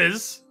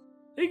curses.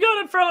 You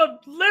got it from a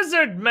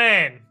lizard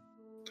man.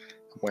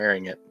 I'm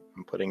wearing it.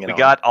 I'm putting it We on.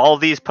 got all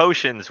these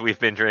potions we've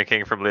been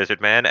drinking from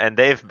Lizard Man, and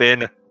they've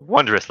been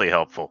wondrously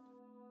helpful.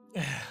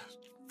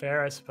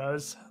 Fair, I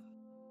suppose.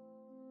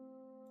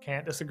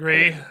 Can't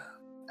disagree.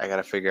 I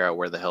gotta figure out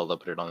where the hell to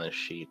put it on this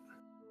sheet.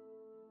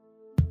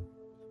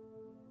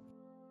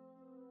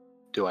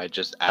 Do I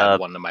just add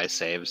one to my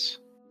saves?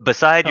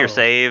 Beside your Oh.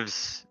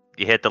 saves,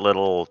 you hit the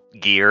little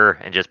gear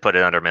and just put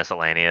it under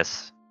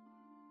miscellaneous.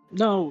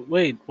 No,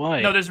 wait,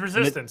 why? No, there's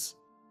resistance.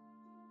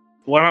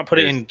 Why not put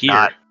it There's in gear?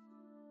 not-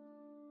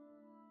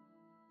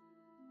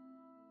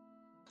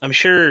 I'm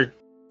sure,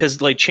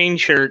 because like chain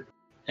shirt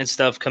and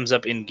stuff comes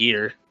up in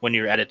gear when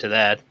you're added to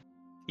that.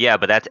 Yeah,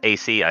 but that's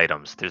AC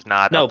items. There's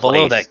not No, a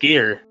below place- that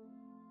gear.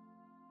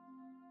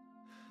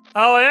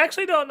 Oh, I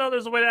actually don't know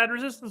there's a way to add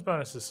resistance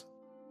bonuses.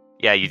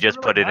 Yeah, you Is there just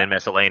really put it not? in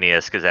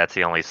miscellaneous because that's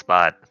the only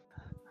spot.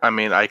 I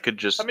mean, I could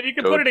just. I mean, you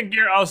can go- put it in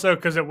gear also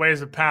because it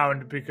weighs a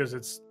pound because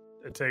it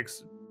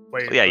takes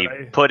weight. Yeah, but you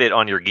I- put it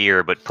on your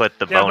gear, but put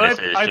the Yeah,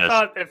 bonuses but I just.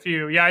 thought if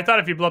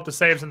you blew up the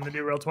saves in the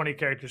new Real 20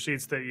 character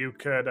sheets that you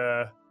could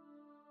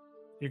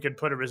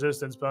put a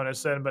resistance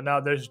bonus in, but now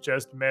there's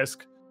just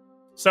misc.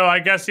 So I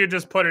guess you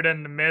just put it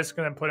in the misc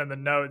and then put in the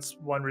notes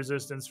 1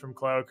 resistance from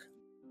cloak.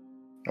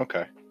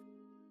 Okay.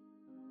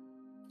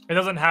 It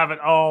doesn't have it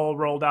all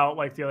rolled out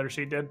like the other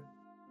sheet did.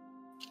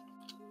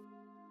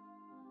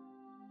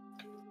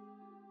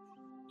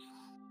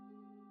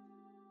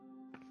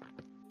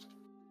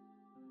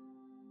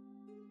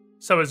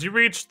 So as you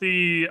reach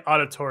the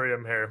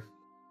auditorium here,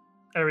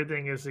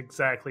 everything is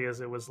exactly as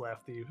it was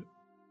left. The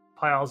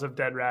piles of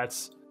dead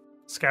rats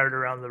scattered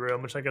around the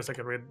room, which I guess I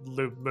could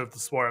move the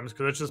swarms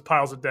because it's just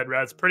piles of dead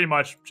rats pretty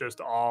much just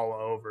all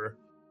over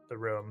the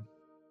room.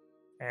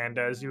 And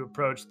as you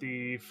approach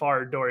the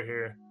far door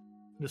here,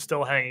 it's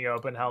still hanging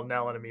open how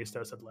Nell and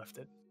Amistos had left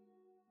it.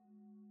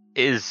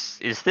 Is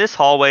this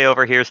hallway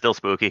over here still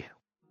spooky?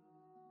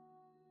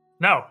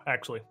 No,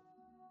 actually.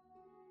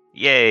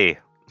 Yay.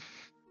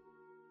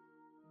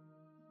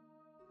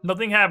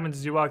 Nothing happens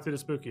as you walk through the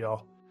spooky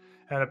hall.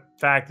 And in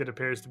fact, it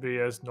appears to be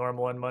as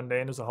normal and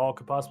mundane as a hall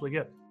could possibly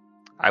get.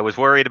 I was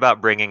worried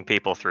about bringing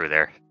people through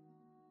there.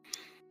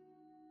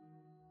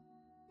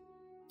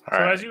 All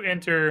So right. as you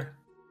enter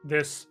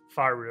this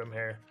far room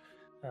here,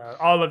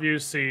 all of you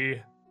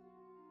see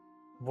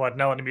what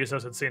Nell and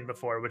Amistos had seen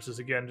before, which is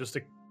again just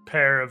a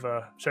pair of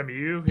show me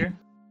you here.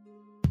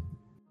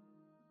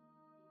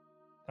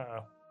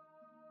 Uh-oh.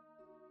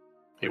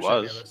 He Or should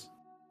I be was.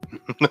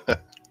 on this?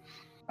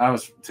 I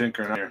was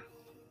tinkering here.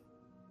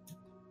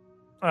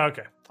 Oh,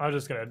 okay. I was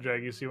just going to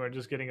drag you so you weren't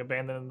just getting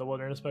abandoned in the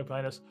wilderness back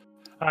behind us.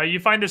 You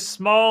find a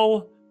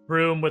small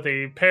room with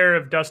a pair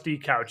of dusty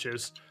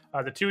couches,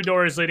 the 2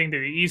 doors leading to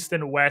the east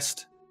and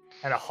west,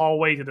 and a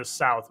hallway to the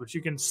south, which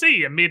you can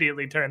see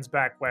immediately turns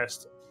back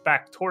west,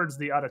 back towards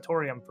the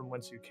auditorium from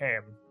whence you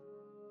came.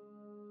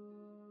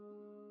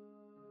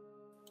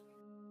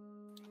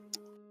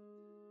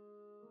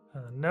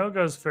 No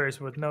goes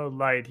first with no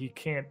light. He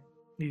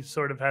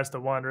sort of has to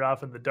wander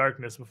off in the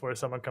darkness before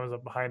someone comes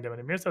up behind him.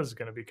 And Mirtos is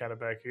going to be kind of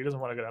back here. He doesn't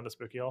want to go down to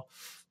Spooky Hall.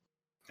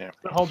 Yeah.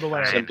 But hold the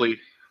way.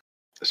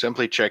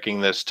 Simply checking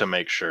this to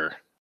make sure.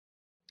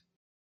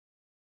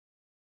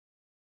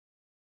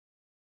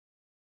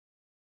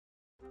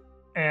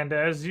 And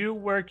as you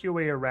work your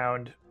way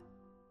around,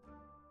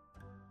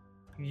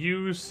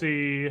 you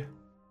see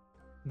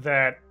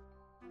that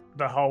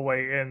the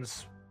hallway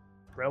ends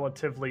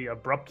relatively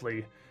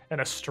abruptly in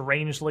a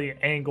strangely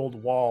angled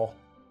wall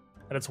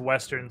at its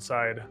western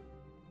side.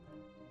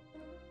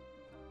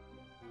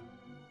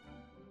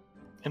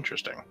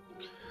 Interesting.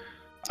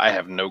 I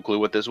have no clue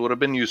what this would have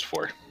been used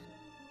for.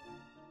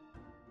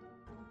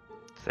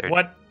 There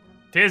What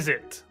is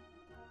it?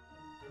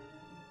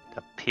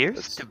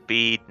 appears to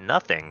be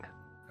nothing.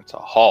 It's a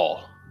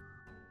hall.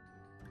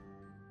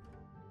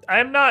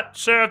 I'm not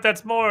sure if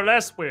that's more or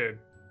less weird.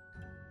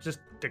 Just,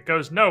 it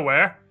goes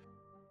nowhere.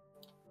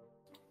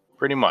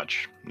 Pretty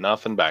much.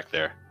 Nothing back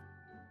there.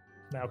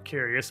 Now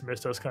curious,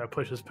 Mistos kind of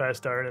pushes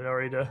past Darren and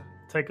Ori to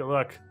take a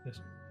look. Just,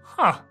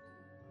 huh.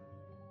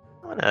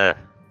 I wanna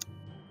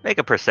make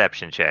a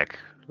perception check.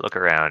 Look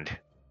around.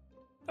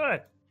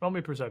 Alright, roll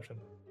me perception.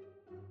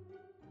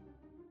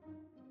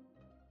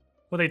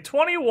 With a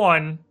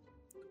 21,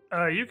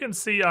 you can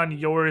see on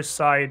your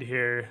side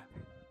here,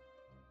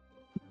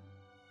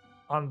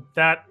 on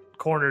that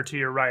corner to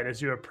your right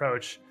as you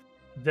approach,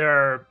 there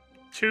are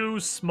 2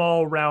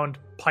 small round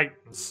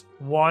pythons,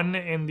 one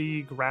in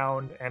the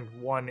ground and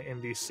one in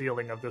the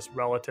ceiling of this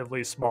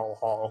relatively small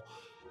hall.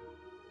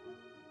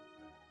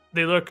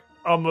 They look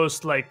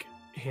almost like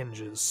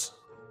hinges.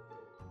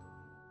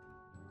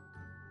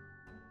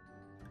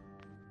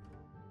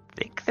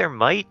 Think there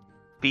might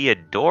be a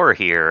door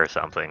here or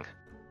something.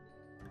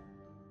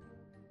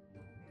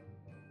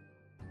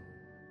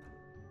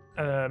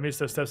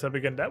 Misto steps up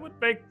again. That would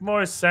make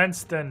more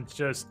sense than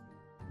just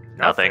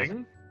Nothing.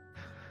 nothing.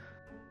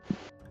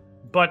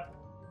 But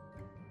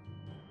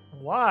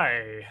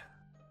why?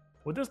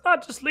 Would this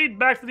not just lead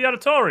back to the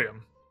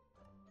auditorium?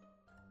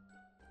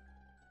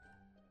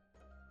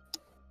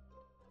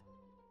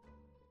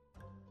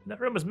 That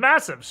room is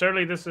massive.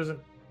 Surely this isn't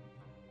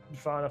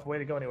far enough away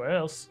to go anywhere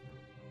else.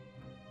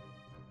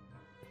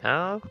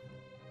 No?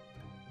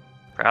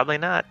 Probably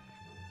not.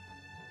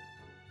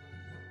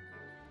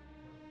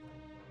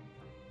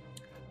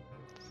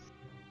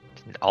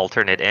 An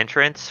alternate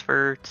entrance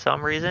for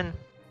some reason?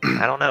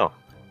 I don't know.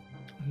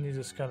 He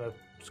just kind of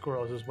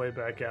squirrels his way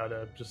back out,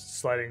 just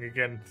sliding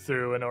again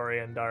through an Ori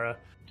and Dara.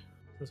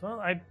 Says, well,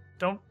 I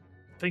don't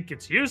think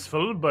it's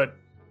useful, but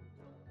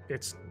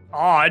it's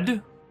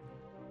odd.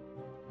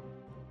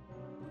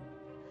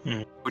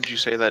 Would you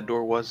say that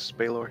door was,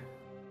 Baylor?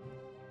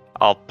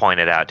 I'll point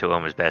it out to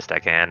him as best I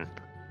can.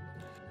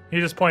 You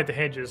just point the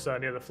hinges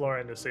near the floor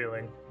and the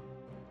ceiling.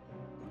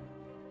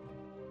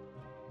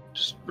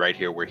 Just right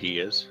here where he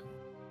is?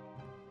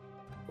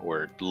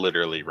 Or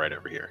literally right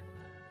over here?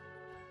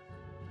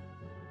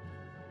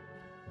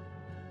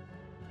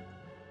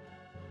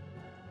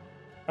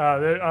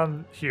 They're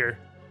on here,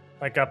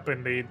 like up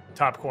in the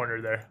top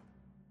corner there,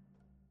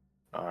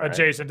 All right.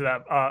 adjacent to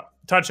that,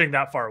 touching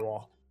that far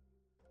wall.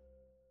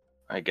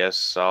 I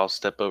guess I'll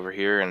step over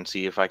here and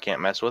see if I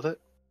can't mess with it.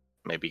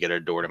 Maybe get a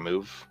door to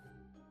move.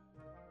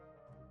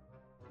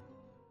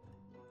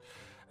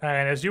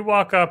 And as you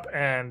walk up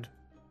and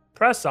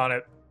press on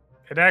it,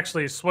 it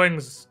actually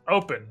swings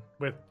open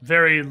with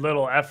very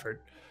little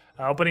effort,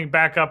 opening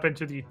back up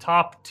into the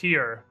top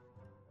tier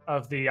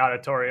of the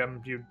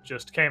auditorium you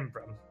just came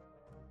from.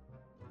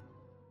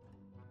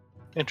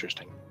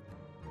 Interesting.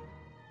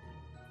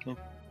 It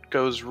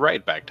goes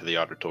right back to the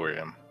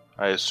auditorium.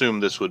 I assume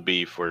this would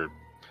be for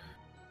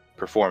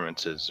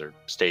performances or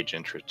stage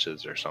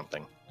entrances or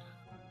something.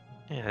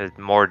 A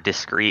more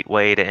discreet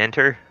way to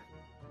enter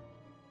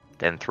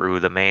than through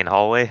the main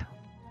hallway.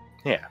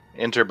 Yeah,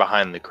 enter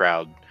behind the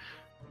crowd,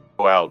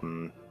 go out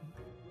and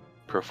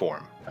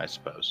perform, I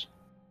suppose.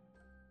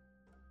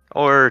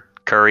 Or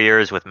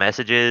couriers with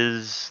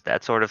messages,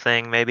 that sort of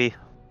thing, maybe.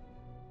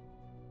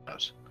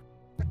 Yes.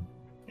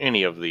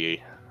 Any of the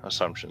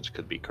assumptions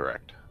could be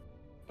correct.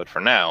 But for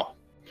now,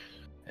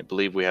 I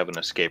believe we have an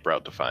escape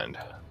route to find.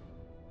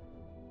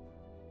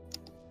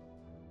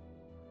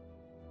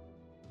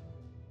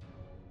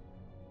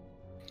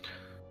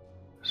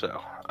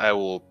 So, I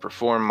will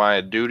perform my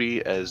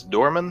duty as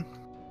doorman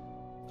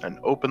and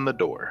open the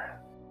door.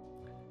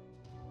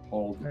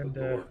 Hold the And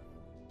door.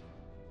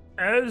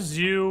 as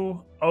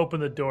you open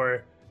the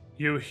door,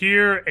 you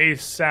hear a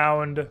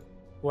sound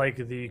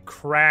like the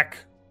crack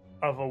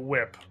of a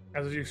whip.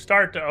 As you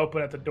start to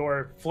open it, the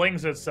door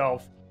flings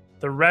itself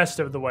the rest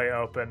of the way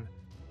open,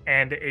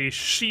 and a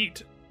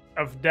sheet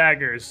of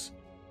daggers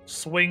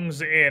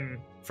swings in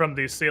from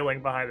the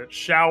ceiling behind it,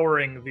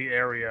 showering the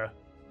area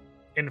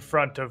in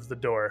front of the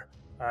door,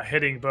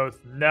 hitting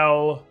both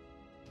Nell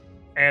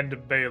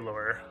and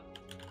Baylor.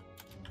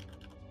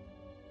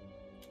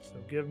 So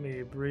give me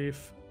a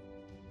brief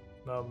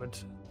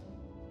moment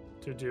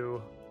to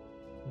do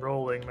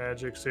rolling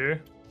magics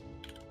here.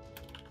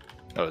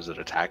 Oh, is it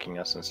attacking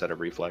us instead of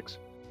reflex?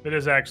 It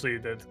is actually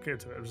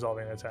it's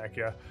resolving an attack,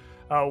 yeah.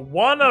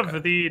 One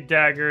of the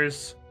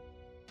daggers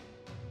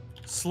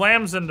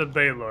slams into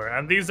Baylor,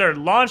 and these are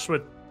launched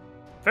with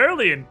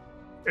fairly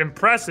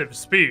impressive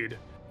speed.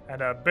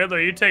 And Baylor,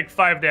 you take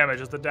 5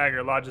 damage as the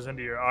dagger lodges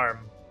into your arm.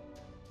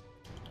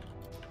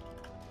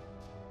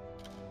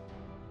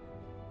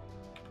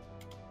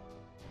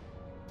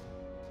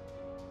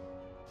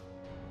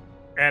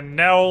 And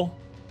Nell,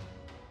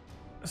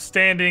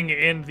 standing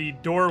in the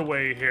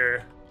doorway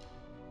here,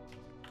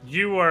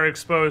 you are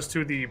exposed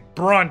to the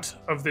brunt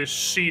of this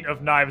sheet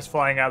of knives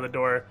flying out of the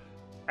door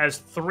as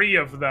 3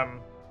 of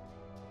them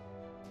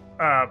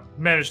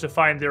manage to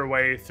find their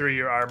way through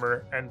your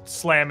armor and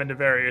slam into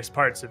various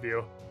parts of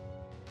you,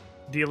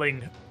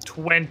 dealing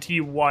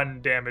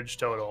 21 damage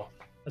total.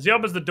 As he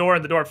opens the door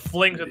and the door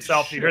flings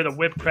itself, you hear the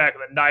whip crack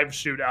and the knives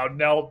shoot out.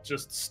 Nell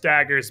just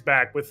staggers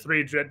back with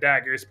 3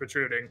 daggers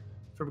protruding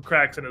from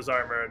cracks in his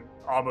armor and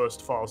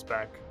almost falls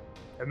back.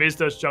 And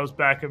Mistos jumps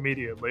back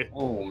immediately.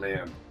 Oh,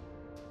 man.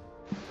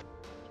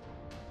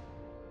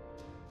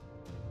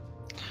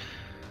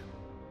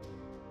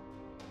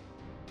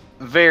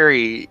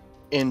 Very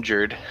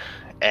injured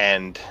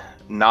and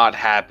not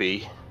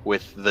happy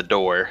with the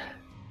door.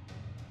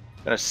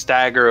 I'm gonna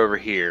stagger over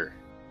here.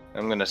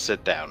 I'm gonna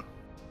sit down.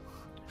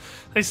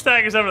 He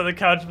staggers over to the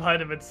couch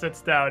behind him and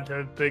sits down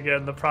to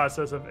begin the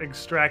process of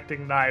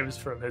extracting knives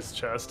from his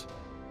chest.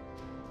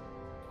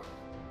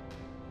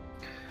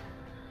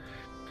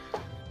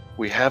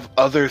 We have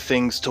other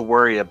things to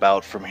worry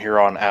about from here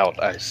on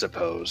out, I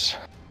suppose.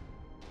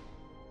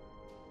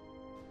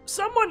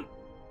 Someone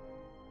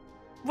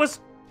was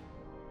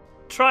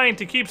trying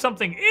to keep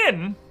something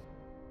in.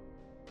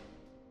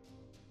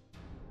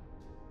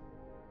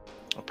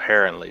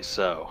 Apparently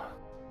so.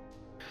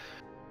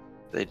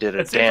 They did a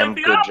It seems damn like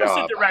the good opposite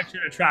job. direction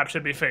a trap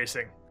should be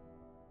facing.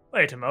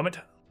 Wait a moment.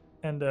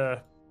 And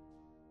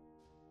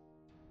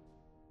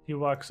he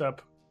walks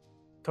up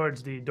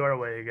towards the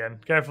doorway again.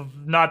 Careful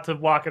not to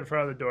walk in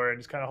front of the door, and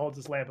just kind of holds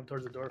his lamp up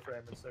towards the door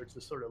frame and starts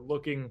just sort of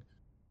looking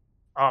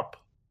up,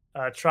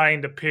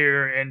 trying to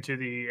peer into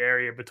the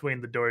area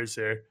between the doors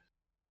here.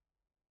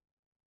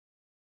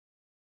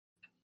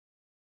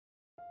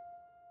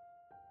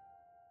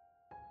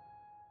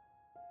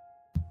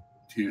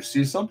 Do you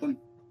see something?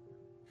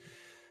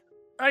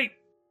 I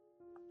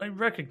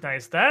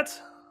recognize that.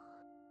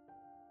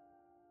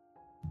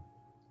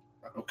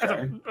 Okay.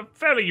 That's a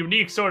fairly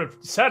unique sort of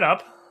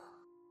setup.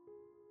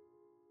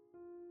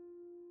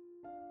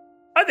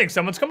 I think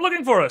someone's come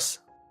looking for us.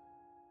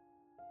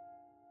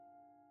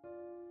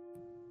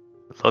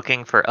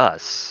 Looking for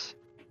us.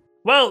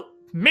 Well,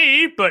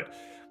 me, but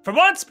for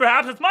once,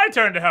 perhaps it's my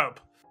turn to help.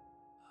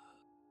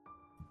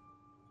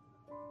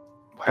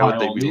 Why would By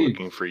they all be means.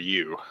 looking for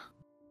you?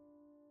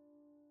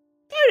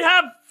 I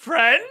have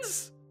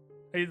friends.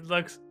 He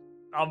looks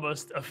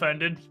almost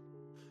offended.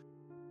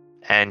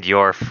 And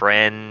your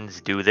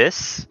friends do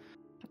this?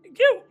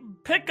 You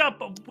pick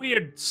up a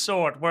weird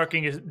sort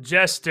working as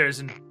jesters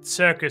in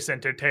circus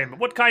entertainment.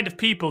 What kind of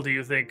people do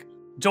you think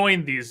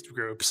join these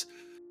groups?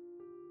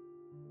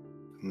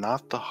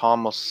 Not the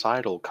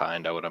homicidal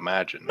kind, I would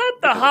imagine.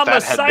 Not the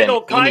Because if that had been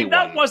homicidal kind. That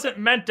anyone- wasn't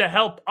meant to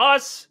help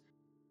us.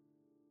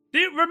 Do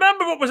you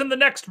remember what was in the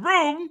next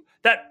room?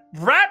 That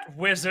rat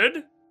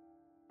wizard?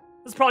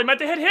 That's probably meant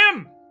to hit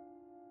him.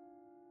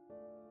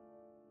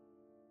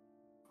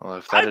 Well,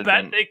 if that I had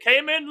bet been... they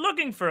came in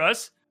looking for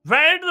us,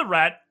 ran into the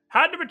rat,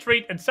 had to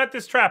retreat, and set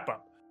this trap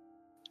up.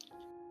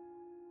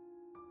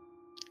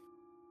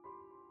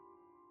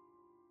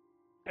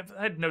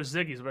 I'd know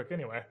Ziggy's work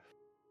anywhere.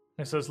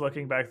 And so it's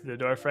looking back through the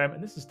door frame,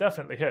 and this is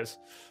definitely his.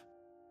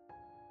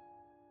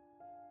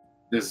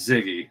 This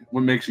Ziggy.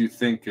 What makes you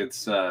think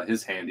it's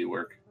his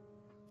handiwork?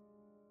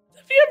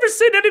 Have you ever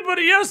seen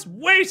anybody else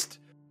waste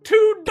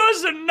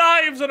 24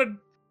 knives on a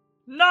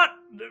not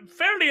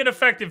fairly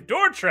ineffective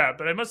door trap?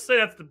 But I must say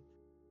that's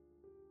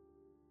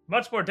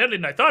much more deadly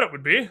than I thought it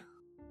would be.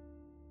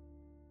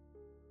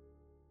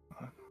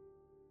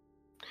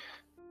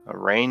 A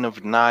rain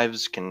of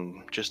knives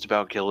can just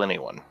about kill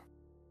anyone.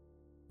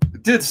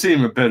 It did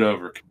seem a bit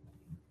overkill.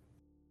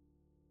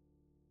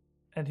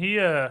 And he,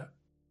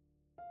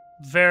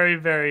 very,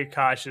 very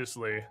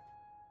cautiously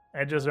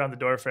edges around the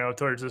door frame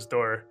towards this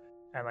door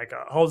and,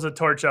 holds the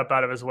torch up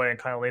out of his way and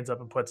kind of leans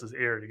up and puts his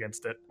ear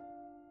against it.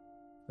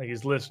 Like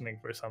he's listening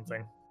for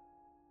something.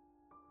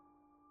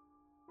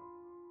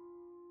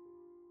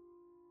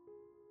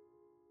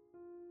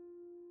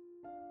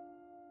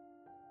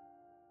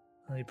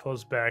 And he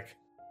pulls back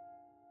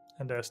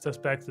and steps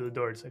back to the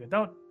door. He's like,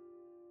 don't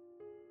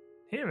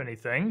hear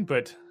anything,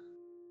 but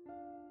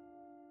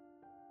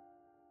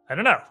I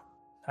don't know.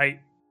 I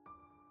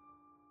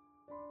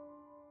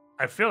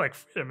feel like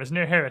freedom is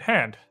near here at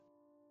hand.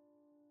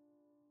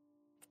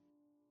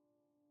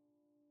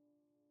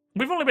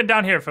 We've only been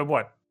down here for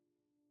what?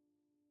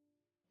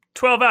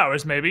 12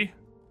 hours, maybe?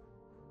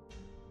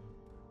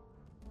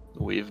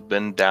 We've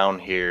been down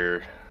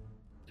here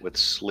with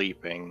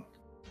sleeping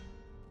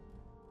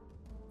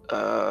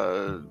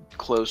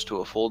close to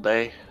a full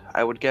day,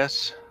 I would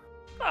guess.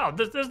 Oh,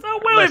 there's no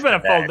way we've been a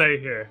full day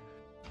here.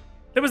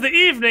 There was the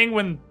evening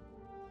when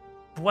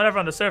whatever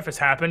on the surface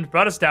happened,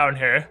 brought us down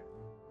here.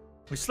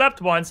 We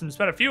slept once and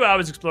spent a few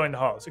hours exploring the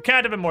halls. It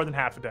can't have been more than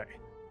half a day.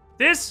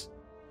 This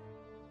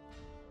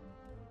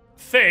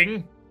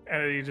thing,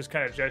 and he just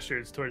kind of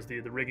gestures towards the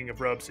rigging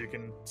of ropes so you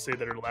can see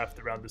that are left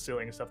around the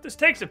ceiling and stuff. This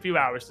takes a few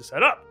hours to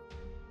set up.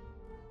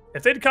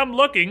 If they'd come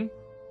looking,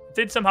 if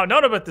they'd somehow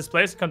known about this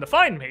place and come to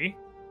find me,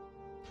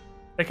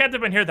 they can't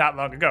have been here that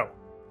long ago.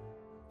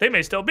 They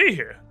may still be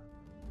here.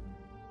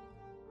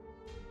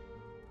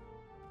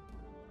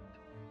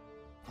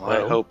 Well,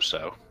 I hope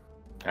so.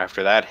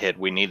 After that hit,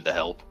 we need the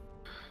help.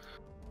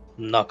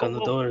 Knock on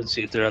the door and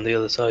see if they're on the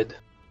other side.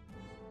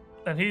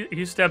 And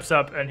he steps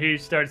up and he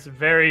starts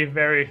very,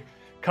 very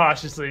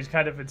cautiously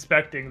kind of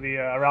inspecting the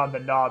around the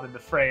knob and the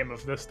frame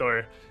of this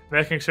door,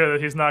 making sure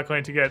that he's not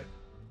going to get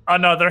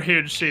another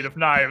huge sheet of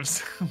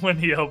knives when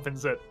he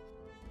opens it.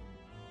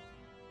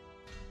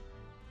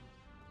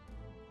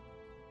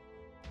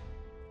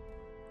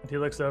 And he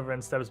looks over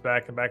and steps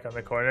back and back on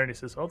the corner and he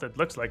says, "Oh, that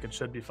looks like it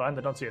should be fine.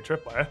 I don't see a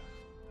tripwire."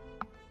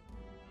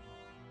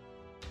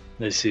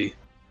 I see.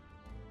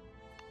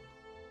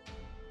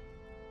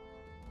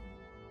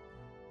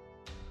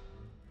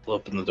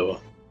 Open the door.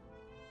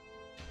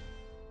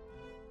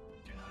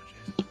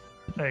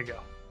 There you go.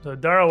 So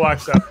Dara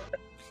walks up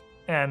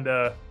and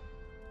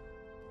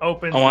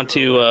opens. I want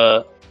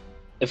to,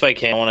 if I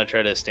can, I want to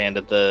try to stand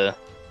at the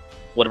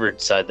whatever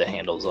side the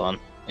handle's on,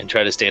 and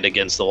try to stand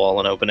against the wall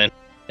and open it,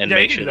 and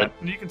make sure that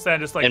you can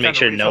stand just like and make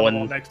sure no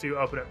one next to you,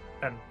 open it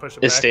and push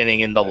it is back.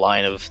 standing in the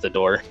line of the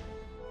door.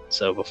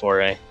 So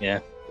before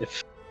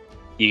if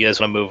you guys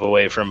want to move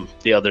away from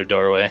the other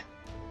doorway.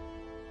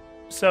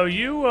 So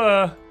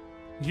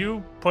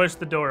you push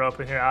the door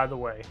open here out of the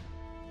way,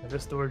 and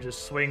this door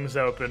just swings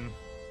open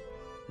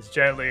as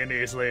gently and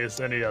easily as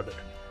any other.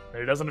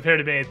 There doesn't appear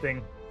to be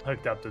anything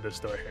hooked up to this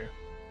door here.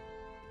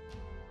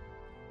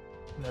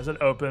 And as it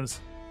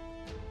opens,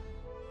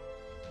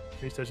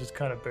 Christos just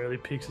kind of barely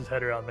peeks his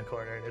head around the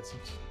corner, and it's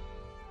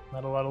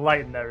not a lot of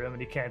light in that room,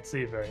 and he can't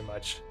see very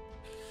much.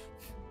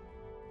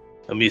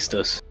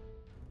 Amistos,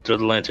 throw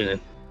the lantern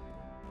in.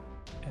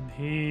 And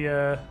he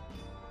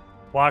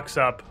walks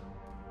up,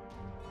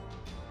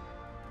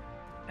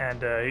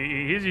 and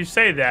you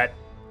say that,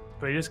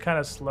 but he just kind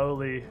of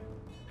slowly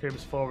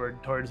creeps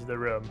forward towards the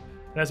room.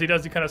 And as he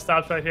does, he kind of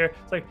stops right here.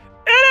 It's like,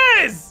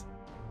 "It is!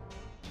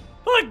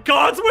 My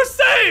gods, we're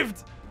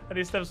saved!" And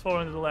he steps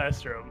forward into the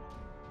last room.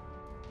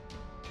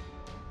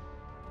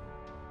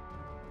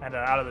 And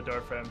out of the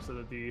door frame so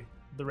that the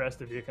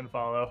rest of you can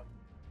follow.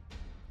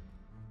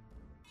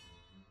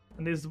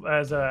 And these,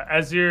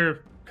 as you're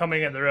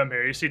coming in the room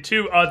here, you see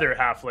two other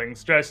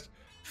halflings dressed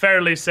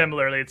fairly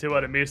similarly to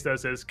what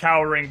Amistos is,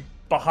 cowering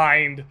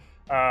behind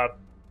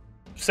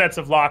sets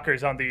of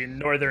lockers on the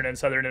northern and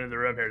southern end of the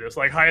room here, just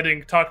like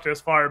hiding, tucked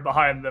as far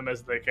behind them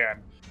as they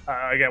can.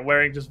 Again,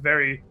 wearing just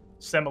very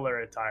similar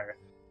attire.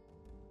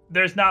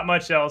 There's not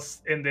much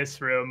else in this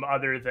room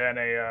other than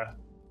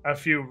a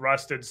few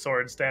rusted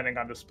swords standing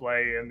on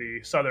display, and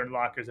the southern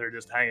lockers that are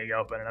just hanging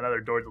open, and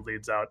another door that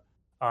leads out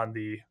on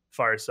the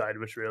far side,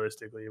 which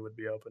realistically would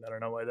be open. I don't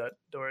know why that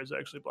door is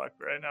actually blocked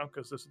right now,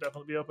 because this would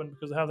definitely be open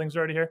because the halflings are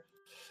already here.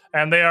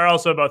 And they are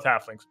also both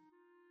halflings.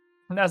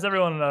 And as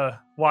everyone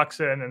walks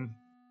in, and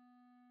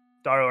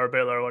Daro or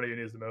Baylor, one of you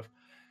needs to move.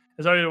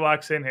 As everyone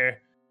walks in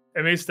here,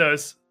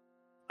 Amistos,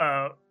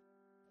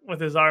 with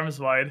his arms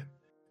wide,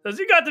 says,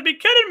 "You got to be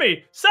kidding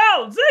me!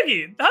 Sal,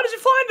 Ziggy, how did you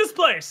find this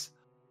place?"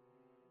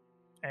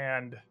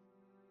 And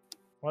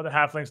one of the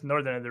halflings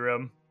northern of the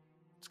room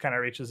just kind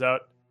of reaches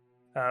out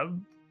a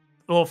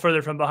little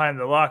further from behind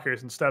the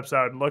lockers and steps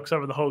out and looks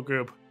over the whole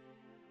group.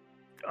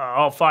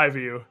 All five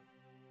of you,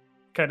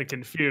 kind of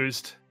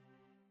confused.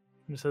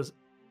 And says,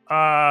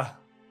 well,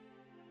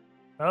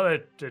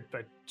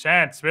 by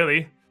chance,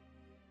 really.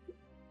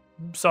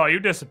 Saw you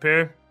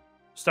disappear.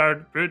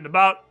 Started rooting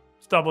about.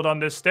 Stumbled on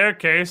this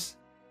staircase.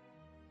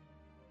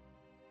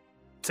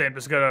 Seemed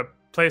as good a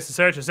place to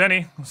search as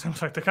any.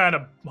 Seems like the kind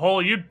of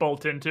hole you'd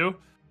bolt into.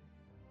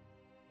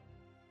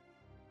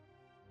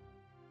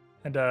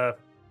 And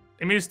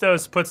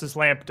Amistos puts his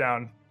lamp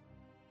down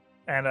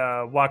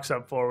and walks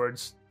up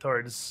forwards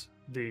towards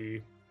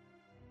the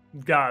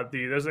god.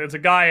 It's a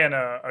guy and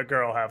a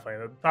girl halfling.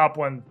 The top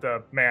one,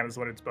 the man, is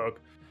the one who spoke.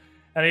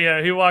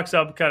 And he walks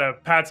up, kind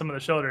of pats him on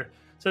the shoulder.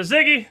 So,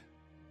 Ziggy,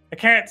 I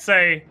can't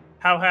say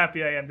how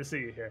happy I am to see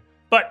you here,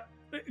 but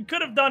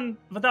could have done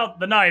without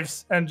the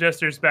knives, and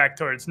gestures back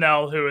towards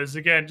Nell, who is,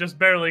 again, just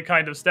barely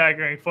kind of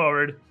staggering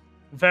forward,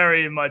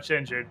 very much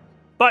injured.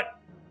 But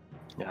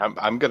Yeah,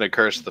 I'm gonna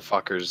curse the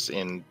fuckers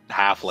in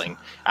halfling.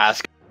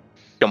 Ask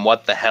him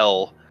what the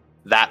hell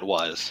that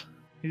was.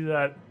 He's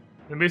the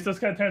Mistos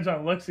kind of turns around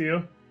and looks at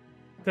you.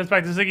 Turns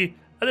back to Ziggy.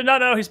 I did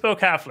not know he spoke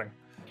halfling.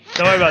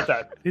 Don't worry about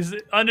that. He's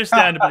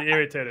understandably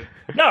irritated.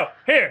 No,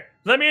 here,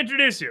 let me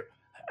introduce you.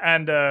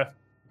 And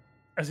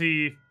as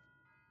he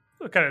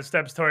kind of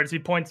steps towards, he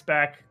points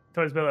back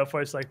towards Baylor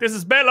first, like, this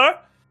is Baylor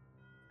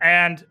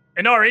and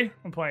Inori.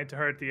 I'm pointing to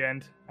her at the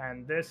end.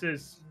 And this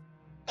is,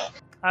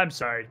 I'm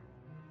sorry.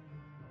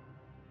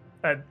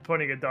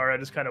 Pointing at Dara,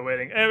 just kind of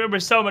waiting. I remember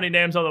so many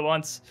names all at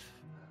once.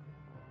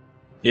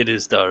 It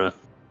is Dara.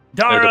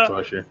 Dara. The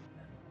pleasure.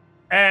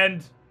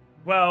 And,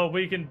 well,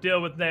 we can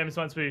deal with names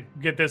once we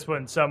get this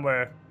one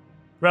somewhere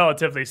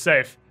relatively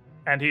safe.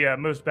 And he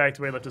moves back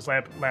to where he left his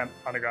lamp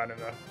on the ground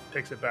and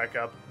picks it back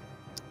up.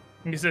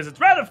 And he says, it's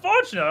rather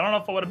fortunate. I don't know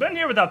if I would have been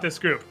here without this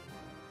group.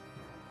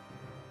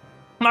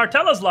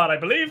 Martella's lot, I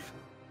believe.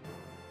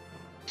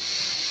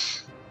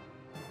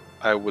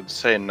 I would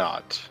say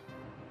not.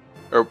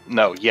 Or,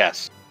 no,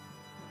 yes.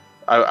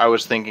 I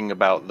was thinking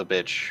about the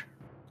bitch,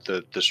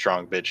 the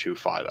strong bitch who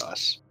fought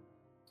us.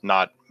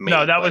 Not me.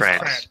 No, that was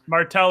Trent. Trent.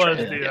 Martella's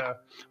Trent, the... yeah.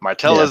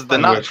 Martella's the I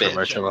not work for bitch.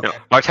 Martella. No,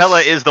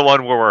 Martella is the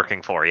one we're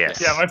working for,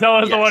 yes. Yeah,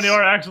 Martella's the one Yes.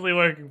 you're actually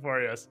working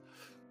for, yes.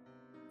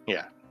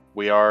 Yeah,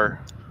 we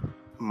are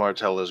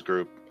Martella's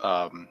group.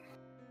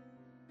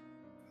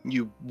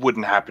 You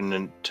wouldn't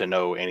happen to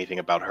know anything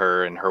about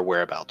her and her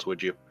whereabouts,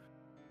 would you?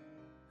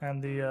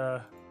 And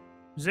the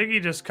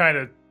Ziggy just kind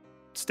of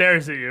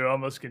stares at you,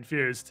 almost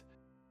confused.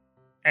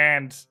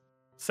 And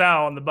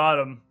Sal on the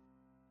bottom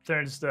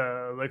turns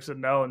to looks at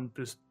Nell and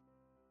just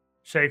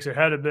shakes her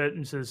head a bit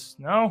and says,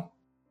 no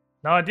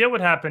idea what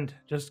happened.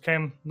 Just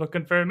came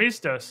looking for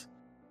Mistos.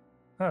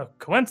 Oh,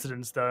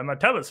 coincidence though.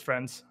 Martella's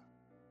friends.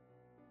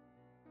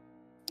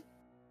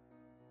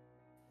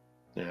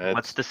 Yeah.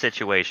 What's the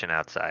situation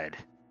outside?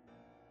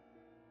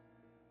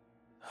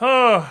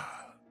 Oh,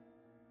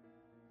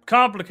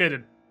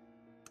 complicated.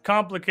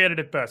 Complicated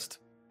at best.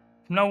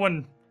 No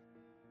one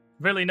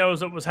really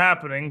knows what was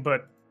happening,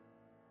 but...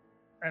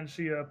 And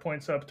she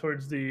points up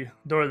towards the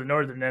door of the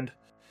northern end.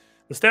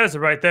 The stairs are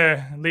right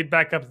there and lead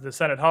back up to the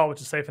Senate Hall,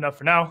 which is safe enough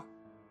for now.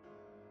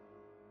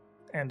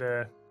 And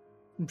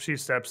she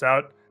steps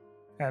out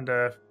and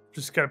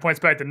just kind of points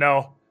back to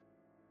Nell.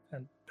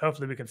 And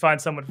hopefully we can find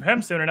someone for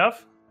him soon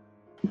enough.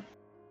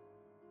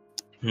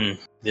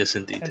 Yes,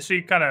 indeed. And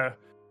she kind of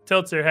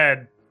tilts her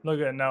head,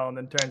 looking at Nell, and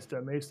then turns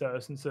to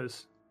Mistos and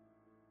says,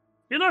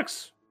 he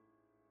looks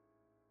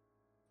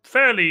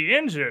fairly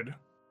injured.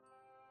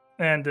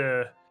 And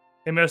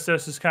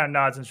Mistos just kind of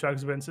nods and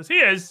shrugs a bit and says, he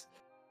is,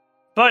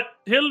 but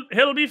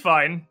he'll be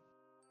fine.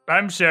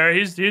 I'm sure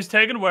he's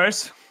taken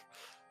worse.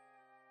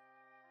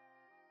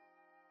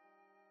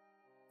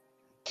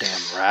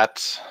 Damn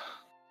rats.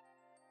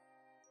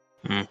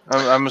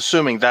 I'm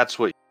assuming that's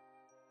what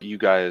you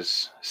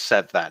guys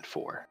set that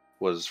for,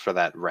 was for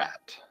that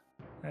rat.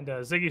 And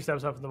Ziggy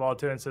steps up from the wall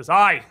too and says,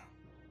 aye,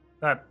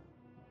 that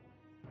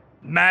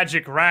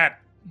magic rat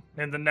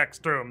in the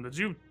next room. Did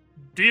you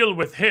deal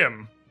with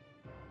him?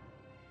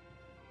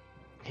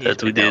 He's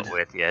That we been dealt did.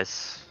 with,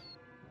 yes.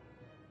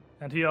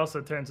 And he also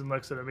turns and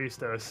looks at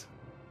Amistos,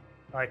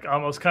 like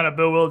almost kind of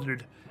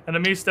bewildered. And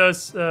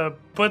Amistos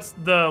puts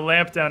the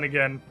lamp down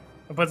again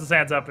and puts his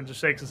hands up and just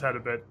shakes his head a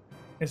bit.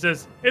 He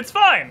says, it's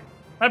fine.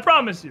 I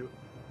promise you.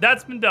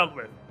 That's been dealt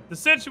with. The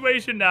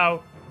situation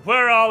now,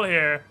 we're all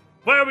here,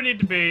 where we need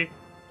to be,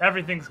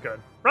 everything's good.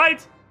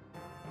 Right?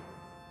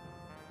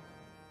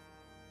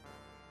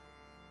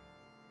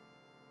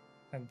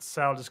 And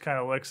Sal just kind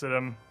of looks at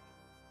him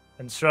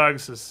and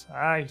shrugs, says,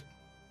 I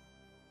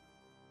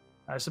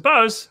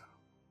suppose.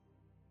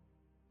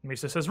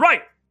 Misa says,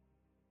 right,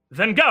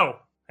 then go,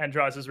 and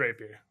draws his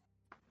rapier.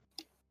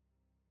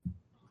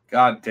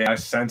 God damn, I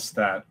sensed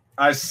that.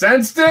 I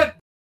sensed it!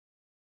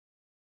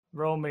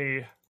 Roll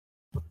me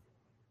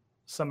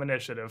some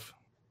initiative.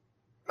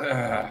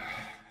 Ugh.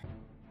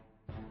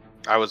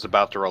 I was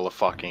about to roll a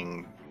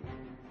fucking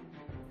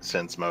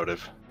sense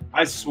motive.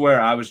 I swear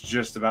I was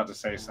just about to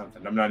say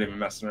something. I'm not even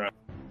messing around.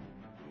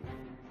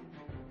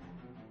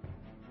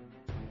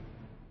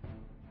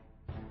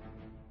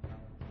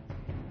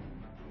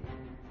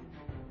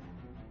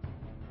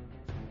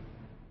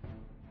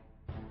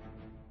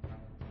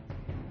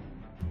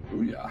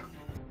 Ooh, yeah.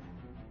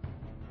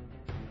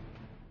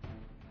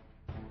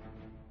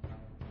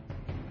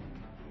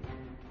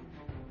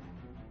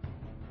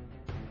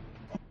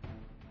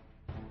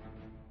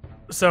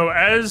 So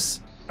as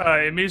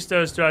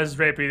Mistos draws his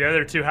rapier, the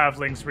other two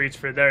halflings reach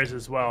for theirs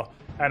as well.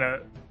 And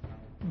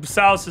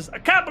Sal says, I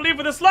can't believe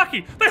we're this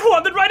lucky! They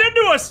wandered right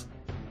into us!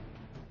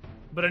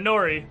 But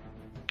Inori,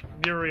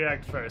 you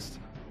react first.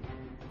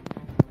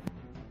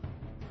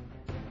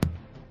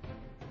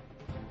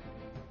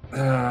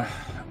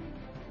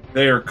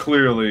 They are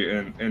clearly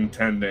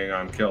intending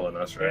on killing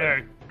us, right?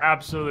 They're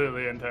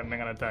absolutely intending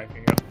on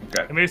attacking you.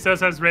 Okay. Mistos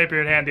has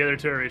rapier in hand, the other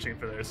two are reaching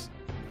for theirs.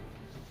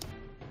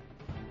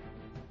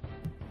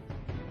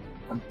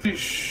 I'm pretty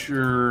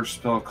sure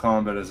spell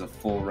combat is a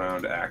full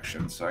round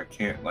action, so I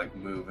can't like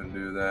move and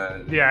do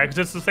that. Yeah, because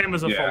it's the same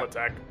as a Yeah. full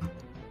attack.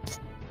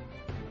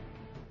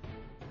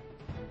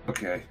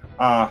 Okay.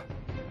 I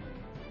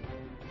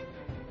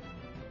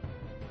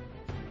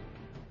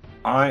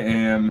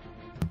am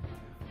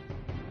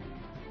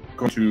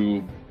going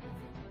to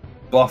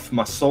buff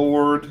my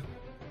sword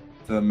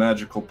to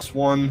magical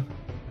 +1,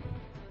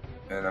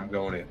 and I'm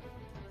going in.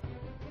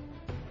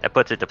 That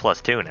puts it to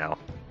 +2 now.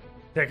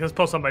 Yeah, because it's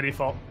plus on by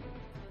default.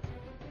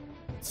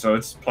 So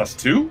it's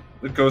 +2?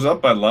 It goes up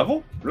by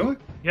level? Really?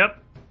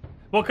 Yep.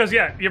 Well, because,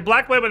 yeah, your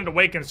black blade when it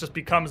awakens just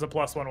becomes a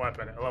 +1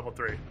 weapon at level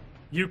 3.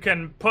 You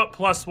can put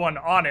 +1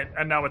 on it,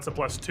 and now it's a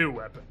 +2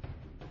 weapon.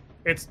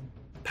 It's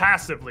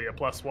passively a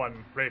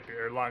 +1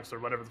 rapier, or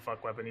longsword, whatever the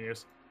fuck weapon you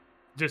use.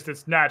 Just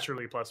it's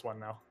naturally +1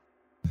 now.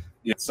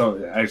 Yeah,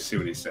 so I see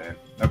what he's saying.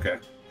 Okay.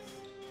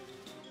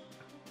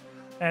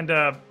 And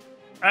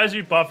as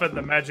you buff it,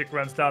 the magic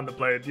runs down the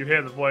blade. You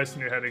hear the voice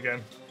in your head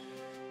again.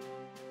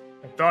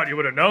 I thought you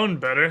would have known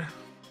better.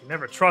 You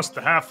never trust the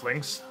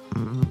halflings.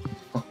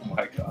 Oh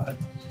my god.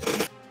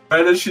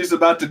 Right as she's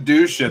about to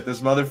do shit,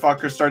 this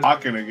motherfucker starts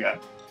talking again.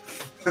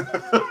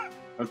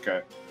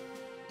 Okay.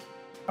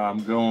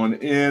 I'm going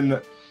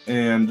in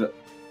and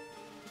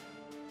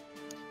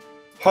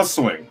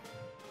hustling.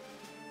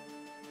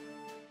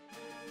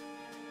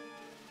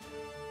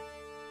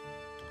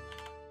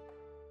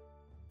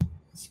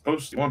 It's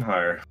supposed to be one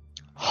higher.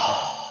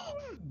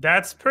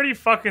 That's pretty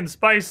fucking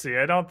spicy.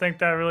 I don't think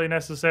that really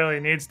necessarily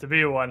needs to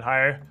be one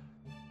higher.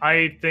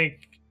 I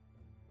think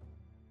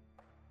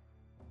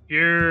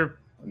you're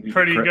I need a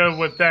pretty crit. good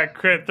with that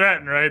crit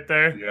threaten right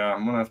there. Yeah,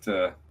 I'm gonna have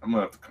to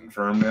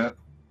confirm that.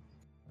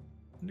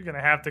 You're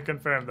gonna have to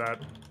confirm that.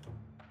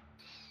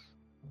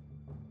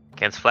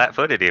 Against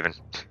flat-footed even.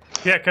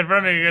 Yeah,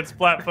 confirming against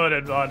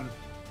flat-footed on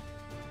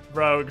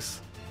rogues.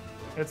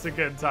 It's a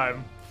good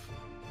time.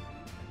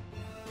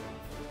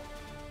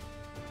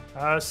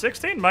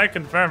 16 might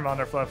confirm on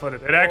their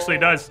flat-footed. It actually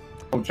does.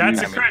 Oh,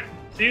 That's a geez. crit.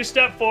 So you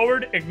step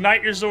forward,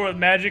 ignite your sword with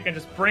magic, and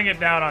just bring it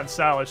down on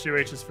Sal as she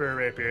reaches for a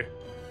rapier.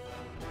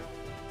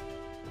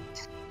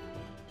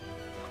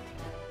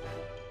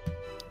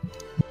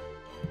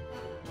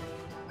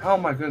 How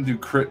am I gonna do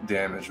crit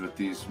damage with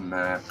these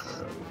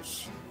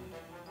macros?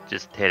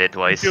 Just hit it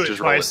twice. Do it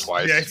Just roll it twice.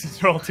 twice. Yeah,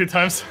 just roll 2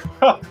 times.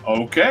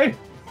 Okay.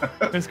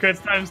 This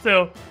crits times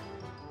 2.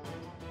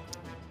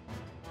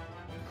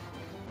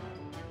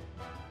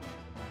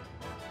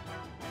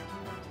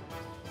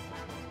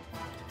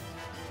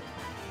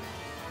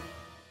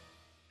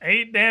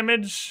 Eight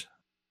damage.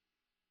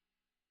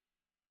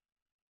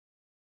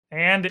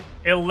 And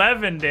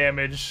 11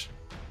 damage.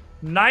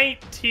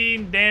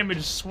 19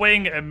 damage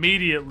swing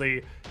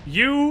immediately.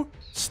 You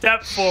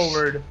step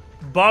forward,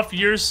 buff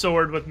your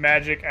sword with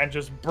magic, and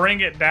just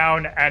bring it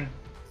down and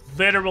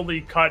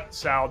literally cut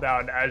Sal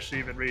down as she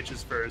even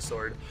reaches for his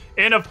sword.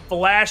 In a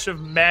flash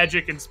of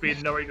magic and speed,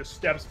 Nori just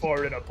steps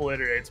forward and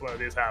obliterates one of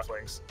these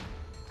halflings.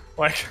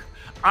 Like,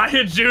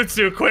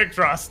 Ayajutsu quick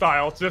draw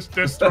style just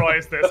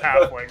destroys this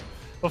halfling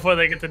before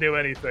they get to do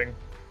anything.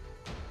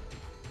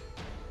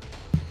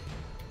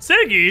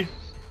 Siggy,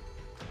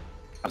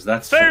 How's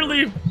that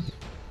fairly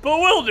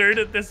bewildered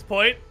at this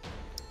point,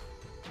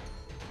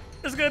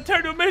 is gonna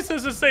turn to Mason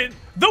and say,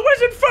 "The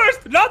wizard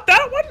first, not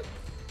that one!"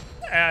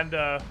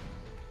 And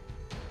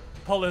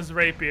pull his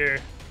rapier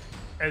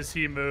as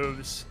he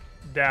moves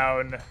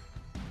down.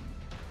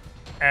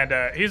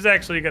 And he's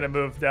actually gonna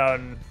move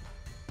down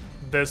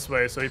this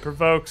way, so he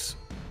provokes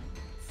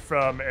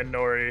from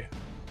Inori,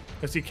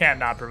 because he can't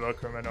not provoke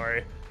from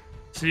Inori.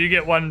 So you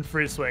get one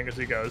free swing as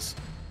he goes.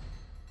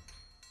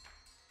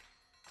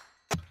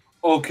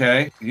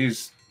 Okay,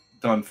 he's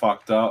done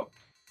fucked up.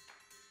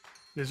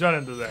 He's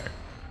running to there.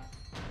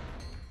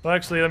 Well,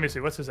 actually, let me see.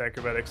 What's his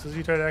acrobatics? Does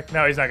he try to?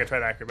 No, he's not gonna try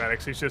to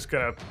acrobatics. He's just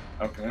gonna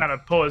Okay. kind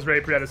of pull his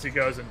rapier out as he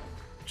goes and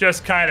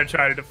just kind of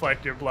try to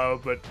deflect your blow,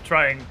 but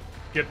try and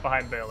get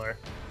behind Baylor.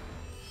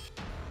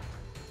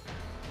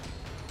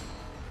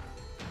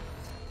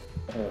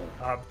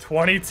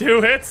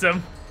 22 hits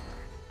him.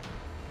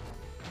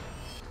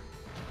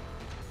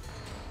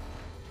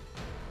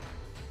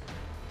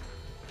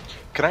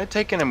 Can I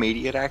take an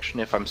immediate action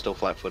if I'm still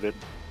flat-footed?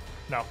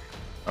 No.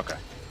 Okay.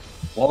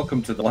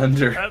 Welcome to the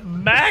blender.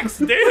 Max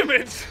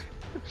damage.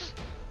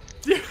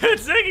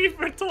 Ziggy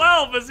for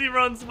 12 as he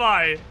runs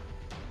by.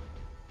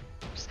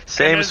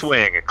 Same as-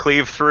 swing.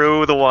 Cleave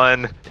through the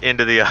one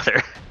into the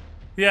other.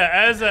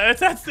 Yeah,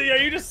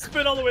 you just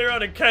spin all the way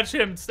around and catch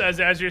him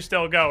as you're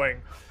still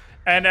going.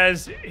 And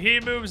as he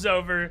moves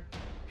over,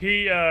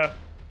 he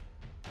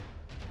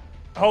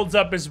holds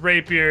up his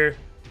rapier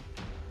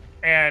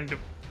and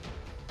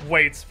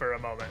waits for a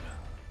moment.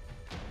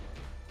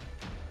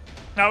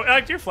 Now,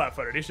 like, you're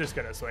flat-footed. He's just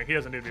gonna swing. He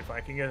doesn't need to be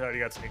flanking. He's already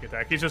got sneak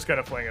attack. He's just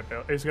gonna fling at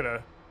Baylor. He's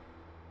gonna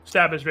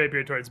stab his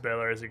rapier towards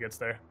Baylor as he gets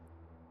there.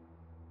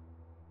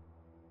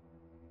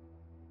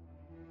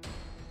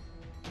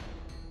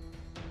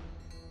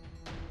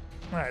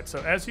 Alright, so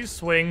as he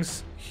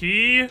swings,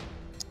 he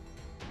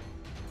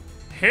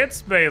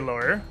hits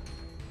Baylor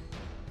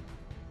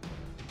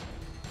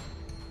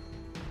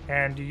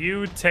And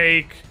you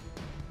take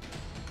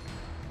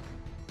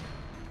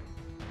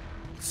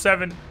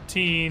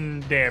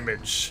 17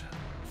 damage.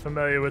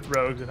 Familiar with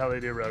rogues and how they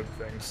do rogue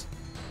things.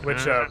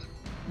 Which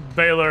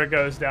Baylor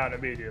goes down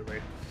immediately.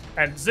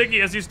 And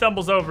Ziggy, as he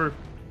stumbles over,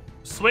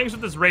 swings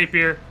with his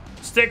rapier,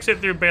 sticks it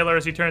through Baylor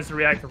as he turns to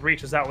react and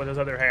reaches out with his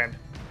other hand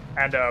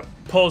and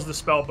pulls the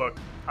spell book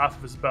off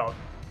of his belt.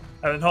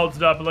 And then holds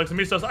it up and looks at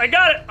me and says, I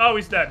got it! Oh,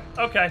 he's dead.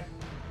 Okay.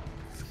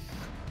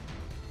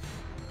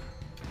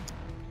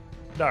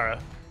 Dara.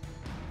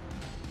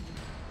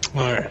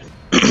 Alright.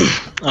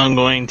 I'm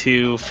going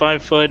to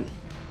 5 foot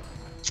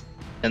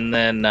and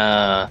then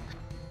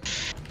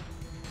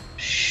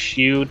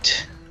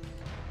shoot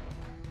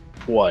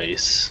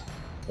twice.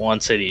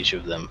 Once at each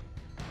of them.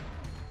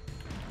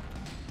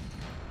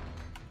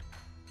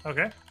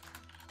 Okay.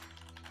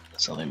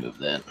 So let me move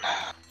that.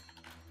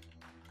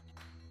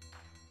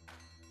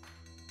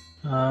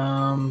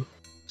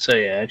 So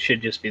yeah, it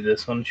should just be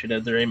this one. Should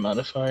have the right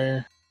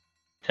modifier.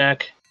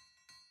 Attack.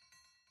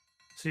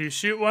 So you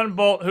shoot one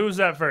bolt. Who's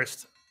that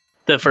first?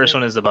 The first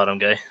one is the bottom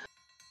guy.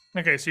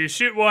 Okay, so you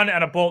shoot one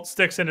and a bolt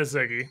sticks into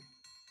Ziggy.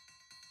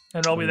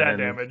 And roll me that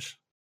damage.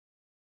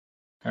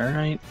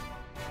 Alright.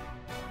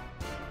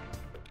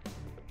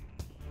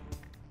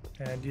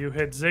 And you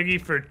hit Ziggy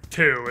for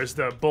 2 as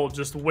the bolt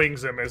just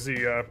wings him as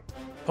he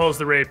pulls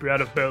the rapier out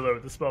of Bolo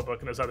with the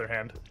spellbook in his other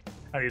hand.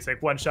 And you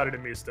take 1 shot at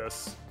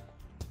Amistos.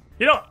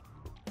 You don't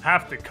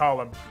have to call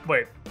him.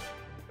 Wait.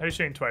 How are you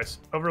shooting twice?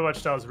 Overwatch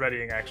style is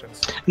readying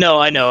actions. No,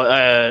 I know.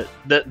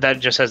 That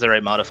just has the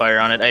right modifier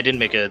on it. I didn't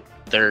make a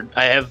third.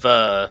 I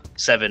have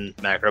 7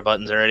 macro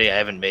buttons already. I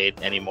haven't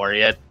made any more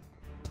yet.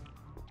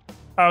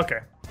 Oh,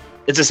 okay.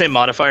 It's the same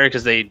modifier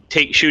because they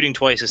take shooting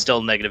twice is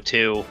still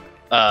 -2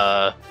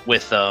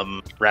 with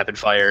rapid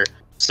fire.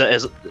 So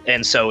is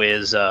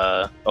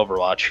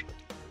Overwatch.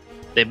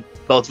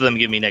 Both of them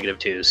give me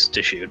 -2s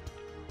to shoot.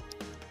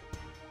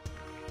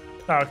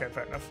 Oh, okay,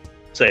 fair enough.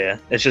 So yeah,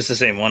 it's just the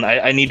same one.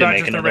 I need to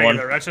make another one.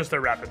 That's just a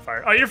rapid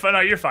fire. Oh, you're fine.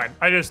 No, you're fine.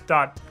 I just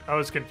thought I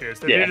was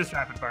confused. If Yeah. you're just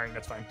rapid firing,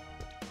 that's fine.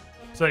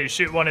 So you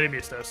shoot one at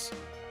Amistos.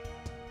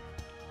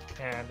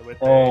 And with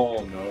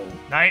Oh no.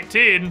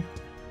 19,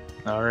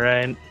 All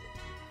right.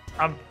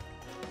 I'm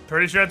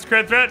pretty sure it's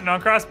crit threat and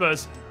on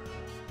crossbows.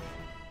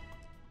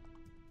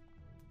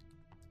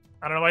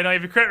 I don't know why you don't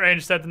have your crit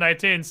range set to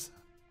 19s.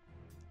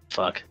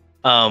 Fuck.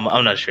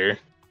 I'm not sure.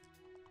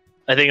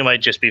 I think it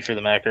might just be for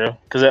the macro.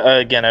 Because,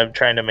 again, I'm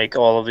trying to make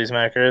all of these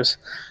macros.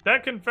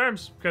 That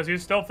confirms, because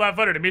he's still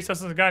flat-footed. Amistos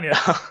hasn't gone yet.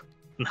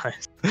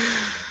 Nice.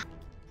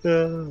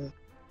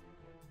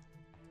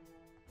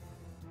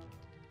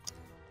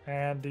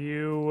 And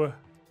you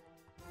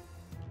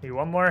need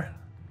one more?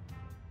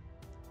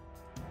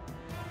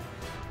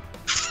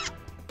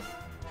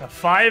 A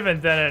 5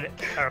 and then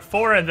a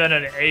 4 and then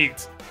an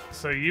 8.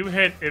 So you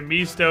hit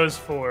Amistos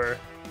for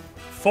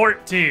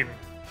 14.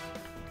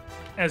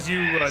 As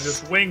you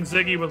just wing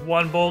Ziggy with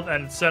 1 bolt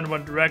and send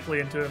one directly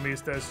into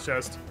Amistos'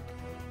 chest.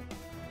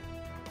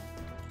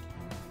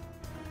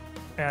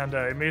 And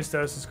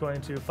Amistos is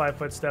going to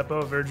 5-foot step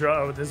over,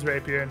 draw with his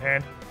rapier in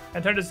hand,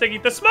 and turn to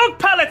Ziggy. The smoke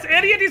pellets,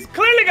 idiot! He's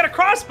clearly got a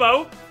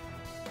crossbow!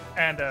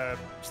 And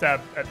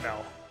stab at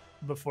Mel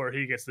before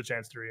he gets the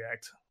chance to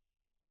react.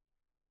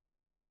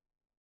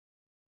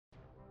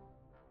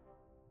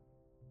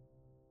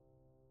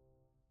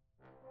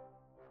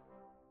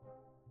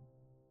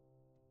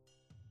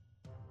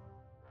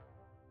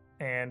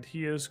 And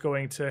he is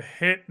going to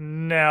hit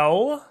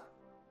Nell.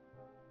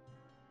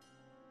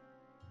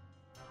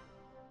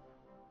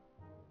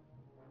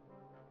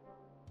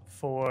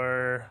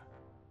 For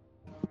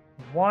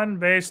 1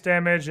 base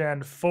damage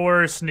and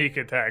 4 sneak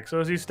attack. So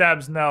as he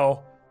stabs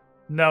Nell,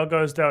 Nell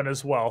goes down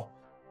as well.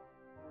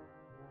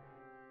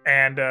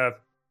 And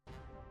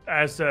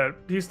as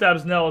he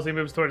stabs Nell as he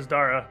moves towards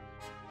Dara,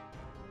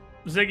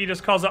 Ziggy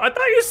just calls out, I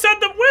thought you said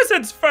the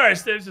wizards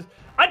first!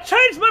 I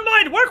changed my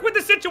mind! Work with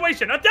the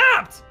situation!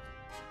 Adapt!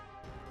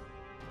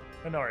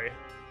 Honori.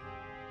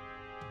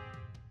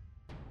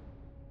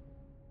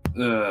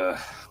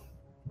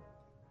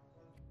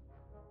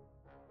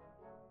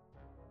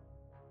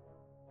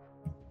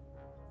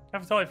 I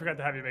totally forgot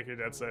to have you make your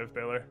death save,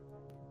 Baylor.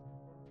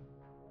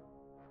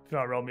 If you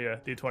want to roll me a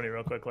d20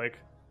 real quick, like.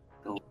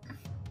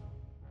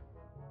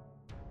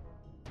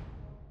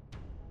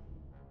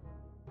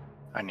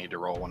 I need to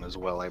roll one as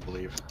well, I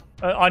believe.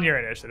 On your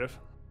initiative.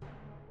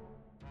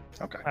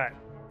 Okay. Alright.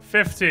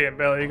 15,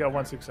 Baylor, you got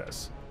 1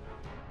 success.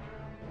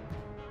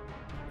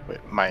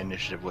 Wait, my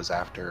initiative was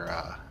after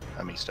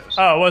Amistos.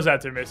 Oh, it was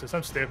after Missus.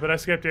 I'm stupid. I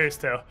skipped yours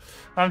too.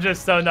 I'm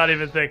just so not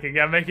even thinking.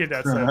 Yeah, make your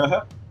death save.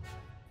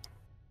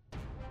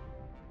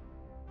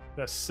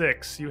 The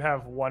 6. You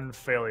have 1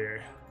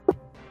 failure.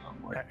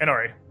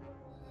 Inori.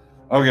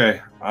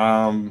 Okay.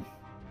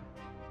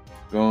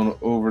 Going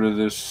over to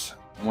this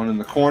one in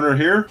the corner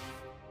here.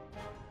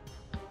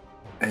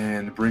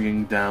 And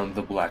bringing down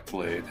the Black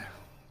Blade.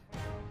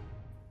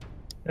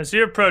 As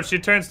you approach, she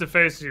turns to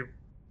face you,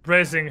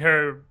 raising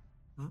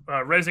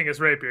his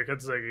rapier.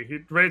 He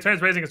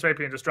turns raising his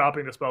rapier and just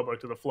dropping the spellbook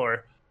to the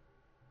floor.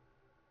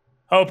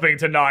 hoping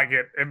to not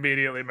get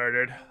immediately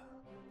murdered.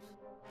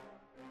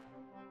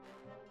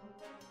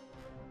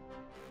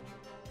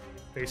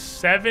 A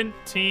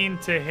 17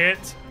 to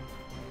hit.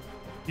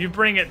 You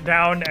bring it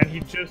down, and he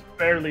just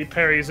barely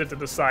parries it to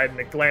the side, and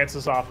it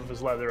glances off of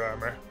his leather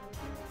armor.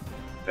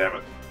 Damn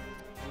it.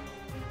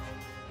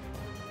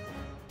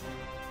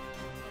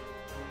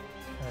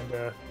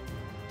 And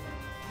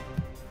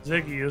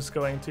Ziggy is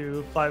going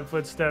to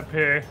 5-foot step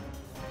here.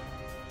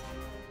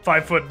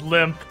 5-foot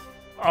limp,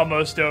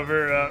 almost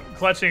over,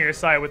 clutching her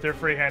side with her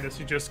free hand as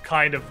she just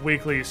kind of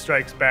weakly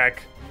strikes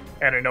back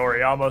at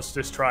Inori, almost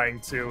just trying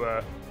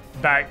to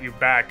bat you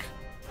back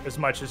as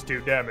much as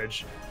do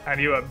damage. And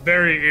you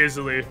very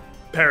easily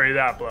parry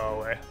that blow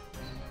away.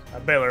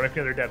 Baylor, make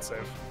another death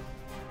save.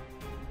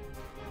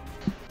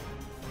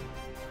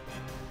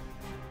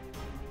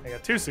 I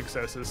got 2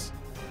 successes.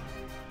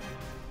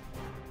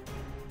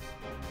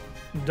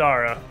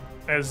 Dara,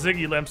 as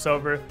Ziggy limps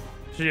over,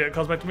 she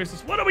calls back to me and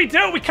says, "What do? We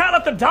can't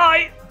let them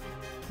die!"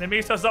 And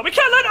me says, "We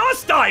can't let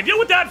us die! Deal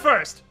with that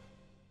first!"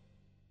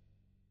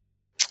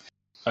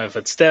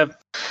 5-foot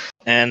step,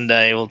 and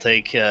I will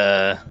take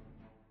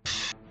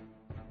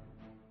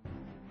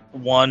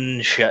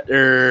 1 shot.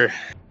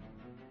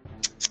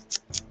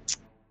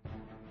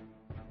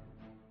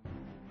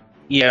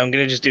 Yeah, I'm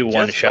gonna just do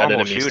one Just shot at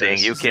normal him. shooting,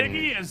 you can.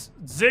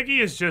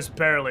 Ziggy is just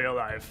barely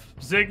alive.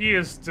 Ziggy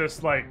is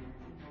just like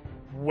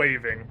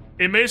waving.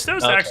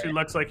 Imistos Okay. actually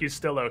looks like he's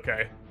still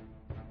okay.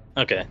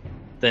 Okay,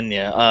 then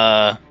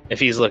yeah. If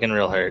he's looking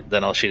real hurt,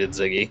 then I'll shoot at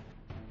Ziggy.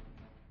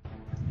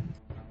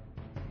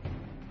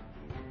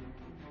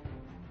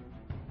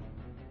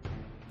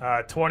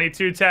 Uh,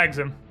 22 tags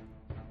him.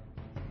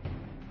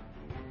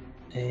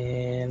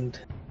 And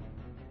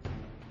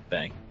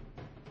bang.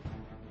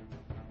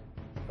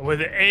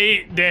 With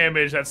 8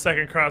 damage, that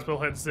second crossbow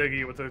hits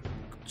Ziggy with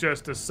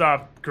just a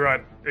soft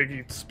grunt.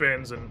 Iggy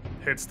spins and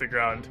hits the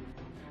ground.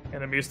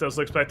 And Amistos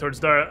looks back towards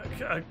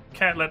Dara.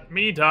 Can't let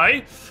me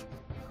die.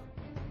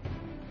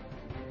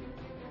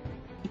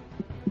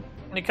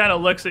 And he kind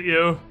of looks at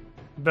you,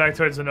 back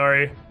towards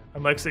Inori,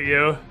 and looks at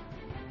you.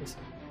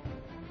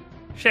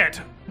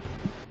 Shit.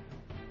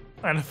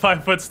 And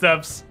 5-foot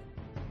steps,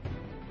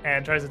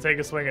 and tries to take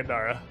a swing at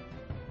Dara.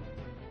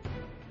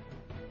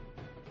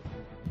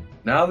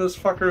 Now this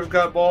fucker's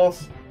got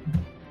balls.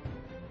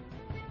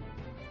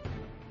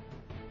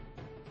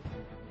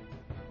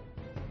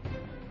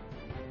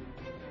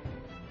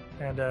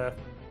 And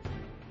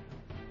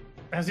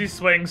as he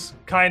swings,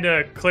 kind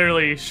of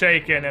clearly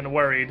shaken and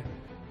worried,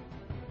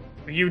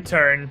 you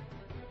turn,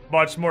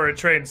 much more a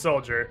trained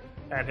soldier,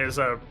 and his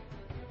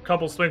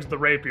couple swings with the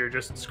rapier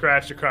just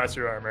scratched across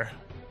your armor.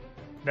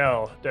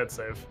 No, dead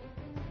save.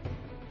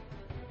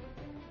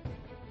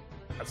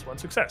 That's 1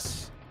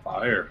 success.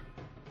 Fire.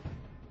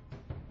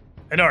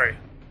 Inori.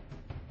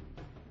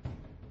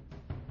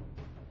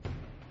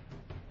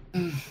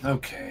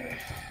 Okay.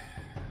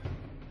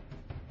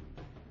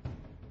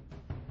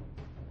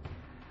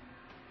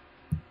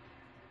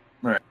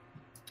 All right.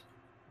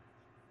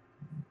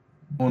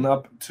 Going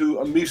up to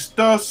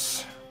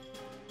Amistos.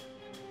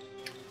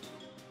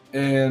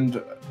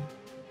 And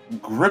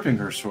gripping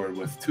her sword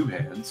with 2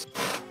 hands.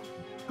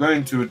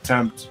 Going to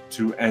attempt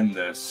to end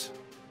this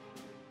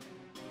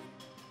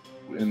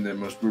in the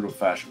most brutal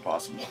fashion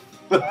possible.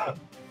 Does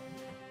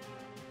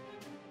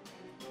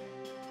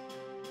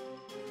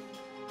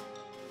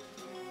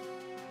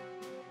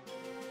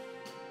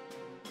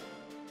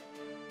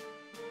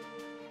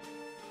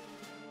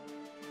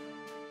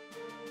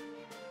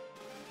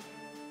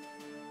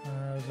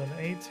an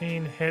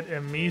 18 hit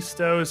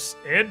Amistos?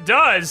 It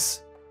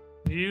does!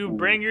 You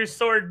bring your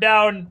sword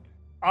down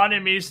on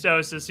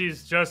Amistos as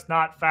he's just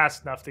not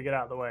fast enough to get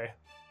out of the way.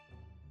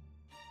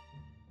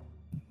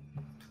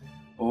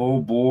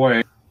 Oh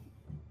boy.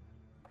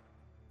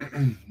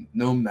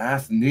 No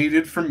math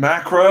needed for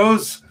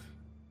macros.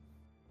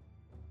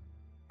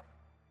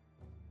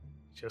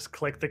 Just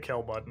click the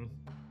kill button.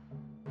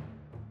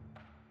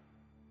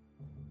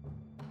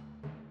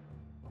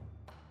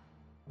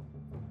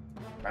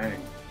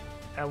 Bang.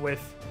 And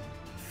with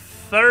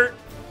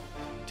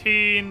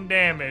 13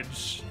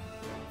 damage,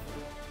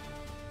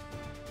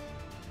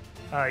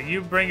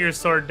 you bring your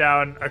sword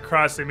down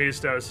across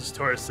Amistos'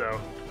 torso.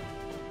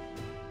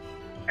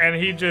 And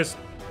he just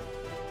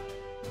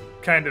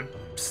kind of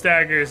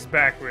staggers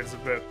backwards a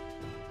bit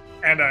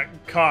and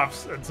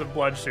coughs and some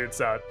blood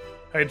shoots out.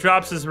 He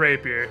drops his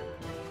rapier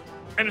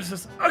and it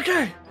says,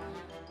 "Okay,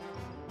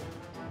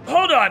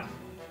 hold on,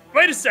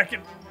 wait a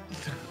second."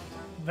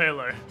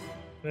 Baylor,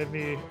 make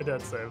me a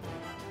death save.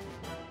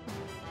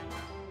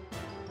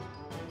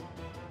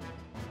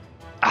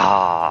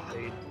 Ah,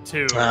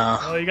 2. Oh.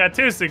 Well, you got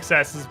 2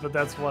 successes, but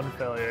that's 1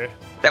 failure.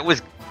 that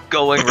was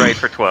going right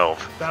for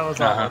 12. That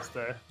was Uh-huh. almost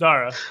there.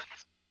 Dara.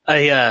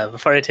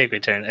 Before I take my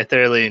turn, I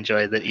thoroughly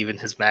enjoyed that even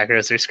his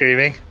macros are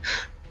screaming.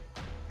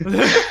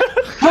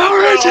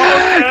 Power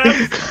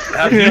attack!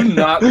 Have you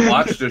not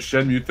watched a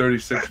Shenmue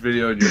 36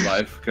 video in your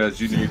life? Because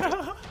you need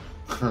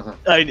to.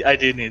 I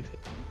do need.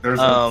 There's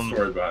a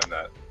story behind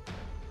that.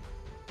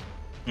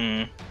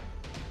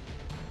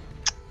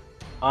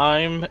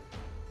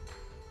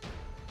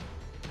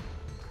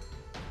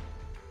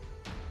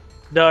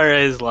 Dara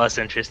has lost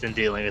interest in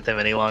dealing with him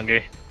any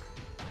longer.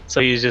 So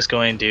he's just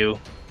going to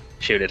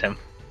shoot at him.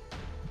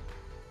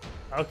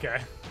 Okay.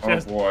 Oh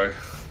Just boy.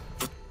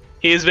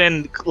 He's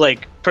been,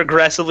 like,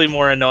 progressively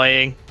more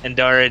annoying, and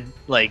Dara,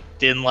 like,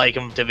 didn't like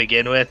him to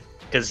begin with,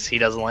 because he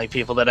doesn't like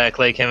people that act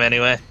like him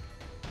anyway.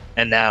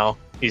 And now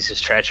he's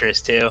just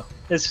treacherous too.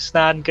 It's just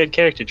not good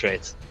character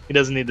traits. He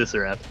doesn't need this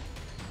around.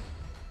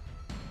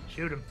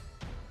 shoot him.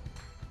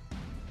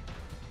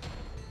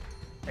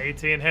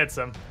 18 hits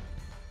him.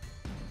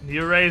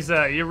 You raise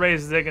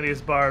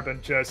Ziggity's barb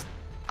and just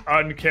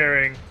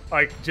uncaring,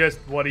 like, just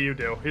what do you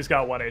do? He's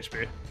got 1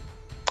 HP.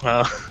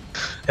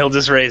 He'll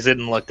just raise it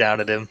and look down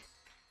at him.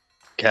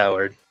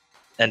 Coward.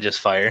 And just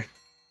fire.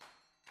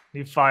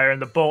 You fire,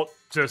 and the bolt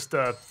just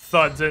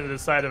thuds into the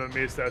side of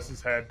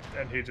Amistos' head,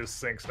 and he just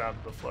sinks down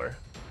to the floor.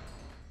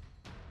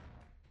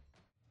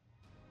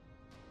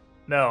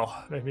 No,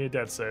 make me a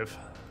death save.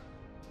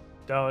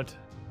 Don't.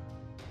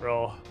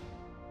 Roll.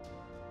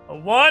 A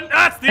 1?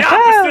 That's the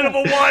opposite of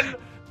a 1!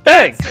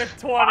 Bang! It's a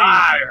 20.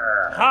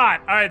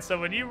 Hot. Alright, so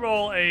when you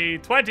roll a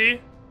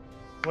 20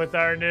 with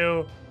our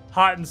new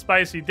hot and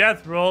spicy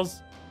death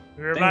rules,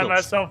 I remind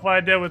myself what I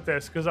did with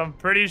this, because I'm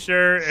pretty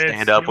sure it's...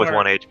 Stand up with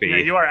 1 HP. Yeah,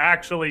 you are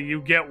actually,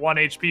 you get 1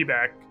 HP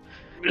back.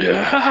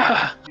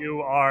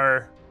 You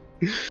are...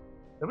 Did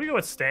we go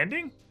with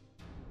standing?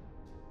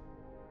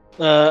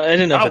 I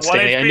didn't know if it's 1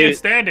 standing. I HP knew and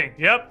standing,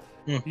 yep.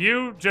 Hmm.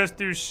 You just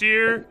do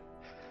sheer,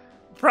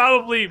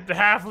 probably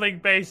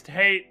halfling-based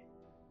hate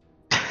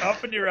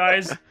up in your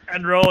eyes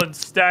and roll and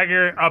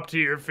stagger up to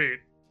your feet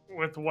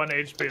with 1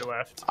 HP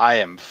left. I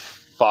am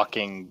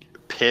fucking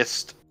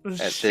pissed at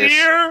this.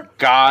 Sheer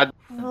God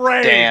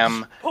rage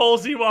damn.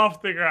 pulls you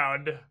off the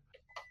ground.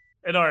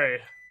 Inari.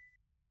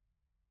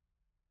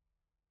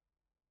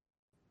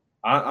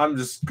 I'm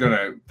just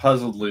gonna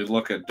puzzledly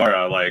look at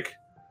Dara like,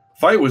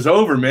 fight was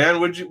over, man.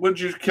 What'd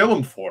you kill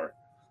him for?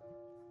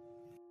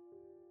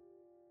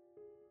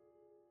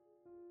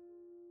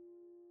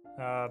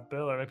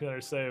 Bill, or make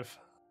another save.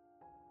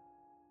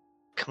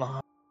 Come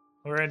on.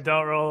 We're in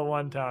don't roll a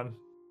 1 town.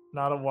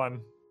 Not a 1.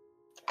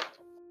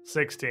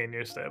 16,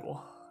 you're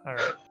stable.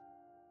 Alright.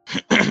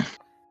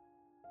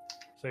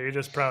 So you're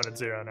just prone at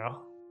 0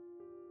 now.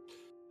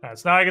 Alright,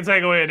 so now I can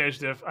take away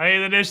initiative. I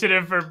need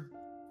initiative for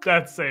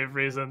death save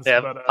reasons.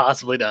 Yeah, but,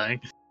 possibly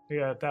dying.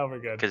 yeah, now we're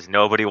good. Because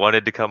nobody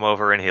wanted to come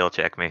over and heal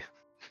check me.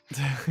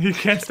 You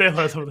can't stay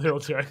less with the heal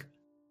check.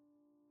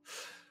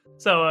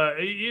 So,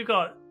 you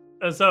got...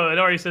 so,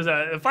 Inari says,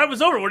 the fight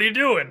was over, what are you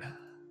doing?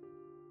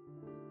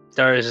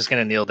 Dara's just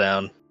gonna kneel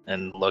down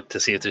and look to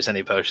see if there's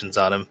any potions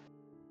on him.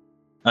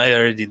 I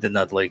already did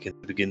not like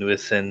it to begin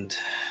with, and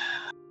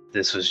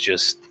this was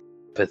just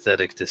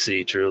pathetic to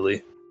see,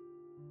 truly.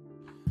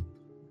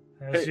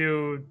 As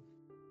you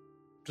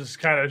just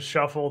kind of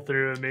shuffle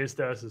through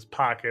Amistos'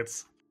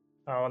 pockets,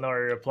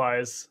 Inari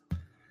replies,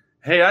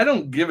 Hey, I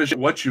don't give a shit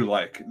what you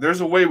like.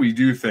 There's a way we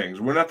do things.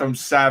 We're not them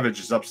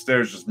savages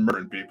upstairs just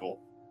murdering people.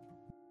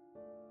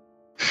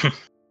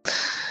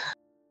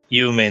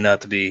 You may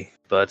not be,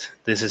 but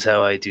this is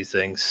how I do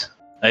things.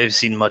 I have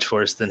seen much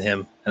worse than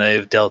him, and I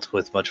have dealt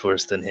with much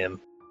worse than him.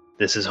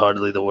 This is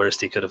hardly the worst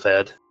he could have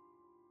had.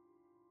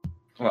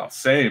 Well,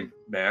 same,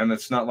 man.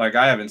 It's not like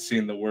I haven't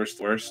seen the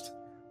worst.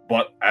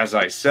 But as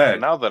I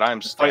said, Now that I'm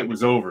the fight standing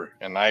was over.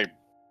 and I'm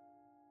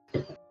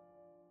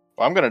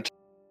going to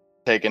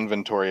take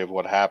inventory of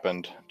what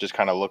happened, just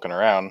kind of looking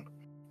around,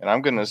 and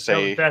I'm going to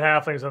say... Dead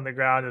halfling's on the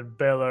ground and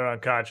Baylor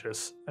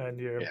unconscious, and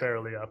you're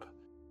barely up.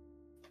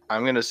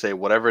 I'm going to say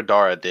whatever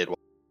Dara did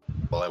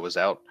while I was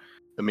out,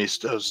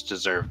 Amistos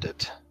deserved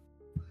it.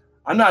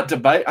 I'm not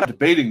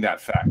debating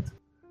that fact.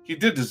 He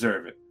did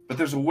deserve it, but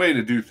there's a way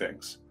to do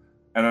things.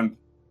 And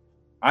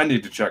I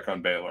need to check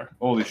on Baylor.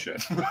 Holy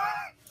shit.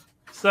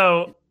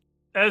 So,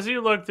 as you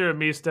look through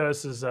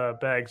Amistos'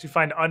 bags, you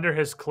find under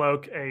his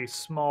cloak a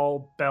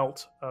small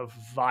belt of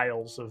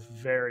vials of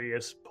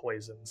various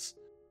poisons,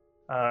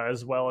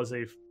 as well as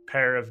a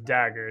pair of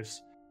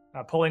daggers.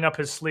 Pulling up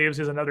his sleeves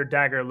is another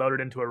dagger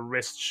loaded into a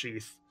wrist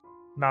sheath,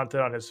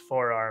 mounted on his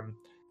forearm,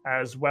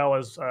 as well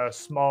as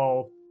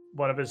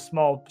one of his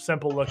small,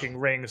 simple-looking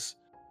rings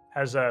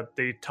has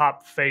the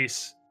top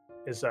face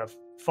is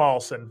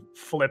false and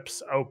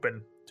flips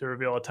open to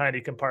reveal a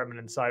tiny compartment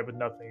inside with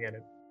nothing in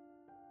it.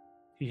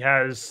 He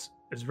has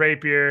his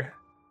rapier,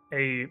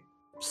 a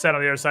set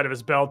on the other side of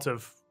his belt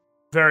of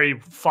very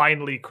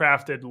finely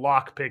crafted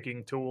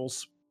lock-picking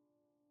tools,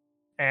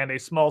 and a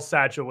small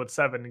satchel with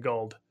 7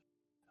 gold.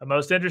 And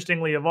most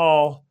interestingly of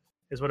all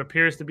is what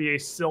appears to be a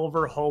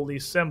silver holy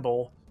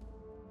symbol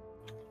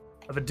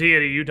of a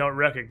deity you don't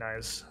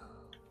recognize.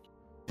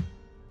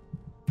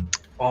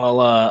 Well,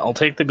 I'll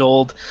take the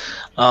gold.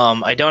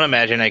 I don't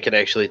imagine I could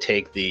actually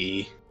take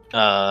the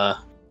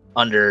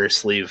under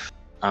sleeve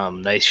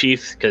knife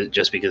sheath,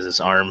 just because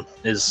his arm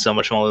is so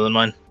much smaller than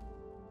mine.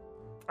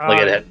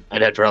 I'd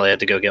probably have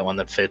to go get one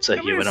that fits a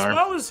human as arm.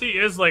 small as he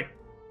is, like,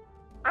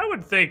 I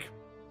would think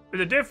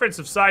the difference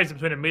of size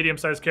between a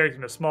medium-sized character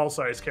and a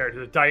small-sized character,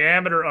 the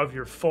diameter of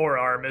your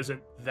forearm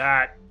isn't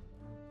that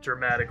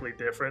dramatically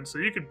different, so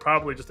you could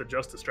probably just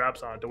adjust the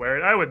straps on it to wear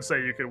it. I wouldn't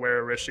say you could wear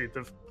a wrist sheath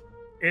of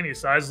any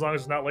size, as long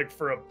as it's not like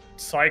for a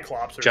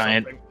Cyclops or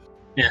Giant. something.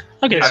 Yeah.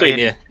 Okay, I sweet.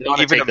 mean, Yeah. You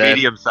wanna even a take that.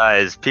 medium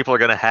size, people are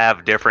going to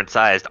have different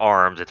sized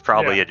arms. It's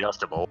probably Yeah.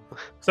 adjustable.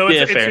 So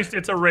Yeah, it's fair. just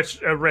it's a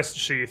wrist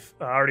sheath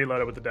already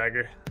loaded with the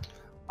dagger.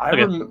 I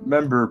Okay.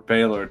 remember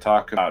Baylor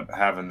talking about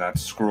having that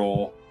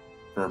scroll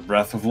for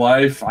Breath of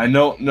Life. I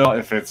don't know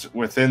if it's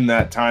within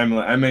that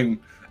timeline. I mean,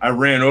 I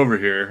ran over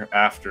here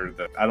after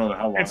the. I don't know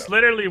how long. It's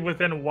literally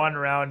within one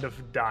round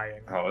of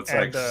dying. Oh, it's and,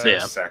 like uh,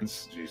 6 Yeah.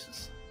 seconds.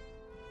 Jesus.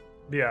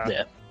 Yeah.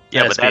 Yeah.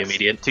 Yeah, Has but to be that's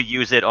immediate. to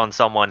use it on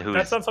someone who's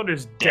That's not someone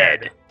who's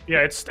dead. dead. Yeah,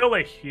 it's still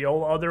a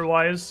heal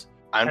otherwise.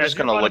 I'm As just you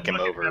gonna wanna look him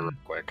look at over him- real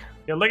quick.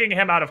 Yeah, looking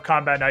him out of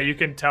combat now, you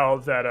can tell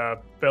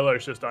that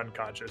Biller's just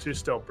unconscious. He's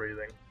still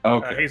breathing.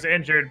 Okay. He's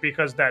injured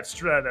because that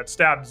stab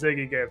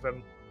Ziggy gave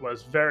him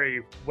was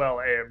very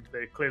well aimed.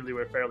 They clearly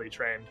were fairly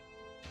trained.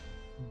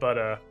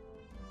 But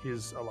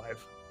he's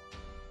alive.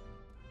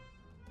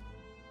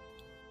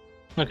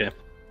 Okay. and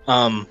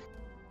I'm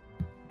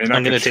I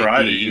gonna could take try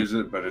to the- use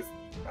it, but if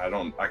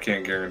I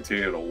can't guarantee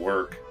it'll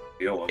work.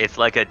 Heal him. it's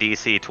like a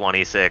DC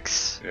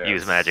 26 Yes.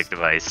 use magic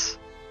device.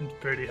 It's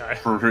pretty high.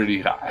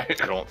 pretty high.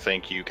 I don't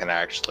think you can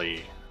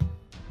actually.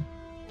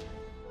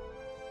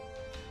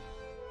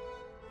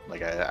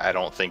 Like, I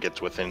don't think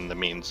it's within the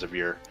means of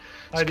your.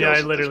 I skills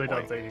at literally this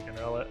don't point. think you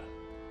can roll it.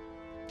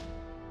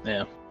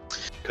 Yeah.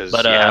 Because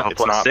But, Yeah, it's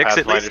plus not 6 at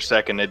Pathfinder least.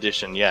 Second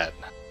Edition yet.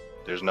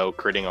 There's no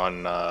critting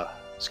on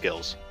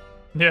skills.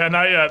 Yeah,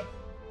 not yet.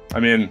 I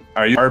mean,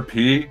 are you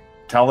RP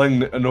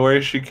telling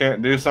Honori she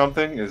can't do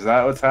something? Is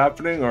that what's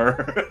happening,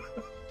 or?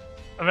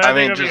 I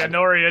mean, think just- a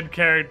Norian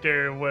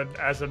character would,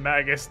 as a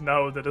magus,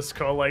 know that a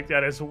scroll like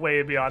that is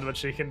way beyond what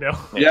she can do.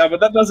 Yeah, but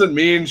that doesn't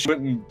mean she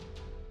wouldn't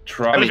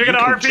try. But mean, if you're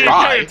gonna you RP can a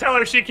try. character, tell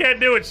her she can't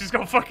do it. She's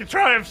gonna fucking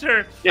try, I'm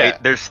sure. Yeah.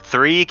 Wait, there's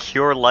 3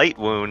 cure light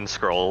wound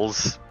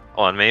scrolls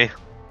on me.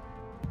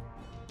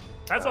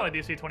 That's only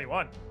DC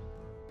 21.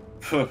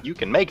 You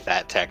can make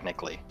that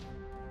technically.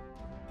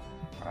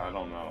 I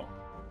don't know.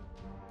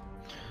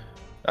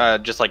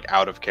 Just like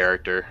out of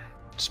character,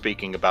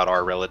 speaking about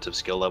our relative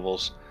skill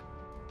levels,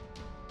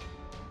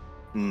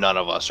 none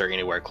of us are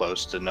anywhere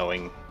close to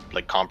knowing,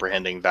 like,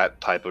 comprehending that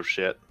type of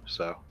shit.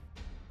 So,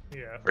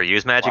 Yeah. Or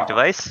use magic Wow.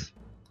 device.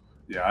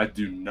 Yeah, I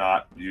do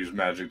not use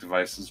magic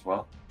devices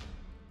well.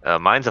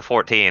 Mine's a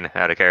 14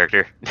 out of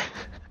character.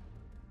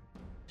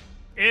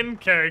 In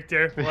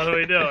character, what are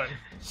we doing?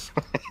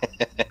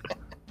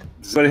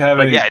 Does anybody have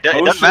But any yeah, it doesn't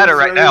potions matter or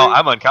right now. anything?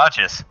 I'm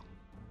unconscious.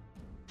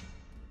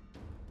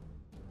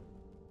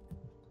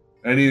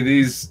 Any of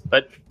these?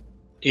 But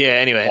yeah,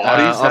 anyway,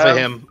 Bodies off have- of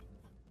him,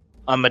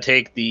 I'm gonna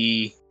take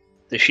the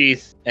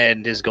sheath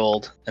and his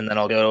gold, and then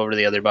I'll go over to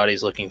the other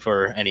bodies looking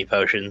for any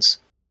potions.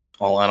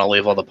 And I'll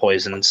leave all the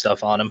poison and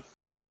stuff on him.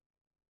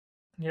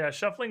 Yeah,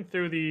 shuffling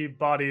through the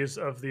bodies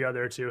of the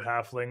other two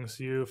halflings,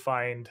 you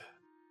find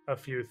a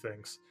few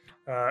things.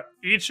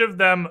 Each of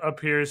them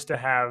appears to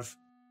have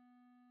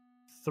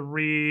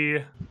 3.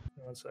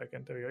 1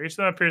 second. There we go. Each of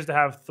them appears to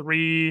have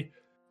 3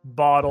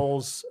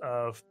 bottles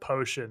of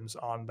potions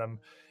on them,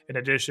 in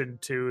addition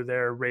to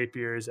their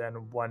rapiers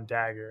and 1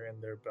 dagger in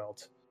their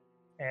belt.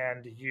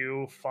 And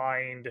you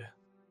find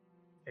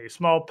a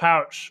small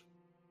pouch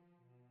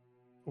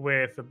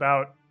with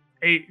about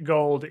 8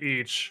 gold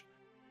each,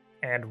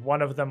 and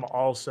one of them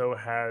also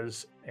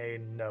has a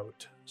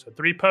note. So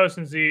 3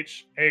 potions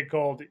each, 8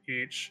 gold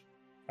each,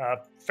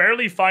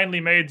 fairly finely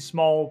made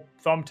small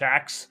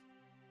thumbtacks,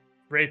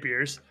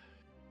 rapiers,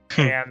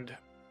 and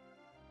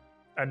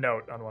a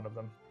note on one of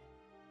them.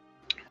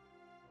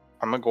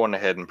 I'm gonna go on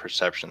ahead and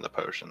perception the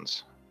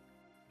potions.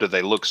 Do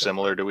they look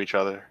similar to each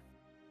other?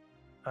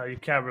 You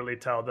can't really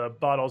tell. The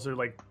bottles are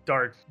like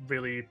dark,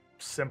 really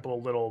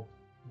simple little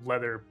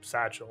leather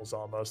satchels,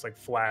 almost like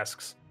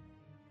flasks.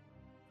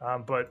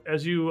 But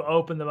as you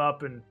open them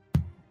up and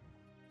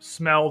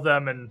smell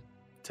them and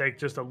take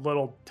just a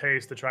little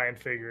taste to try and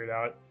figure it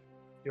out,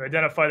 you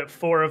identify that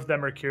 4 of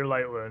them are cure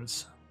light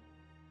wounds.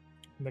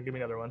 And then give me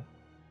another one.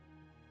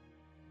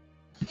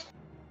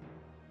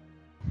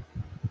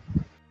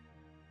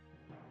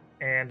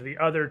 And the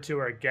other 2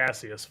 are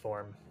gaseous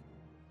form.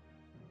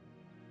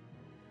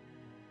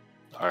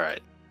 All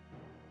right.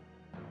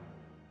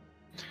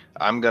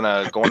 I'm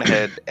gonna go on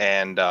ahead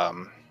and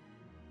I'm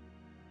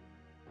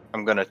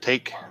gonna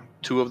take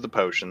 2 of the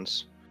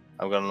potions.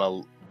 I'm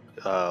gonna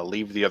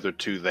leave the other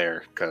 2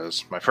 there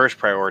because my first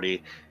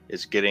priority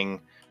is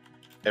getting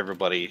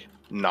everybody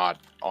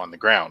not on the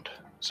ground.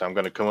 So I'm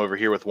gonna come over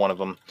here with one of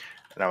them,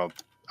 and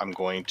I'm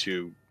going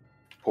to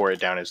pour it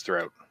down his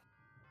throat.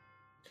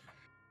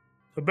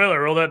 So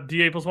Baylor, roll that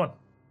D8 plus 1.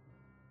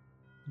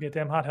 Get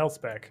damn hot health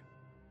back.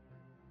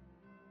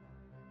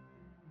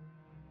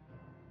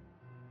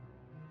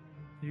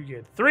 You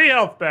get 3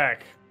 health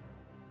back.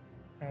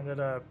 And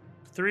at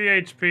 3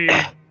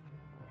 HP,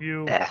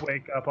 you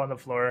wake up on the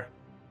floor,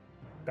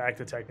 back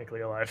to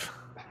technically alive.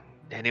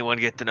 Anyone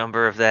get the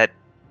number of that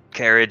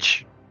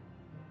carriage?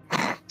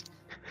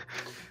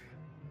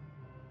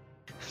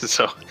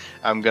 So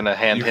I'm gonna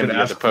hand You him could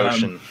the other ask them.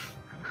 potion.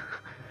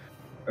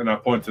 And I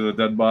point to the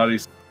dead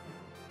bodies.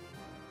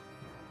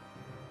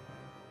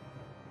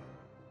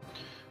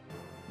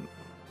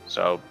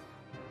 So,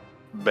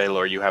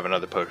 Baylor, you have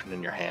another potion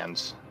in your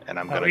hands, and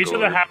I'm gonna each go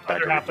of the back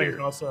other over halflings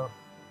here. also.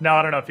 No,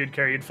 I don't know if you'd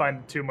carry. You'd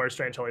find 2 more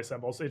strange holy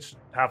symbols. Each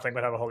halfling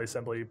would have a holy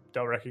symbol you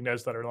don't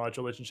recognize that are knowledge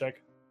religion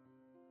check.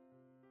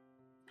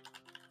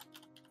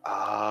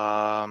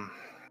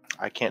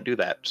 I can't do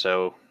that.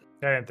 So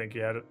I didn't think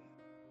you had it.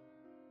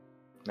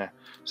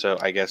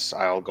 I guess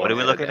I'll go. What are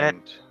we ahead looking at?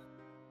 and-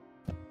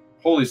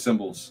 Holy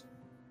symbols.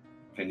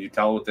 Can you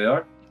tell what they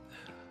are?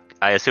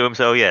 I assume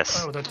so,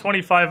 yes. Oh, with a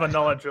 25 on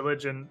knowledge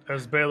religion,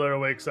 as Baylor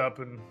wakes up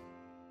and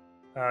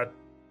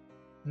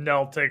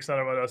Nell takes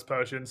another one of those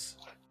potions,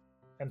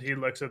 and he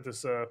looks at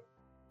this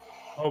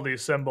holy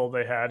symbol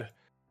they had.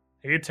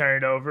 He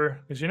turned over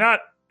because you're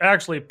not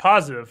actually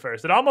positive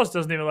first. It almost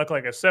doesn't even look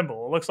like a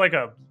symbol. It looks like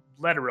a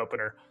letter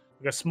opener,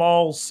 like a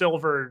small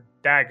silver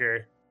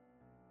dagger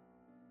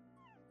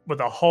with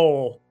a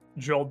hole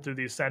drilled through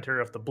the center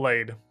of the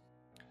blade.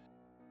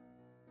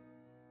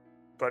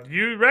 But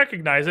you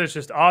recognize it. It's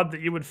just odd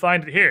that you would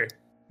find it here.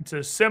 It's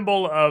a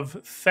symbol of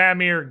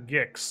Thamir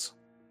Gix,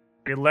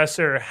 a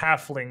lesser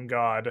halfling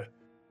god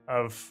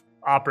of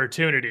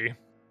opportunity,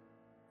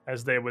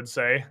 as they would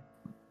say.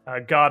 A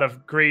god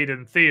of greed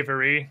and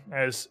thievery,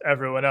 as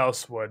everyone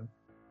else would.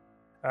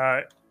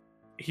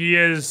 He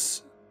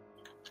is,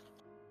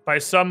 by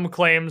some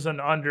claims, an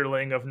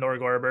underling of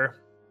Norgorber,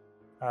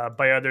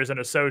 by others an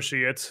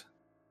associate,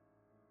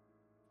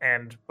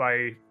 and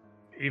by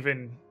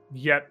even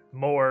yet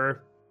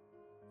more,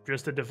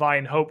 just a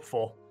divine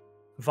hopeful,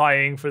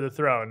 vying for the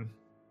throne.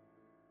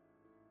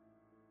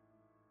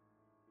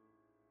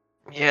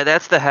 Yeah,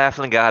 that's the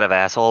halfling god of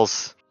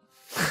assholes.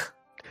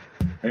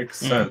 Makes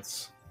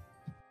sense.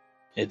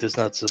 It does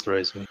not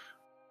surprise me.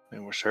 They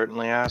were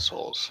certainly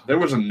assholes. There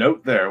was a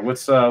note there.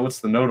 What's the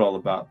note all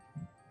about?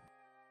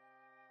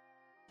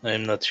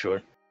 I'm not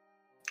sure.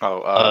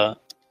 Oh,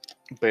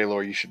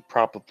 Baylor, you should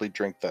probably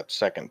drink that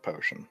second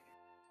potion.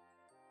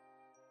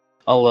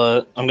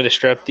 I'm gonna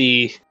strap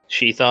the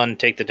sheath on,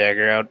 take the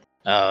dagger out,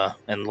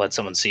 and let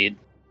someone see it.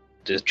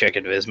 Just check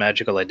if it is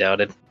magical. I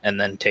doubt it. And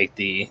then take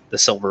the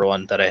silver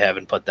one that I have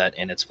and put that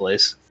in its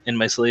place in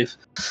my sleeve.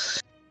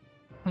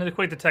 And a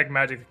quick detect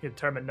magic can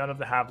determine none of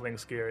the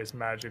halflings' gear is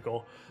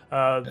magical.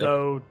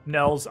 Though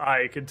Nell's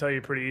eye can tell you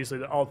pretty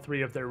easily that all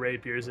 3 of their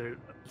rapiers are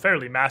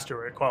fairly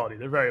masterwork quality.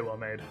 They're very well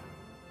made.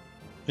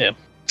 Yeah.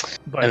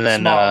 But And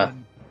then, small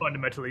and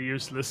fundamentally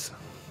useless.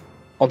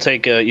 I'll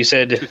take. You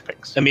said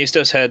Toothpicks.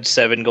 Amistos had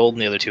 7 gold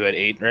and the other 2 had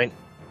 8, right?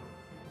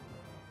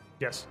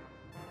 Yes.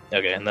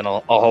 Okay, and then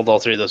I'll hold all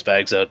 3 of those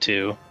bags out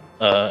to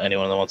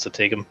anyone that wants to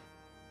take them.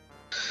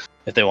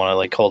 If they want to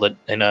like hold it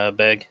in a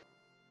bag.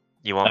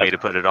 You want me to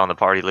put it on the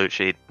party loot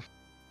sheet?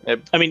 I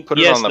mean, Put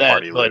it yes, on the that,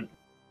 party but loot.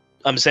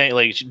 I'm saying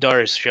like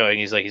Dar's showing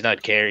he's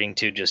not carrying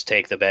to just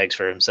take the bags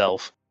for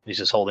himself. He's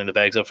just holding the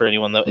bags up for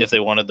anyone that if they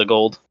wanted the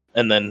gold.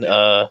 And then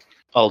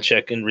I'll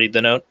check and read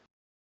the note.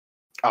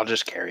 I'll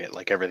just carry it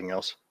like everything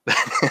else.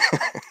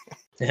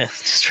 Yeah,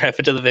 just strap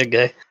it to the big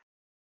guy.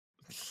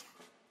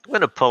 I'm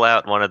gonna pull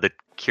out one of the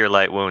Cure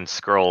Light Wound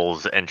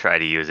scrolls and try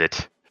to use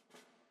it.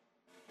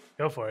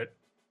 Go for it.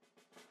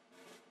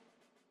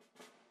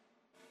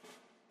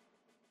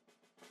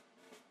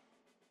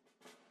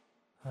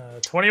 Uh,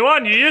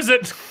 21, you use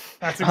it!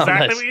 That's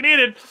exactly nice. what you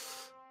needed.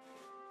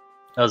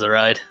 That was a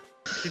ride.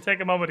 You take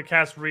a moment to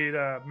cast read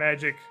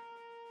magic.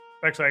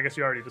 Actually, I guess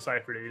you already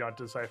deciphered it. You don't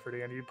decipher it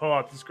again. You pull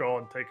out the scroll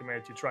and take a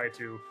minute to try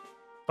to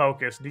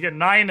focus. And you get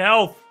 9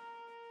 health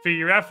for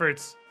your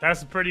efforts.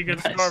 That's a pretty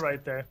good Nice. score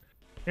right there.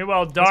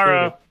 Meanwhile, very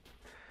Dara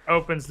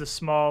opens the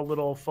small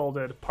little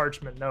folded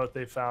parchment note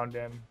they found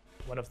in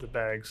one of the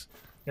bags.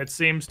 It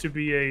seems to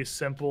be a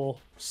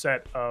simple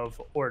set of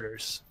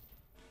orders.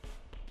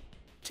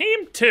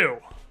 Team 2.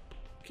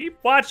 Keep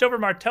watch over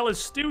Martella's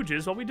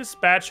stooges while we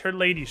dispatch her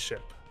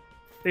ladyship.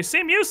 They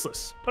seem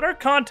useless, but our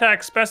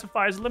contact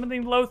specifies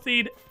limiting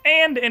Lotheed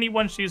and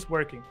anyone she's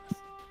working with.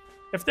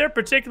 If they're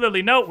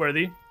particularly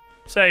noteworthy,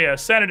 say a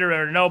senator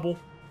or a noble,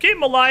 keep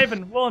them alive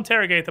and we'll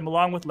interrogate them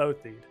along with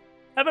Lotheed.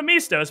 Have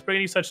Amistos bring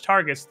any such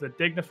targets to the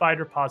dignified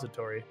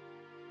repository.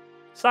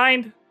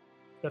 Signed,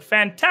 the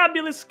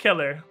fantabulous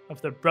killer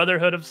of the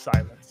Brotherhood of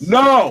Silence.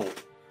 No!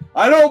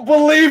 I don't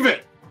believe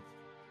it!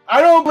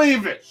 I don't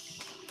believe it!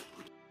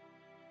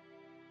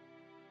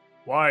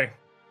 Why?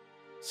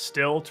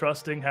 Still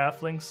trusting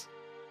halflings?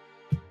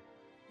 What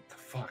the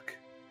fuck?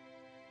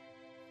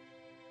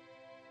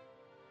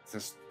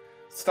 Just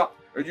stop.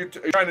 Are you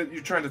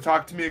trying to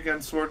talk to me again,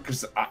 Sword?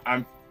 Because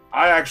I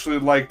actually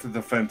liked the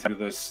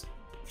fantabulous.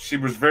 She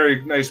was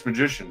very nice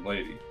magician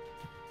lady.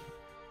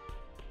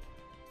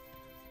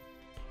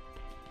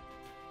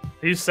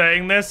 He's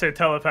saying this or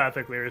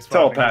telepathically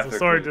responding? 'Cause The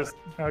sword just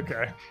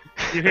okay.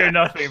 You hear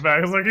nothing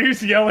back. It's like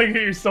he's yelling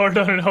at your sword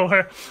out of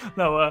nowhere.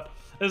 No,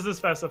 this is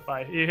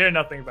specify. You hear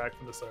nothing back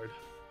from the sword.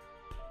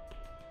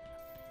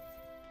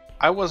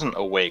 I wasn't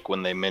awake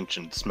when they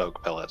mentioned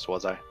smoke pellets,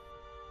 was I?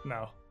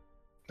 No.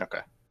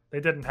 Okay. They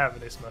didn't have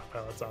any smoke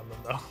pellets on them,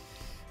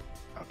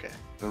 though. Okay.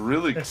 The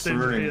really There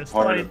seems to be concerning a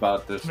part slight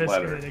about this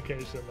letter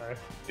Miscommunication there.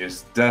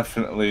 is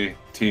definitely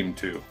Team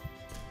 2.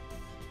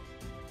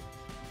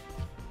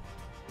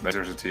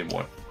 There's a Team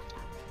 1.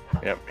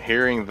 Yep.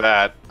 Hearing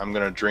that, I'm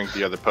gonna drink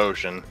the other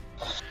potion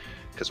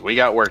because we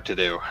got work to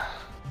do.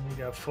 You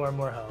got 4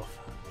 more health.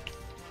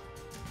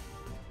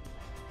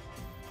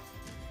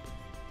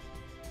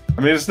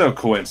 I mean, it's no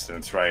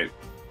coincidence, right?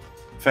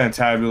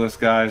 Fantabulous,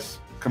 guys.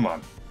 Come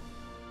on.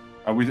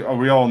 Are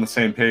we all on the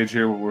same page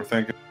here? What we're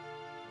thinking?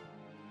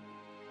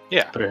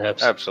 Yeah,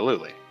 Perhaps.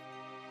 absolutely.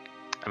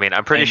 I mean,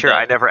 I'm pretty And, sure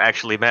I never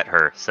actually met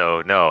her,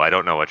 so no, I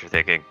don't know what you're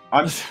thinking.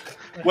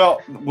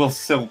 Well,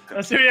 Silka.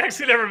 I see we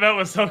actually never met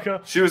with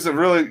Silka. She was a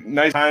really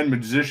nice, kind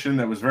magician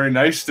that was very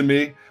nice to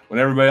me when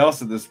everybody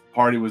else at this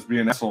party was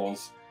being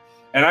assholes.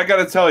 And I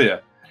gotta tell you,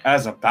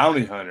 as a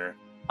bounty hunter,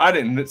 I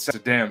didn't miss a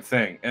damn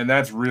thing, and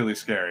that's really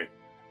scary.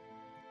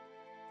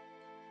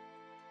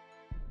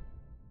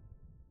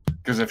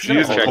 Because if she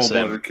is a Checks in.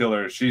 cold-blooded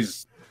killer,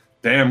 she's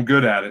damn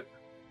good at it.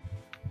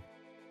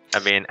 I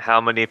mean, how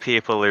many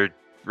people are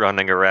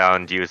running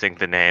around using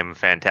the name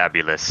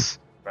Fantabulous?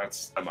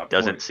 That's my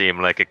Doesn't point. seem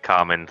like a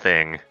common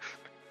thing.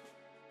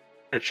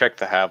 Check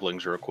the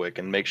halflings real quick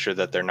and make sure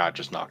that they're not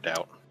just knocked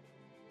out.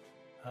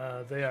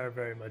 They are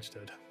very much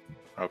dead.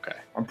 Okay.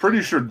 I'm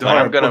pretty sure I'm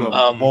Dara gonna, put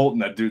a bolt in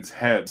that dude's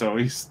head, so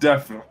he's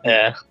definitely...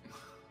 Yeah.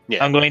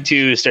 Yeah. I'm going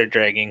to start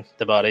dragging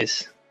the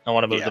bodies. I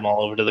want to move Yeah. them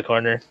all over to the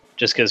corner,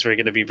 just because we're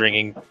going to be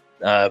bringing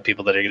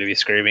people that are going to be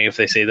screaming if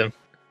they see them.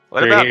 What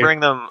They're about here.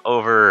 bring them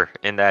over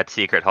in that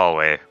secret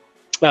hallway?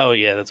 Oh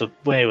yeah, that's a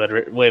way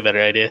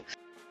better idea.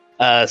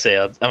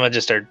 So I'm gonna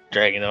just start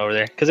dragging them over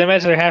there, because I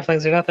imagine their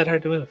halflings are not that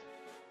hard to move.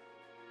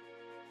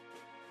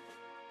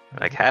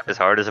 Like half as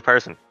hard as a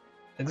person.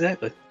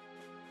 Exactly.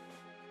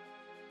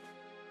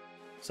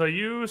 So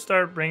you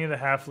start bringing the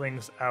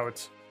halflings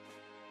out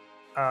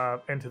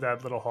into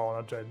that little hall, and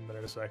I'll try in a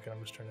minute a second.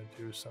 I'm just trying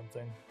to do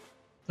something.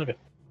 Okay.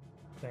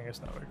 Dang, it's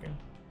not working.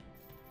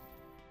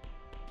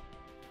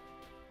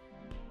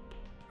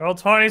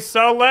 Roll20's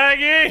so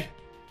laggy!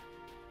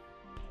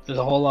 There's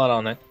a whole lot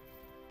on it.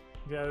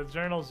 Yeah, the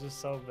journal's just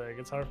so big.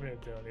 It's hard for me to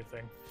do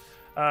anything.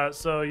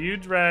 So you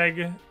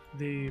drag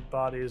the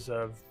bodies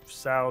of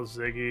Sal,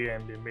 Ziggy,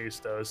 and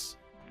Emistos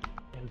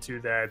into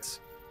that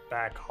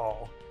back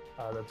hall.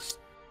 That's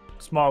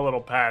small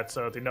little path,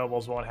 so the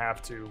nobles won't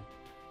have to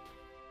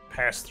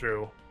pass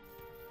through.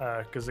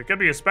 Because it could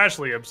be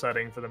especially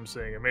upsetting for them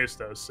seeing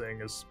Emistos,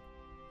 seeing as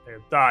they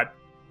had thought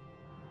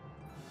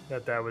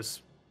that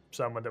was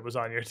someone that was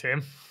on your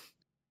team.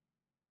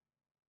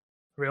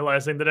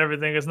 Realizing that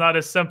everything is not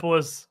as simple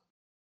as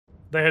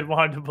they had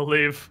wanted to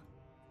believe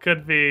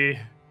could be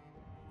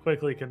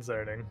quickly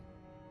concerning.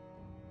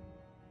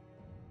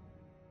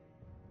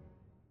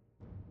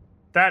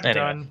 That Anyway.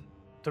 done,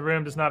 the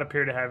room does not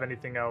appear to have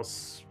anything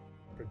else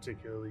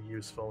particularly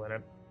useful in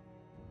it.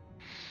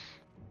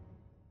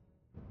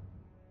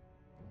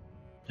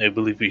 I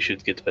believe we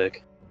should get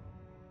back.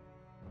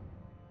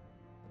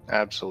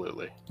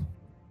 Absolutely.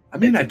 I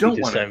mean, I think don't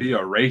this want to time- be a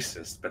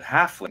racist, but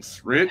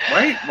halflings, right?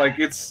 Like,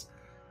 it's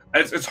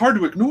hard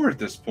to ignore at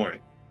this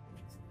point.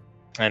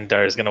 And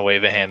Dar's gonna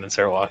wave a hand and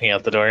start walking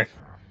out the door.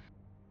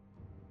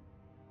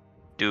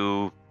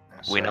 Do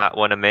we So, not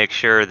want to make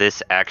sure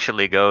this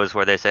actually goes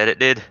where they said it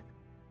did?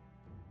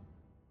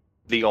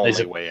 the only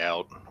it- way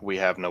out. We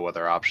have no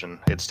other option.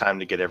 It's time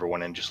to get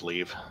everyone in. Just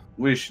leave.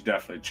 We should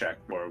definitely check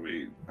where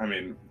we. I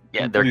mean,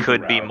 Yeah, there complete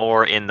could the be route.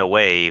 more in the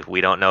way. We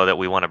don't know that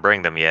we want to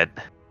bring them yet.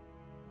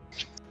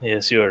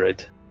 Yes, you are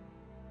right.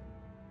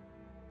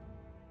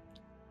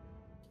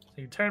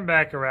 So you turn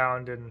back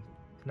around, and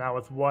now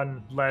with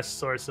one less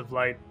source of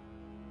light,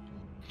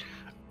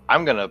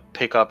 I'm gonna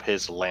pick up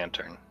his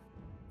lantern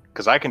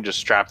because I can just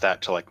strap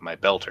that to like my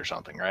belt or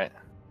something, right?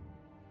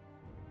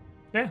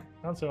 yeah,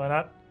 don't see why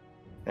not.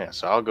 Yeah.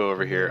 So I'll go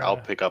over here. I'll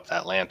Yeah. pick up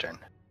that lantern.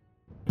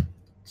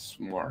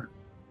 Smart.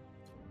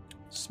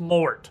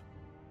 Smart.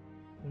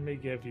 Let me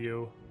give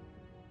you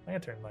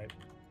lantern light.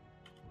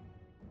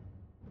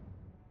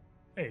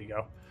 There you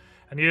go.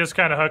 And you just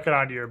kind of hook it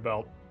onto your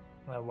belt.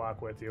 And I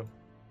walk with you.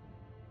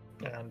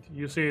 And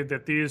you see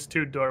that these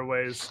two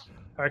doorways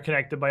are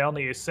connected by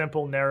only a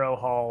simple narrow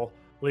hall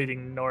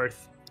leading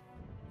north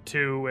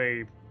to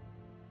a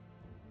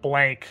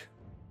blank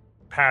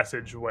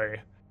passageway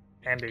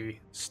and a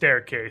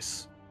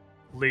staircase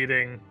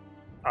leading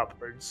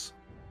upwards.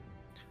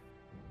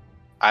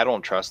 I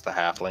don't trust the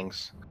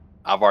halflings.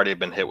 I've already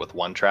been hit with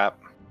one trap.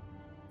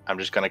 I'm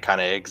just gonna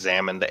kind of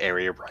examine the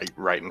area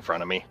right in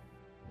front of me.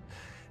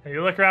 And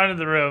you look around in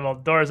the room, well,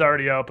 the door's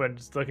already open,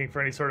 just looking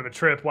for any sort of a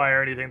tripwire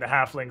or anything the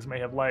halflings may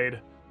have laid.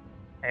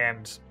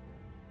 And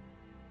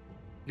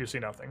you see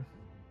nothing.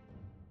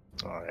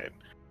 All right.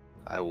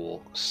 I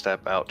will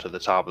step out to the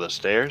top of the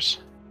stairs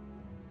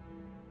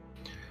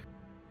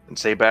and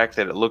say back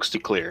that it looks to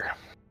clear.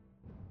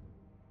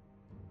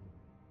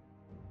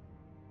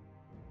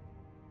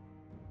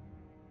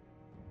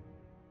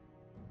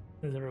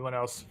 As everyone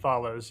else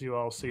follows, you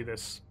all see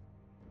this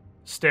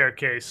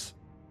staircase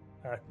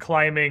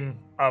climbing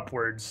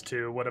upwards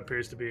to what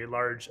appears to be a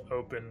large,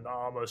 open,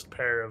 almost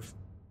pair of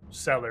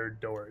cellar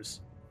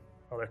doors.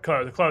 Well, they're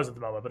closed at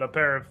the moment, but a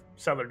pair of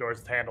cellar doors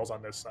with handles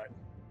on this side.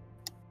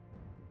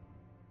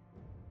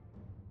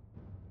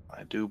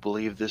 I do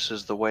believe this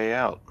is the way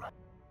out.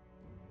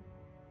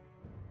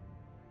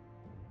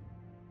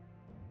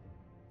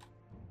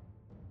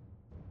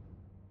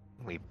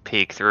 We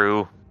peek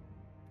through,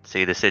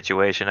 see the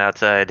situation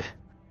outside,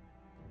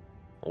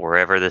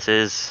 wherever this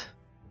is.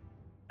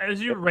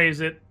 As you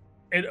raise it,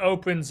 it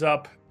opens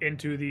up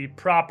into the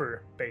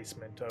proper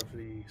basement of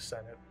the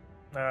Senate.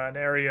 An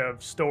area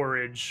of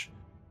storage,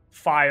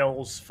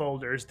 files,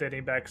 folders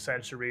dating back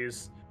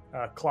centuries,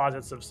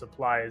 closets of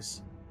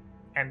supplies.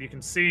 And you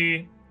can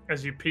see,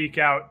 as you peek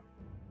out,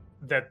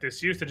 that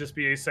this used to just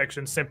be a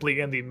section simply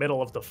in the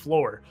middle of the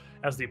floor,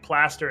 as the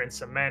plaster and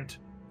cement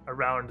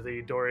around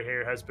the door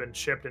here has been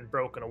chipped and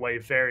broken away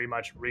very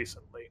much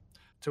recently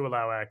to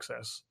allow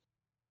access.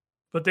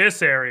 But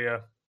this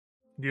area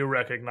you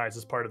recognize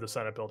as part of the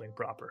Senate building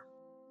proper.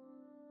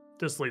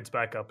 This leads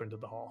back up into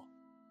the hall.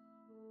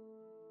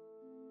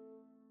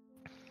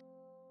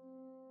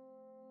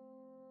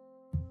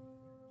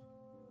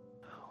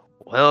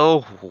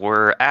 Well,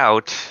 we're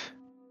out.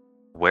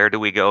 Where do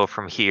we go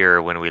from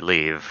here when we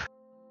leave?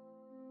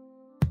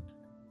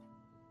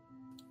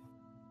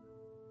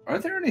 Are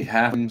there any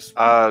halflings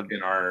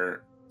in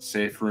our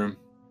safe room?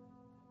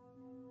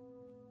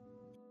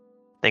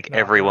 I think No,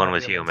 everyone they're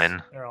was humans.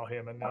 human. They're all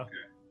human now.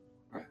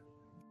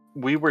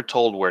 We were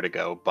told where to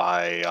go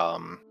by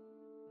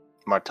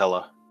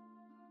Martella.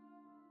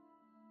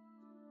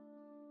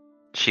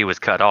 She was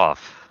cut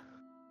off.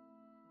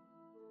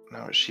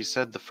 No, she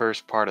said the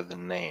first part of the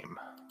name.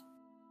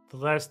 The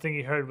last thing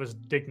he heard was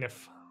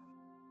Dignif.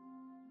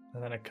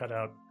 And then it cut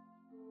out.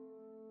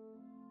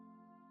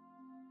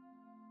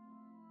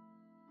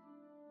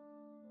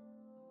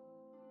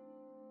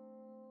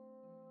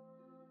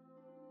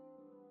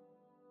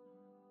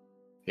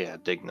 Yeah,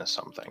 Digna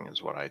something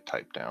is what I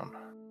typed down.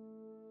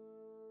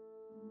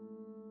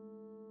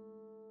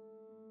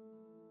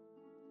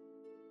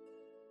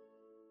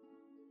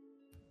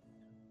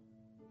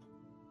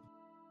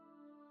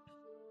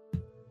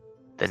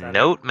 The Is that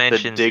note The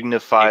mentions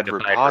dignified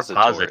dignified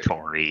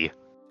repository.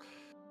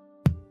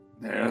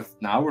 There,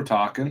 now we're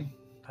talking.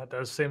 That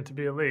does seem to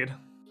be a lead.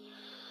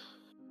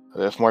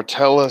 If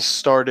Martella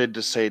started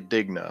to say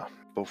Digna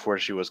before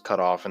she was cut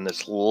off, and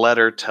this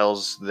letter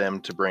tells them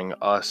to bring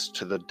us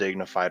to the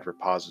dignified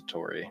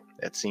repository,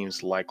 it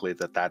seems likely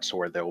that that's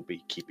where they'll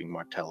be keeping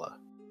Martella.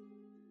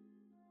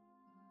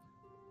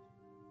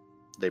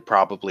 They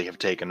probably have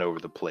taken over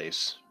the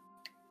place.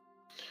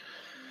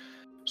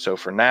 So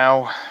for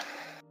now,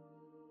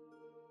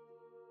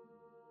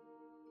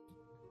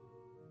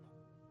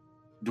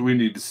 Do we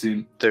need to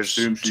see? there's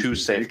assume she's two been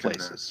safe taken, or-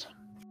 places.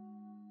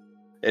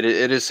 It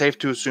is safe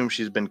to assume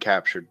she's been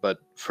captured, but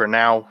for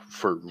now,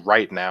 for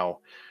right now,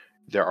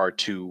 there are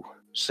two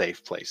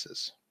safe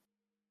places.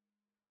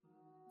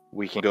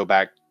 We can go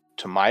back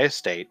to my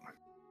estate,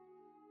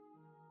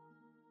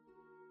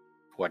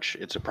 which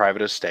it's a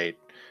private estate.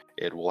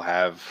 It will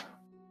have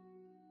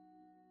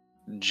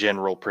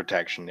general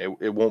protection.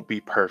 It won't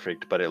be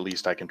perfect, but at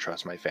least I can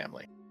trust my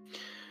family.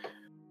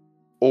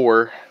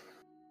 Or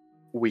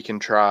we can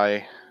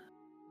try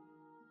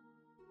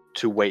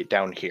to wait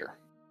down here,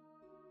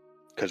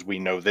 because we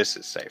know this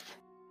is safe.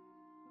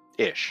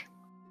 Ish.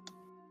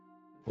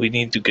 We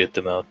need to get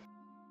them out.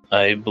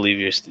 I believe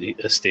your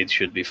estate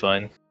should be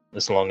fine,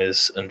 as long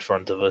as in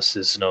front of us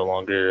is no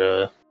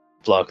longer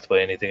blocked by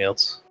anything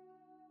else.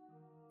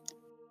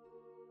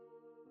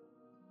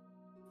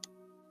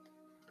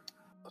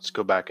 Let's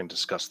go back and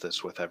discuss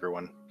this with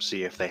everyone.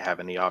 See if they have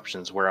any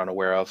options we're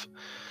unaware of.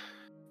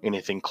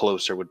 Anything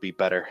closer would be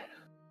better.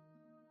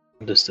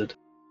 Understood.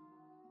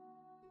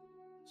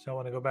 So I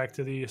want to go back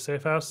to the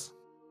safe house.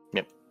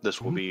 Yep,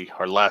 this will be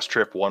our last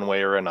trip one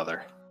way or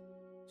another.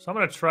 So I'm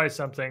going to try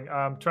something.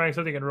 I'm trying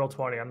something in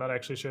Roll20. I'm not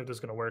actually sure if this is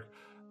going to work.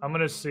 I'm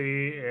going to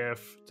see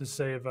if, to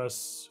save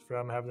us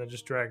from having to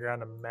just drag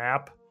around a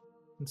map,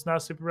 it's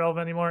not super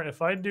relevant anymore.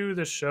 If I do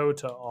the show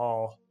to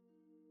all,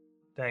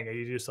 dang it,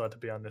 you do still have to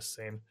be on this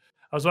scene.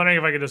 I was wondering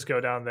if I could just go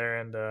down there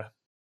and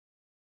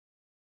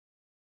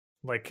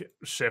like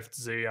Shift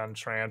Z on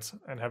Trance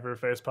and have her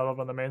face pop up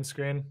on the main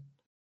screen.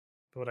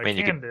 But what I mean,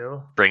 you can could-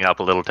 do, Bring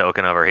up a little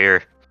token over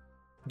here.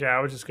 yeah, I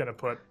was just going to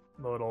put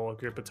a little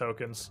group of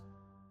tokens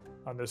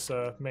on this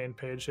main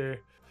page here.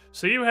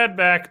 So you head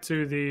back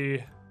to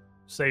the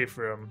safe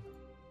room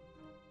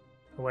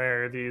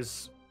where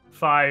these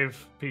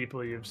 5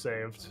 people you've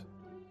saved,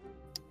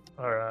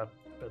 or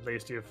at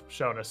least you've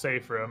shown a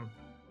safe room,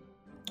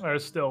 are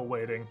still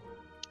waiting.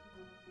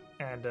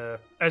 And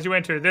as you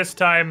enter this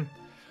time,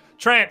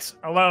 Trant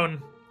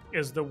alone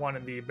is the one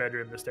in the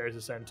bedroom the stairs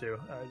ascend to,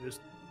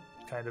 just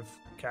kind of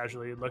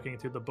casually looking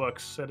through the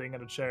books, sitting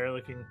in a chair,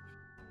 looking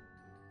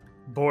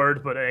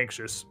bored but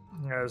anxious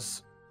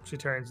as she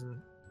turns and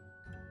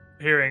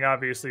hearing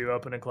obviously you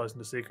open and closing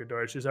the secret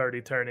door. She's already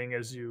turning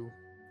as you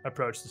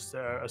approach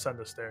the ascend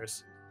the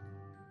stairs.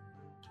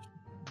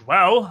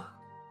 Well,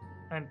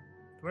 And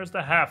where's the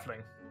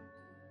halfling?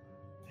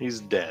 He's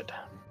dead.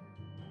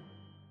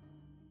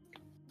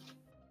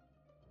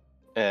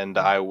 And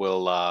I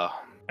will,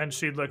 And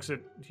she looks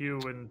at you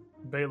and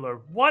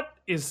Baylor. What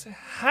is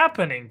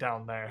happening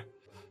down there?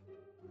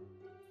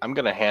 I'm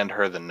gonna hand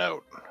her the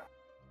note.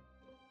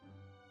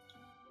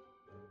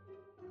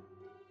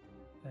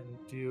 And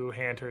you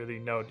hand her the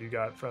note you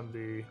got from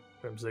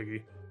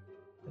Ziggy.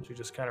 And she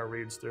just kind of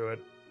reads through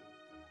it.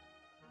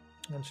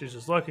 And she's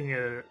just looking at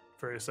it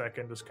for a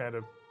second, just kind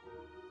of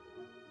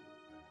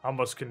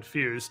almost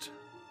confused.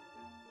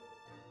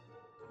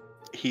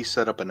 He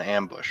set up an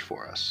ambush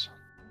for us.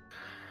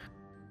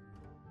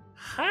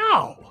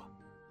 How?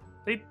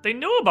 They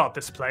knew about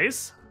this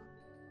place.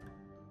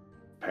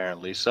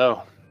 Apparently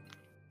so.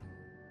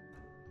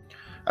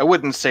 I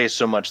wouldn't say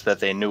so much that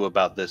they knew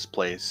about this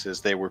place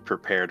as they were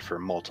prepared for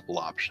multiple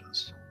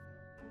options.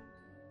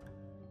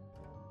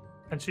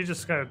 And she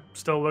just kind of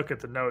still look at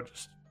the note,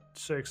 just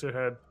shakes her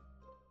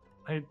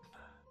head.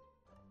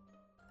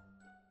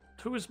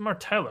 Who is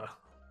Martella?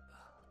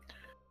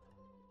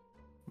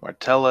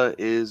 Martella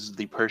is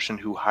the person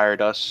who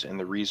hired us and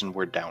the reason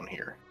we're down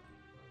here.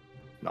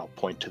 And I'll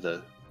point to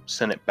the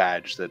Senate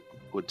badge that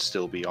would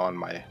still be on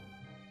my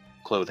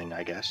clothing,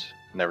 I guess.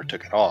 Never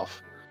took it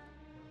off.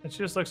 And she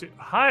just looks at you.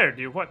 Hired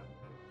you? What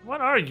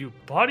are you?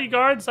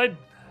 Bodyguards? I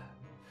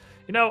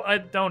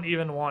don't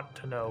even want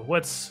to know.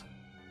 What's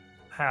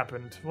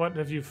happened? What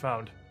have you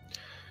found?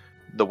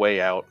 The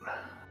way out.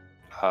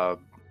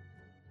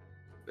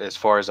 As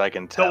far as I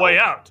can tell. The way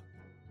out?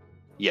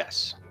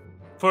 Yes.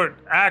 For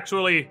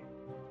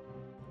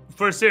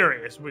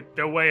serious, with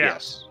the way out.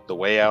 Yes. The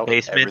way out.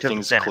 Basement of the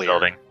Everything's Senate clear.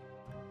 building.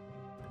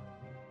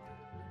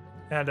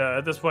 And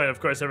at this point, of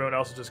course, everyone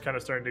else is just kind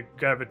of starting to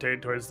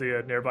gravitate towards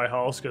the nearby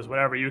halls, because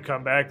whenever you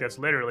come back, that's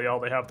literally all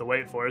they have to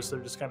wait for. So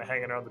they're just kind of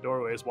hanging around the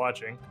doorways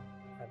watching.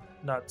 And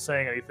not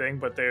saying anything,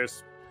 but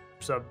there's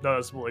some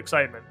noticeable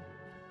excitement.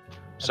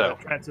 And So,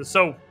 Trent says,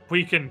 so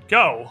we can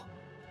go.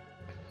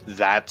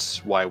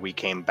 that's why we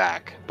came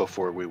back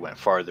before we went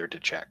farther to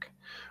check.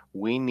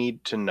 We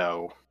need to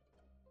know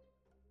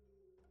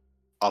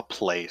a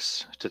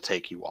place to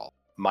take you all.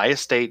 My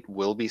estate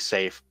will be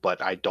safe,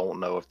 but I don't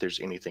know if there's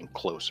anything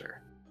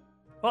closer.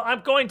 Well,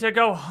 I'm going to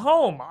go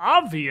home,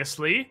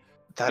 obviously.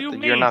 You You're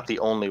mean? not the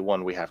only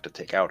one we have to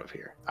take out of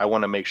here. I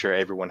want to make sure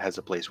everyone has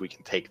a place we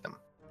can take them.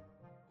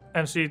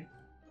 And she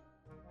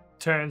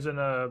turns and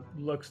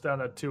looks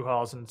down at two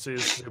halls and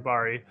sees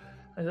Zubari.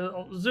 And says,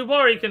 "Oh,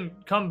 Zubari can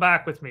come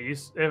back with me,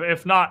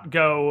 if not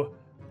go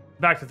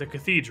back to the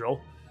cathedral."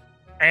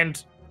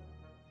 And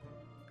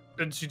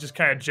then she just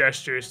kind of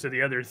gestures to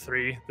the other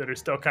three that are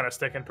still kind of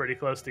sticking pretty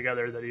close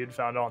together that he had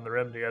found on the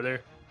rim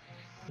together.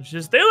 And she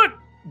says, they look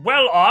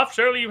well off.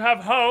 Surely you have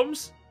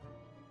homes.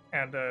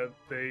 And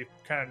they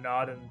kind of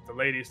nod, and the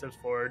lady steps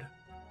forward.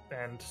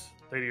 And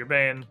Lady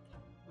Urbane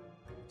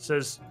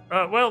says,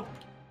 well,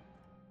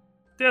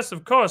 yes,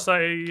 of course.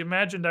 I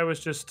imagined I was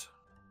just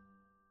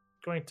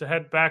going to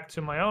head back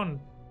to my own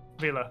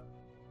villa.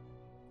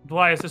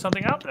 Why, is there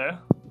something out there?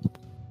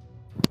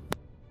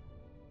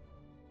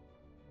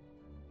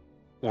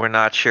 We're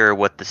not sure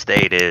what the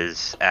state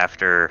is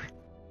after,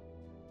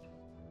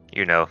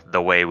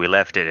 the way we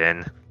left it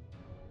in.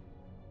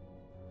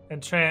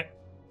 And Trant,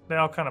 they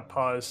all kind of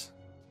pause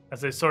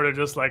as they sort of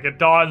just it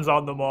dawns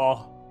on them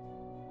all.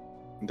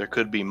 There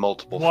could be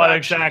multiple What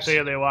factions. exactly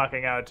are they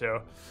walking out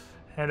to?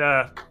 And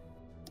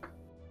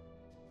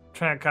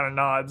Trant kind of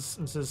nods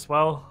and says,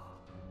 well,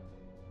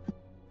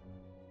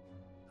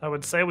 I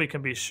would say we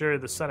can be sure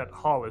the Senate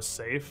Hall is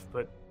safe,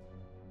 but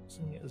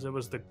as it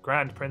was the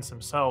Grand Prince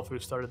himself who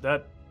started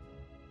that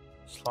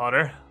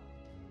slaughter.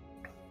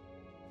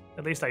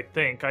 At least I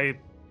think. I'm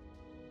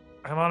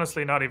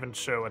honestly not even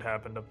sure what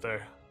happened up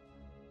there.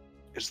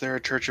 Is there a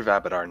Church of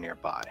Abadar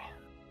nearby?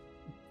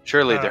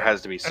 Surely there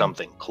has to be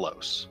something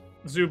close.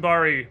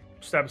 Zubari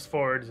steps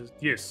forward and says,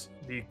 yes,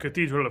 the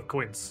Cathedral of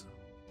Quince.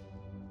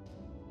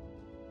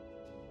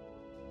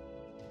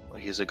 Well,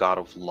 he's a god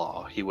of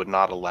law. He would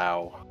not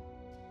allow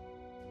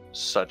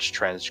such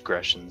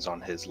transgressions on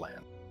his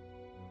land.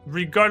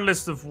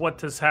 Regardless of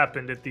what has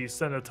happened at the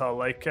Senate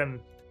Hall, I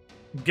can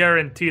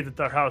guarantee that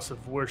our house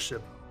of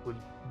worship will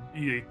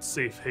be a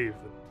safe haven.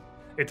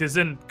 It is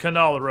in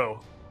Canal Row,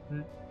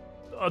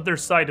 other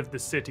side of the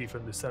city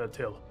from the Senate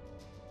Hill,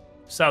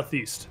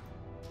 southeast.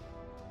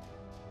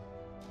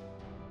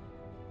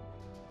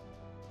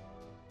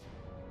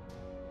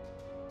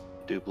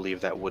 I do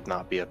believe that would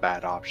not be a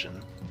bad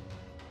option.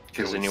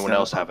 Can Does we anyone set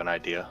else up have an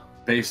idea?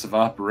 base of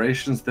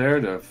operations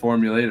there to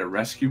formulate a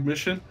rescue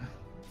mission?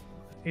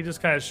 He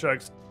just kind of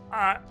shrugs.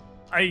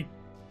 I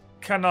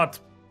cannot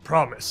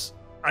promise.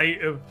 I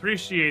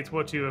appreciate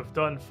what you have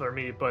done for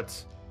me,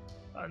 but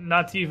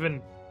not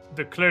even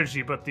the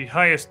clergy, but the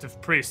highest of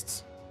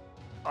priests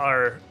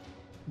are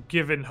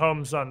given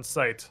homes on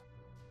site.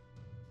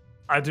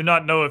 I do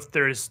not know if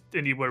there is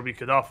anywhere we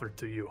could offer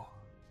to you.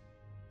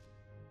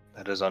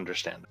 That is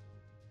understandable.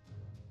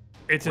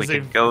 It We is a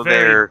could go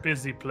very there.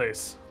 busy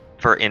place.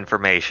 For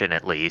information,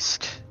 at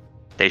least.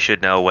 They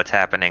should know what's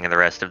happening in the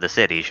rest of the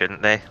city,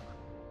 shouldn't they?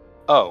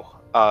 Oh,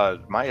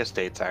 my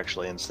estate's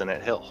actually in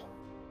Senate Hill.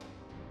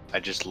 I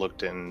just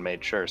looked and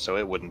made sure, so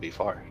it wouldn't be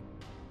far.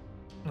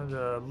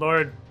 And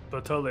Lord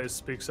Botoles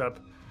speaks up,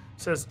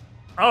 says,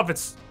 "Oh, if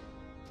it's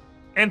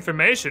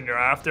information you're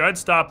after, I'd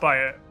stop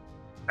by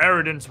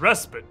Eridan's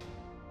Respite.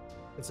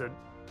 It's a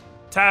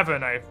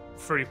tavern I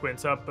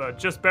frequent up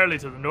just barely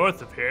to the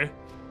north of here.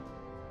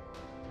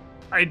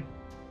 I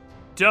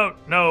don't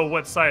know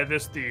what side of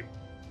this the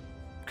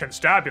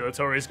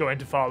constabulatory is going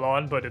to fall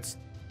on, but it's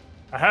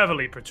a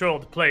heavily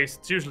patrolled place.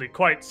 It's usually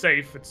quite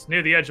safe. It's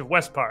near the edge of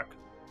West Park."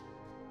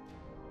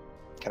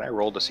 Can I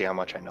roll to see how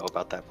much I know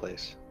about that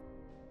place?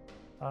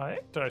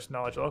 There's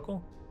knowledge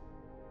local.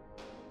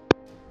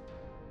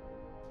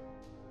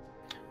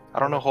 I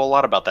don't know a whole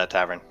lot about that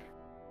tavern.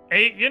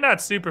 Hey, you're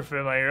not super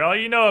familiar. All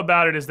you know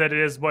about it is that it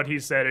is what he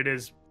said. It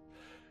is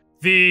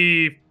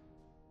the...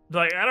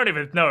 Like, I don't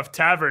even know if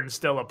tavern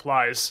still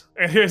applies.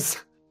 It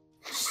is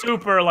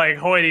super, like,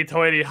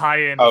 hoity-toity,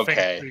 high-end,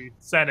 Okay.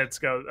 fancy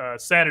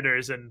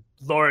senators and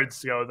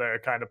lords go there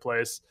kind of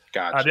place.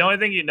 Gotcha. The only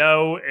thing you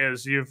know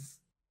is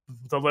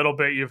the little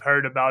bit you've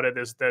heard about it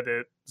is that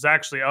it is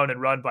actually owned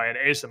and run by an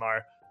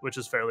Asimar, which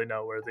is fairly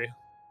noteworthy.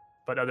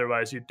 But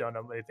otherwise, you don't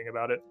know anything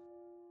about it.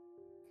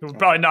 It would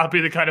probably not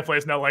be the kind of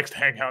place Nell likes to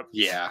hang out.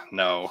 Yeah,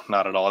 no,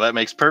 not at all. That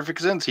makes perfect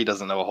sense. He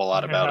doesn't know a whole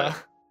lot about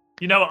it.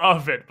 You know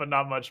of it, but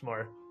not much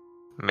more.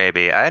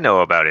 Maybe I know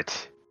about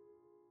it.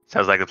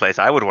 Sounds like the place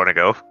I would want to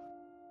go.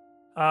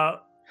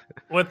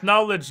 With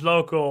knowledge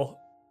local,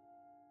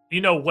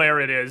 you know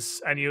where it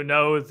is, and you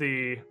know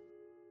the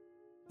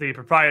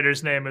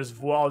proprietor's name is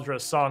Waldra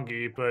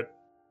Songi, but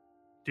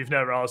you've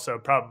never also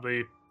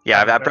probably...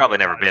 Yeah, I've probably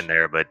never been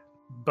there, but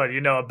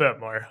you know a bit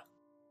more.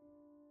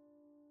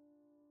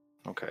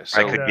 Okay, I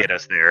so could get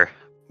us there.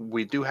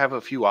 we do have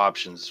a few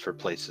options for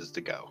places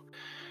to go.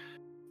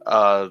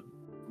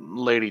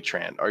 Lady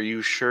Tran, are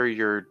you sure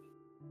you're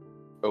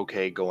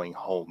okay going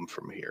home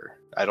from here?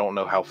 I don't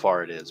know how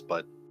far it is,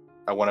 but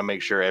I want to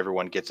make sure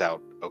everyone gets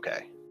out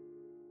okay.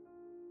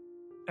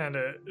 And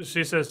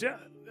she says, "Yeah,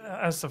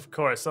 yes, of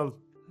course. I'll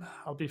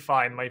be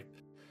fine. My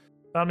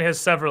family has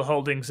several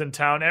holdings in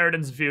town.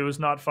 Eridan's View is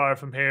not far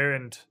from here,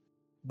 and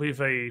we've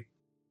a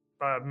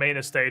main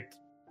estate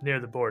near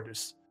the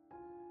borders.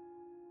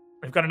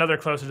 We've got another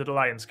closer to the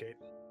Lion's Gate.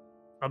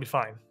 I'll be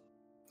fine."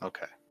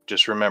 Okay.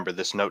 Just remember,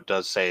 this note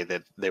does say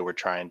that they were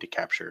trying to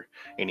capture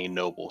any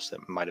nobles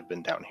that might have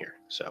been down here.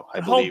 So I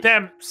The whole believe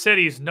damn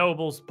city's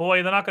nobles,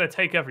 boy. They're not going to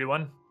take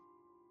everyone.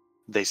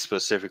 they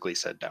specifically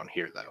said down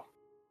here, though.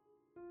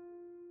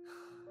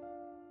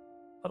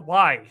 But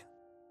why?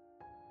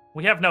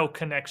 We have no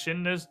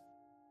connection. I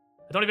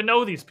don't even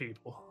know these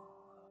people.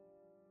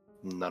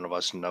 None of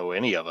us know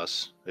any of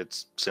us.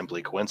 It's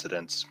simply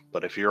coincidence.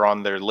 But if you're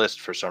on their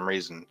list for some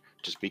reason,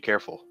 just be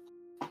careful.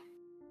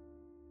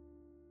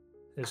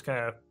 Just kind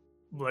of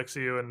looks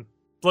at you and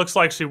looks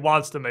like she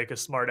wants to make a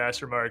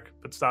smart-ass remark,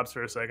 but stops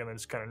for a second and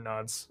just kind of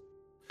nods.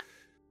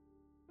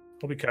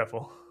 We'll be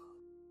careful.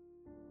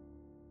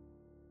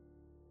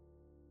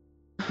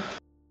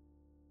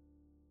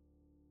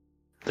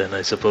 Then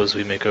I suppose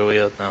we make our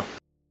way out now.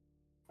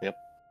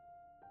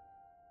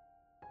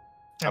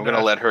 I'm going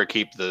to let her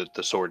keep the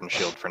sword and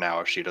shield for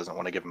now if she doesn't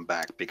want to give them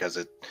back, because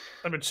it...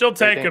 I mean, she'll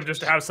take him dangerous.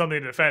 just to have something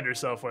to defend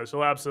herself with.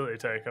 She'll absolutely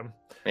take him.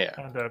 Yeah.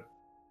 And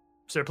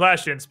Sir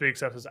Plastian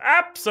speaks up and says,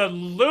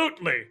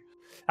 "Absolutely!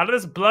 Out of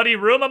this bloody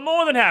room, I'm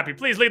more than happy.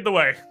 Please lead the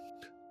way."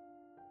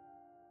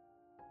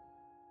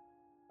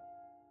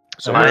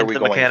 So where are Mine's we the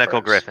going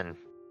mechanical first? griffin.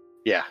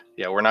 Yeah,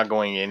 we're not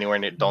going anywhere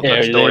near... Don't Yeah,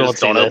 touch they doors, won't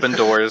see don't this. open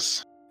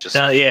doors. Just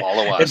No, yeah,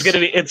 follow us. it's gonna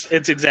be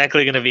it's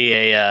exactly gonna be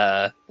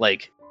a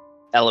like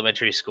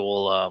elementary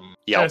school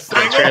Yep. A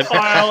single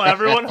file,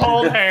 everyone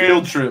hold Field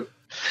hands. trip.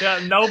 Yeah,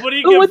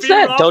 nobody Oh, get what's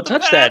veer that? off Don't the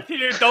touch path that.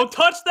 Here. Don't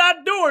touch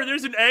that door.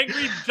 There's an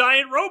angry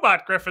giant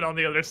robot griffin on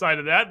the other side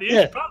of that. You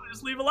Yeah. should probably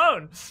just leave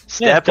alone.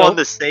 Step don't- on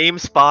the same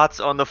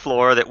spots on the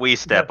floor that we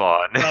step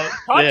on. Don't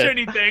touch Yeah.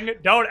 anything.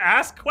 Don't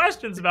ask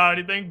questions about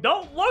anything.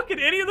 Don't look at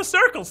any of the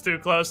circles too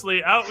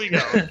closely. Out we go.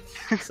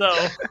 So,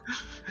 the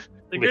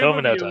We'll be group home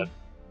in of no you time.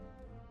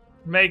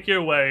 make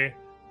your way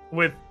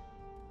with,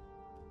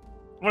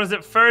 what is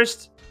it,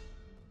 first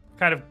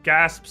kind of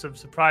gasps of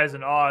surprise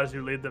and awe as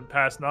you lead them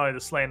past not only the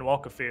slain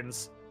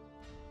Walkafins,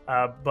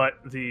 but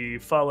the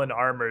fallen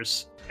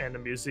armors in the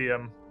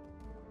museum,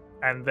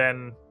 and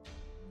then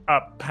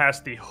up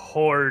past the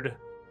horde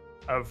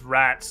of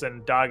rats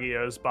and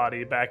Daggio's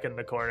body back in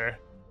the corner,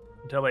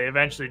 until they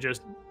eventually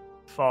just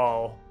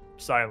fall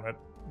silent,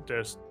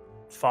 just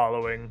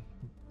following,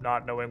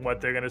 not knowing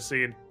what they're going to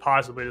see, and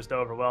possibly just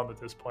overwhelmed at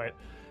this point,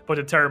 but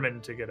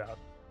determined to get out.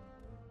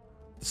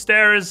 The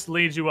stairs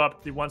lead you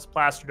up the once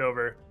plastered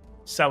over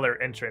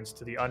cellar entrance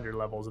to the under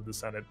levels of the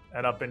Senate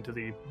and up into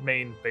the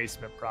main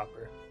basement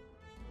proper.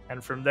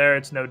 And from there,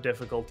 it's no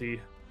difficulty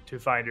to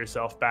find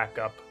yourself back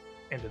up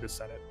into the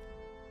Senate.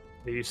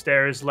 The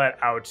stairs let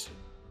out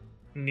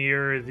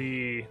near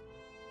the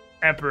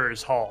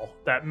Emperor's Hall,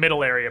 that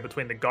middle area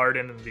between the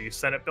garden and the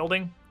Senate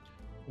building,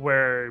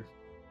 where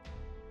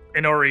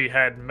Inori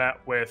had met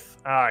with,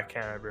 I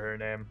can't remember her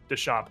name,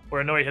 Deschamps,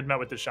 where Inori had met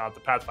with Deschamps,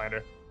 the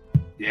Pathfinder.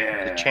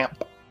 Yeah. The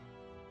champ.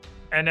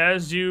 And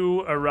as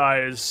you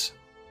arise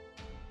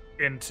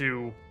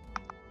into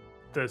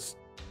this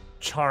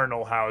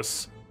charnel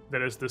house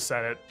that is the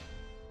Senate,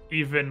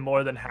 even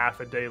more than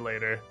half a day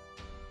later,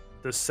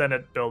 the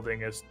Senate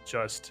building is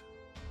just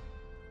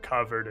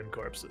covered in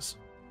corpses.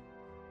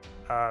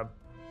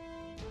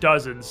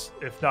 Dozens,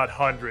 if not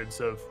hundreds,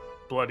 of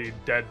bloody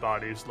dead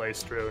bodies lay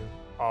strewn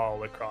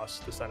all across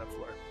the Senate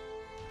floor.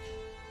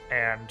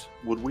 And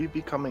Would we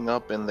be coming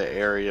up in the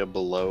area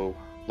below,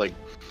 like,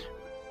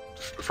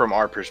 from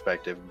our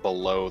perspective,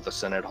 below the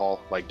Senate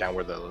Hall, like down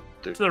where the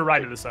to the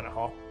right of the Senate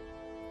Hall.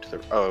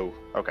 oh,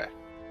 okay.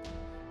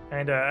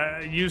 And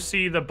you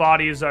see the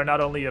bodies are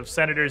not only of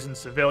senators and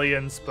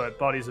civilians, but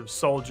bodies of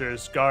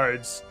soldiers,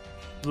 guards,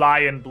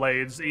 lion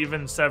blades,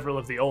 even several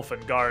of the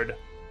Ulfin Guard.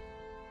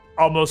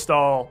 Almost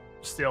all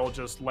still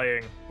just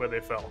laying where they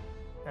fell.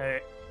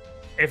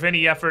 If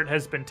any effort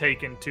has been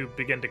taken to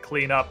begin to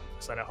clean up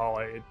Senate Hall,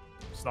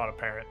 it's not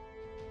apparent.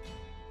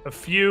 A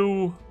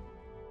few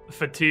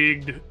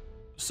fatigued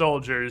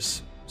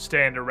soldiers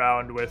stand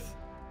around with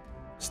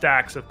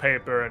stacks of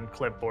paper and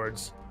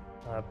clipboards,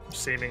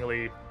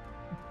 seemingly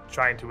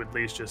trying to at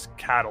least just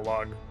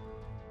catalog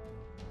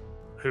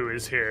who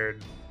is here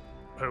and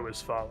who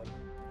has fallen.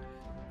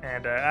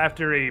 And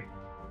after a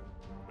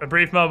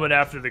brief moment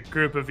after, the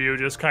group of you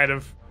just kind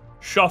of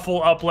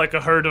shuffle up like a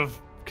herd of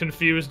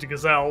confused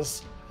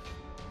gazelles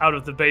out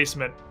of the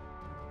basement.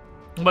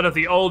 One of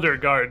the older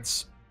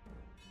guards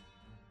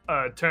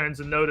turns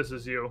and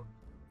notices you,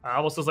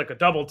 almost as like a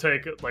double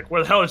take, like,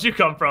 where the hell did you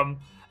come from?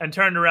 And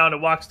turned around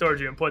and walks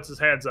towards you and puts his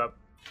hands up.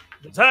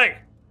 Says, hey,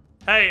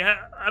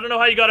 I don't know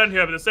how you got in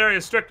here, but this area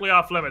is strictly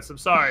off limits. I'm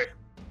sorry.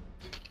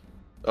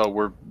 Oh,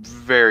 we're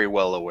very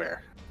well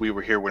aware. We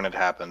were here when it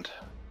happened.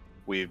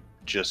 We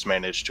just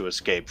managed to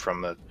escape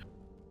from a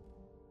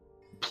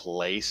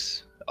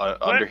place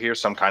under here,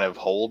 some kind of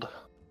hold.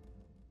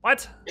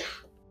 What?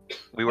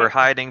 We were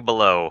hiding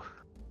below.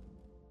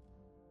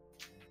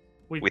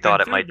 We've We been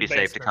thought it through might the be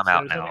safe to basement, come so out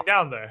there's now. nothing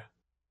down there.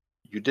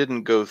 You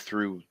didn't go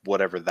through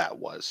whatever that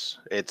was.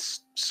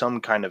 It's some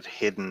kind of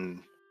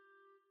hidden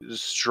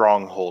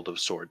stronghold of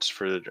sorts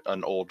for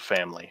an old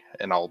family,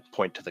 and I'll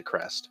point to the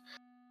crest.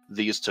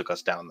 These took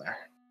us down there.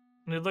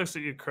 And he looks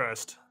at you,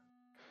 Crest.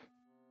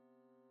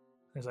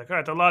 He's like, all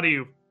right, a lot of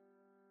you,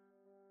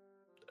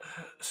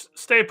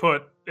 stay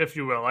put, if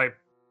you will. I'm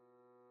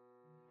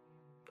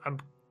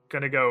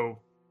gonna go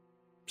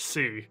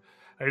see.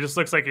 And he just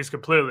looks like he's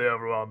completely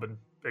overwhelmed and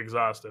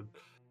exhausted.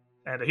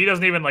 And he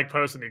doesn't even like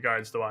post any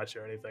guards to watch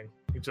you or anything.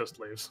 He just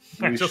leaves.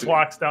 And just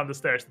walks down the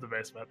stairs to the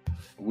basement.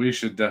 We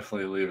should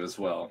definitely leave as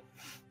well.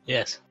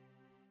 Yes.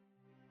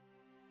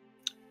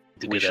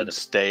 We should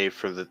stay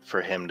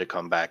for him to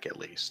come back at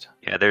least.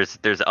 Yeah,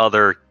 there's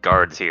other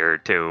guards here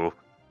too.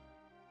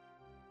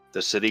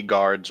 The city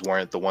guards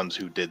weren't the ones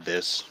who did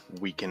this.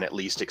 We can at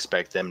least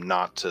expect them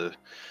not to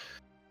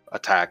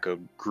attack a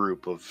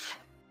group of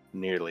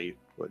nearly,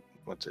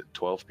 what's it,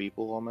 12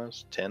 people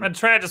almost? 10? And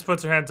Tran just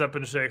puts her hands up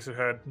and shakes her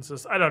head and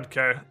says, I don't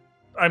care.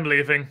 I'm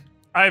leaving.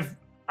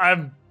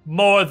 I'm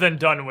more than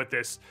done with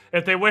this.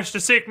 If they wish to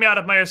seek me out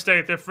of my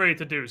estate, they're free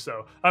to do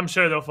so. I'm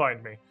sure they'll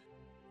find me.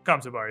 Come,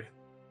 Zubari.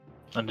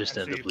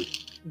 Understandably.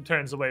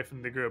 Turns away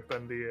from the group,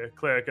 and the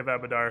cleric of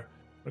Abadar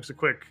makes a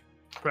quick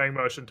praying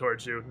motion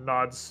towards you,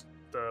 nods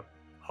the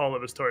whole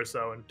of his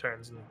torso, and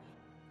turns and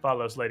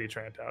follows Lady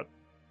Trant out.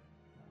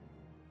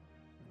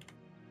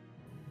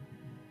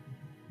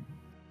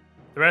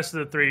 The rest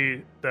of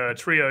the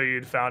trio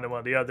you'd found in one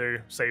of the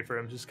other safe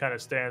rooms, just kind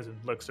of stands and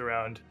looks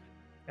around.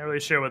 Not really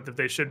sure what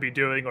they should be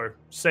doing or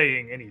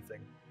saying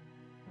anything.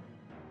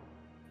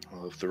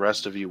 Well, if the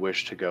rest of you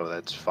wish to go,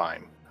 that's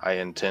fine. I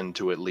intend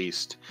to at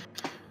least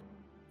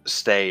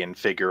stay and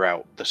figure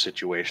out the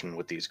situation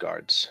with these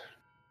guards.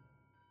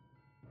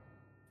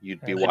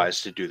 You'd be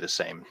wise to do the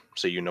same,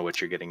 so you know what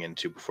you're getting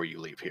into before you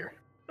leave here.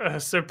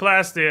 Sir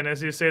Plastian,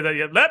 as you say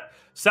that,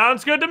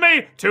 sounds good to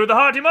me. To the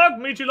hearty mug.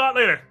 Meet you lot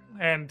later.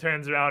 And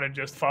turns around and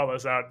just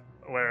follows out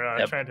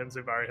where Trent and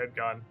Zubari had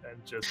gone,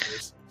 and just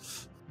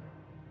is.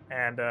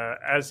 And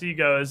as he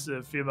goes,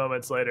 a few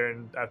moments later,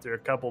 and after a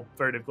couple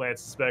furtive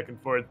glances back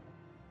and forth,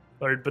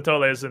 Lord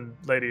Batoles and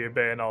Lady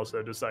Urbain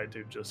also decide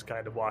to just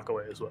kind of walk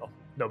away as well.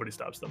 Nobody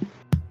stops them.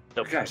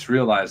 You guys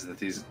realize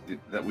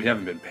that we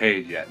haven't been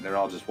paid yet, and they're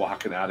all just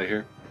walking out of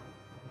here?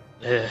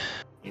 Yes.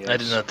 I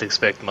did not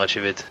expect much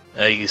of it.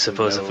 I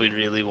suppose No. if we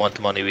really want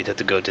the money, we'd have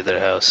to go to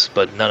their house,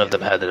 but none of them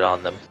had it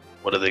on them.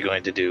 What are they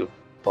going to do?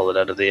 Pull it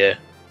out of the air?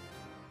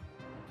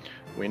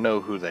 We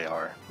know who they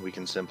are. We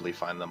can simply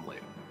find them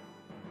later.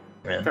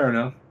 Yeah. Fair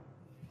enough.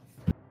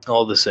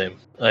 All the same,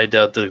 I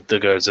doubt the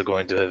guards are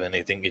going to have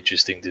anything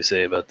interesting to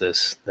say about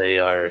this. They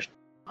are,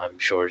 I'm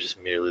sure, just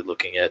merely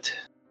looking at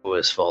who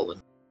has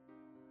fallen.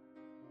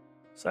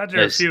 So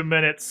after a few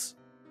minutes,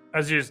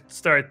 as you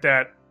start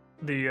that,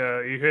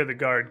 you hear the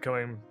guard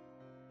coming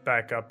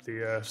back up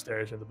the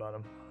stairs at the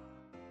bottom.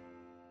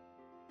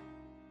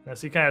 As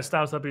he kind of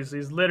stomps up,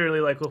 he's literally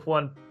like with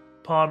one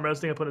palm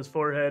resting up on his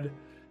forehead,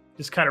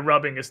 just kind of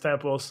rubbing his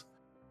temples.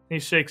 He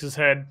shakes his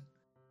head.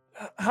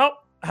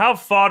 How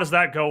far does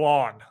that go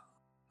on?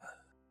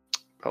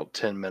 About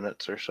 10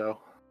 minutes or so.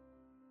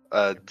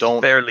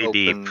 Don't Fairly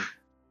open... deep.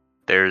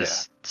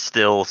 There's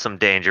still some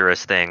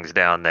dangerous things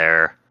down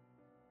there.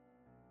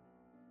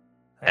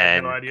 I had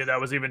And no idea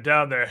that was even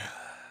down there.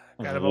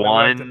 Kind of only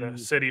worked in the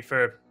city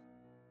for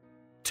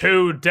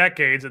 2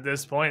 decades at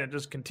this point. It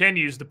just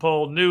continues to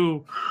pull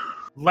new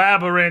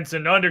labyrinths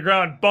and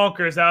underground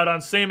bunkers out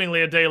on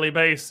seemingly a daily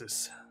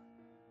basis.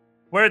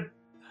 Where'd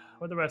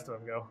the rest of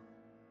them go?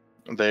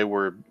 They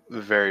were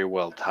very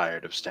well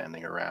tired of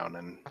standing around,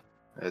 and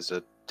as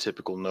a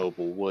typical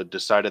noble would,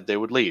 decided they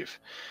would leave.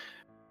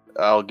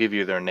 I'll give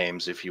you their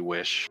names if you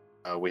wish.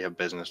 We have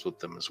business with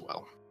them as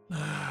well.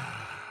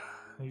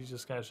 He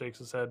just kind of shakes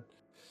his head.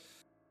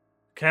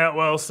 Can't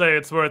well say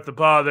it's worth the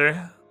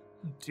bother.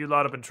 You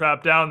lot have been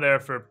trapped down there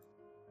for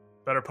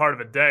better part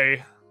of a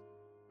day.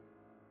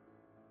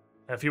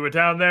 If you were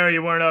down there,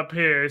 you weren't up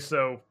here,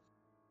 so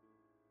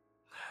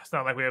it's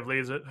not like we have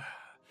leads.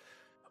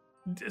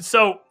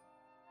 So,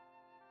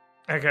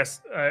 I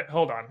guess,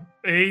 hold on.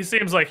 He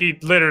seems like he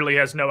literally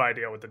has no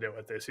idea what to do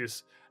with this.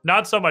 He's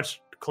not so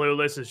much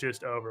clueless as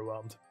just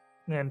overwhelmed.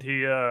 And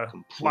he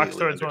walks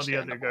towards one of the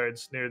other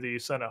guards near the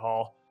Senate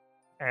Hall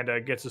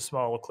and gets a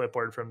small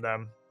clipboard from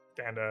them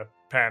and a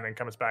pen and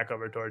comes back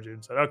over towards you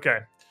and said, okay,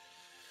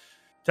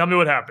 tell me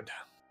what happened.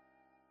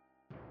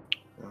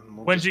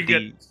 When did you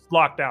get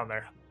locked down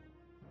there?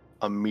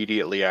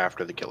 Immediately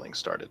after the killing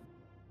started.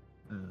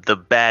 The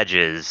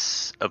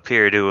badges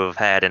appear to have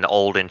had an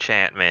old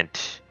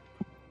enchantment.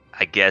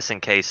 I guess in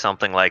case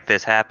something like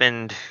this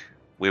happened,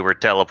 we were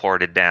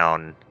teleported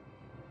down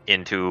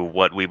into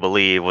what we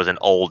believe was an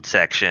old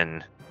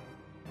section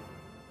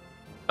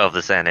of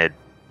the Senate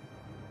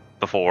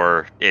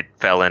before it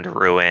fell into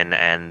ruin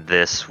and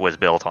this was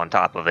built on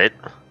top of it.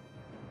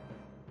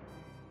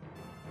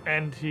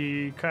 And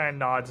he kind of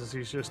nods as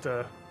he's just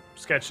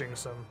sketching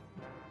some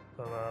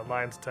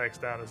lines of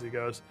text down as he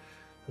goes.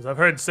 Because I've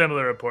heard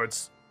similar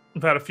reports.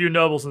 I've had a few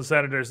nobles and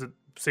senators that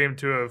seem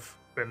to have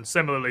been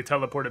similarly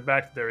teleported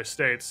back to their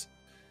estates.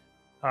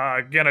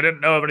 Again, I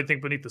didn't know of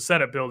anything beneath the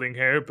Senate building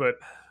here, but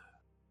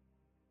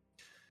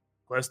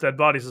less dead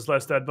bodies is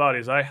less dead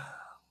bodies,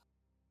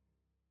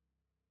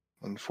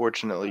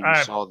 Unfortunately, you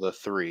saw the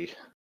 3.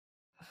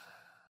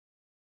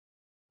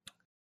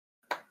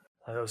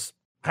 Those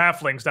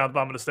halflings down the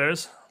bottom of the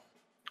stairs.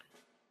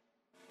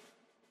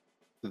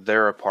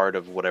 They're a part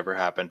of whatever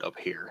happened up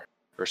here,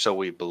 or so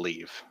we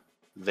believe.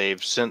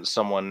 They've sent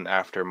someone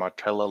after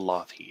Martella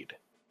Lothheed.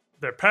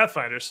 They're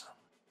pathfinders.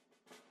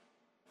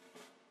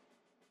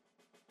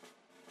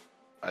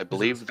 I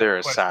believe they're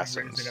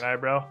assassins. Raising an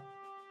eyebrow.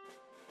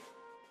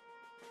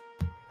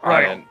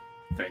 I don't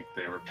think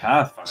they were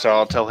Pathfinders. So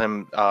I'll tell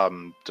him,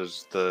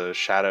 does the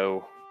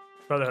Shadow...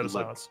 Brotherhood of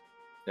Silence.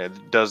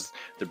 Does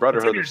the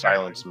Brotherhood of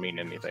Silence mean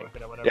anything?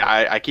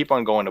 Yeah, I keep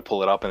on going to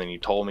pull it up, and then you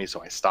told me,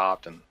 so I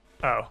stopped. And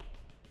Oh.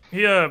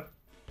 He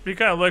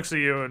kind of looks at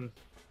you and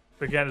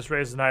again just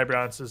raises an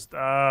eyebrow and says,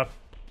 had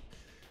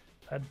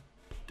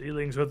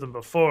dealings with them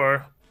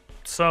before.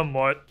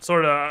 Somewhat.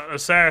 Sort of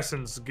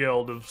assassins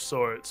guild of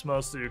sorts.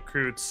 Mostly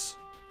recruits.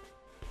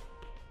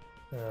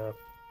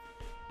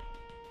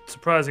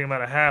 Surprising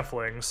amount of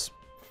halflings.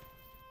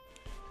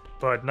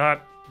 But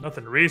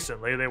nothing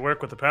recently. They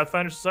work with the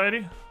Pathfinder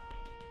Society?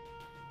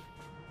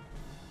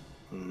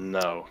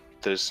 No.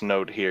 This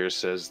note here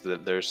says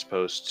that they're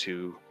supposed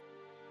to...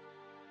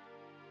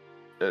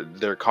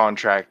 they're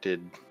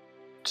contracted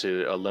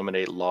to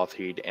eliminate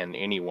Lothheed and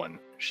anyone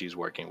she's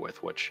working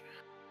with, which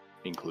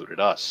included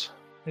us.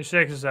 He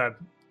shakes his head.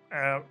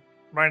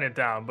 Writing it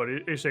down, but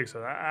he shakes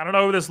his head. I don't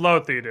know who this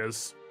Lothheed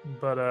is,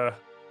 but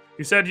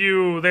he said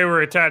they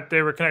were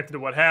connected to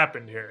what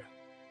happened here.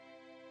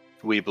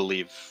 We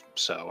believe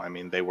so. I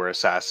mean, they were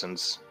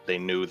assassins. They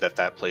knew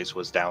that place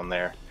was down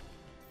there.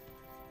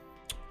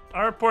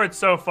 Our report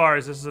so far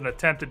is this is an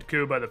attempted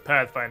coup by the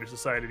Pathfinder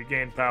Society to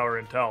gain power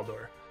in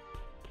Taldor.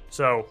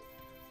 So,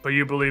 but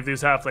you believe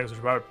these halflings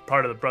are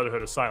part of the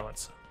Brotherhood of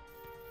Silence?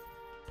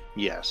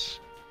 Yes.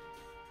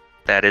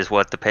 That is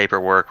what the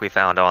paperwork we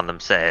found on them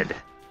said.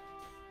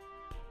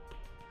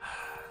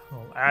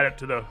 We'll add it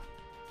to the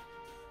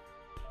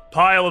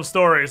pile of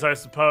stories, I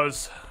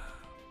suppose.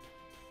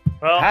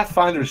 Well,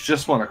 Pathfinders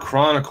just want to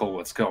chronicle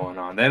what's going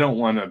on. They don't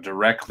want to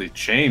directly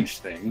change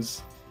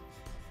things.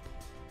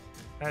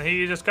 And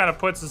he just kind of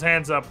puts his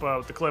hands up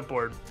with the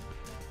clipboard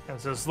and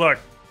says, look,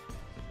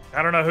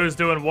 I don't know who's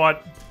doing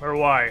what or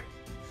why.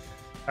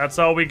 That's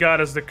all we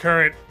got as the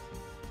current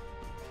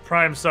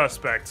prime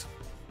suspect.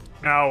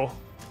 Now,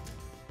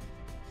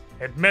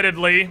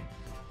 admittedly,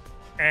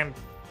 and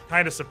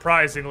kind of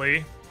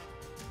surprisingly,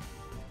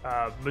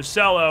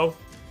 Musello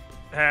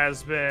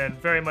has been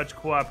very much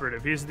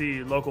cooperative. He's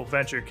the local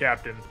venture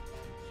captain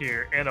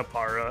here in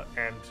Apara,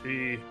 and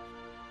he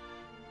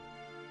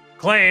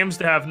claims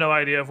to have no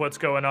idea of what's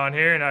going on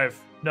here, and I have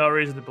no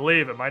reason to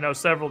believe him. I know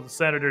several of the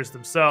senators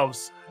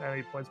themselves, and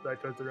he points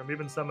back towards the room,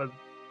 even some of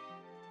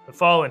the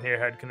Fallen here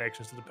had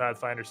connections to the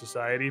Pathfinder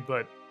Society,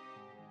 but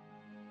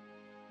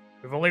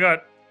we've only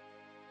got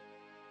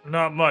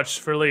not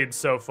much for leads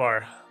so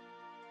far.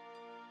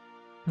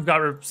 We've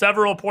got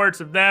several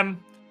reports of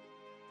them,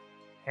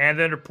 and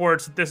then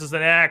reports that this is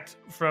an act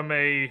from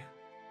a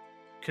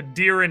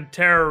Kadiran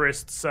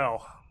terrorist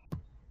cell.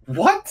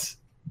 What?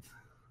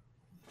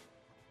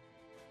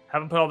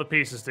 Haven't put all the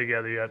pieces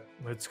together yet.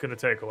 It's going to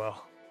take a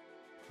while.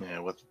 Yeah,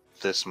 with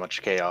this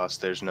much chaos,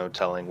 there's no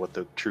telling what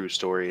the true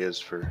story is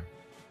for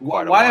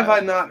quite a Why have while. I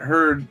not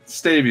heard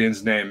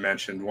Stavian's name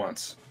mentioned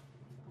once?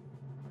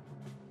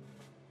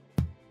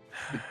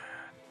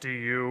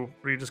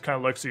 He just kind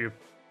of looks at you.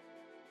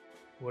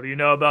 What do you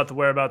know about the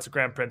whereabouts of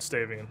Grand Prince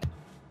Stavian?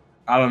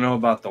 I don't know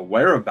about the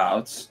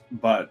whereabouts,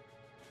 but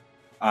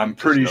I'm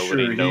pretty sure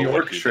nobody he know what he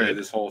orchestrated did?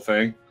 this whole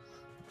thing.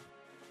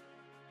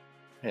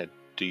 Yeah,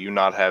 do you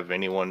not have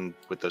anyone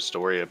with a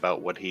story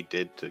about what he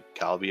did to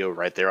Calvio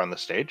right there on the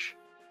stage?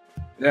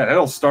 Yeah, it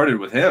all started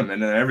with him,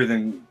 and then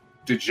everything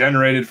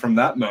degenerated from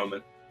that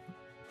moment.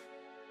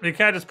 He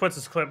kind of just puts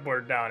his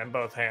clipboard down in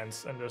both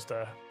hands and just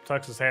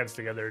tucks his hands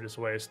together at his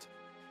waist.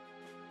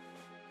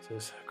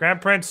 Says,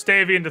 Grand Prince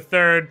Stavian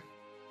III,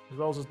 as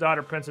well as his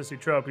daughter Princess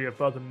Eutropia, have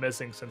both been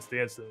missing since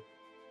the incident.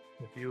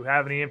 If you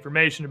have any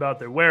information about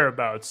their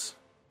whereabouts,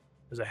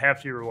 there's a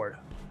hefty reward.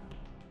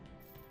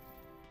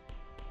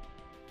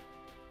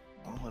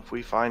 Well, if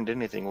we find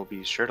anything, we'll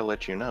be sure to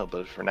let you know.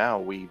 But for now,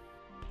 we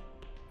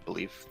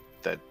believe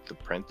that the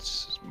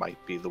prince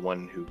might be the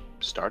one who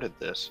started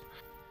this.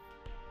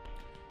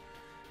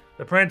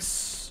 The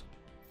prince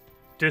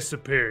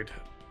disappeared.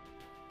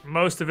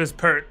 Most of his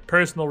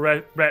personal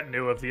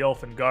retinue of the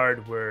Elfin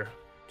Guard were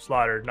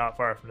slaughtered not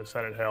far from the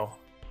Senate Hill,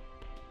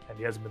 and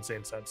he hasn't been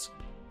seen since.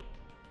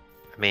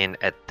 I mean,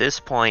 at this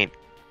point,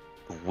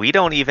 we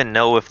don't even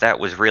know if that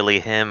was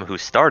really him who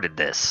started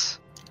this.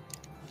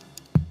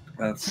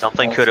 That's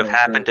Something could have also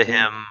happened to true.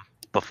 him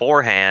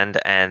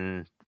beforehand,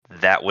 and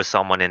that was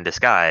someone in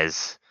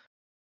disguise.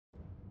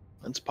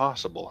 It's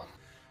possible.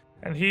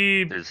 And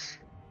he There's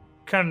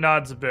kind of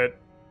nods a bit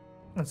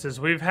and says,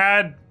 we've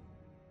had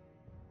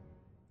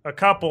a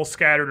couple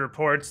scattered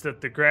reports that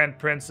the Grand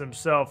Prince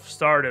himself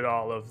started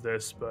all of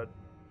this, but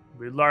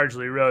we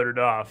largely wrote it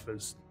off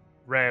as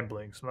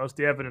ramblings. Most of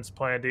the evidence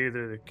pointed to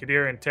either the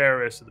Kadiran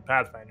terrorists or the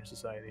Pathfinder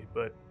Society,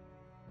 but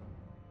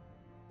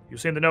you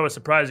seem to know a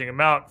surprising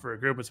amount for a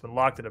group that's been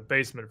locked in a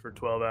basement for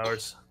 12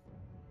 hours.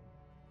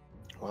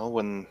 Well,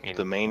 when I mean,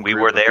 the main we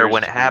group were there appears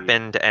when it to be-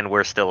 happened, and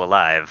we're still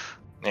alive.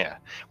 Yeah,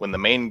 when the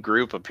main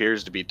group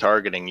appears to be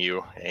targeting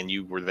you, and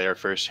you were there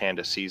firsthand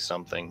to see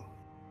something,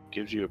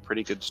 gives you a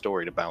pretty good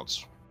story to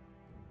bounce.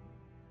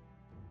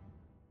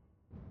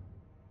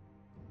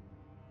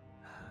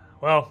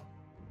 Well,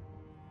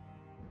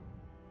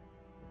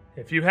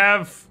 if you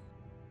have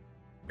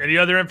any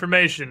other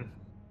information,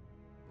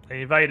 I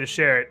invite you to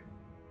share it.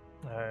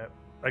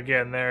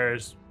 Again,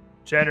 there's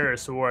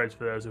generous rewards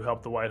for those who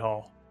help the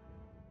Whitehall.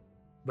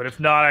 But if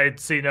not, I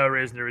see no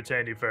reason to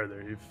retain you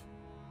further. You've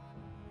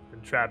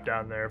been trapped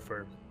down there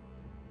for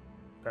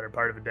the better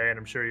part of a day, and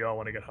I'm sure you all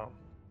want to get home.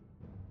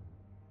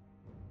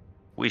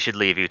 We should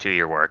leave you to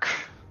your work.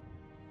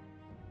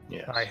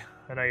 Yes. Aye,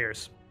 I know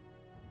yours.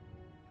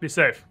 Be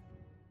safe.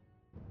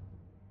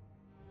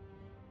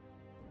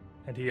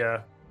 And he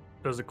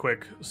does a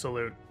quick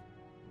salute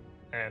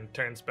and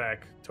turns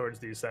back towards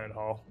the Senate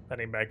Hall,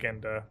 heading back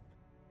in to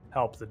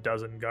help the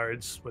dozen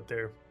guards with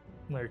their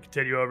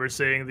continue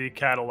overseeing the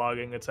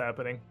cataloging that's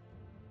happening.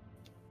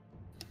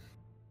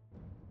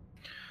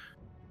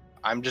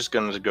 I'm just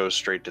going to go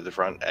straight to the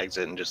front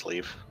exit and just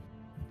leave.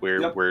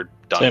 We're Yep. we're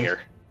done Same.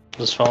 here.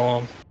 Just follow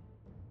him.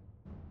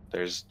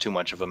 There's too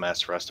much of a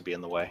mess for us to be in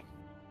the way.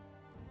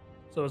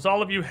 So as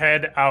all of you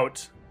head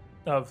out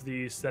of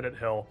the Senate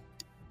Hill,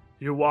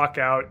 you walk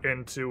out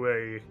into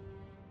a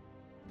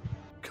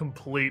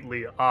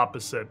completely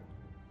opposite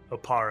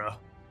Opara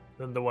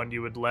than the one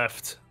you had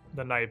left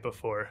the night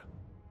before.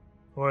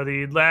 Or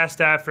the last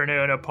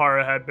afternoon,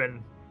 Opara had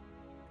been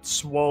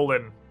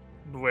swollen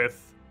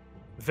with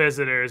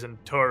visitors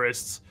and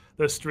tourists,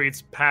 the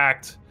streets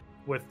packed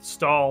with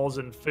stalls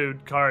and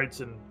food carts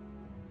and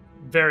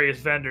various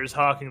vendors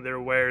hawking their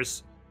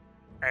wares,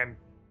 and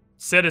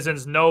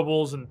citizens,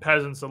 nobles, and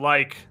peasants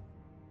alike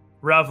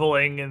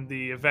reveling in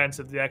the events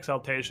of the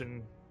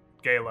Exaltation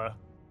Gala.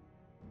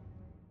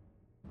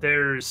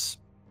 There's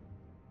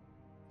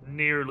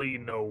nearly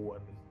no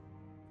one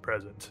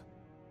present.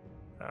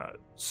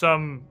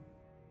 Some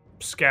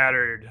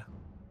scattered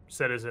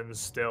citizens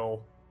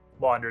still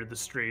wander the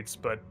streets,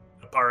 but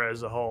Opara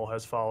as a whole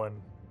has fallen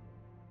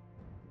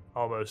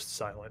almost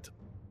silent.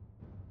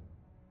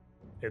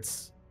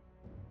 It's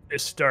a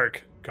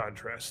stark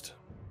contrast.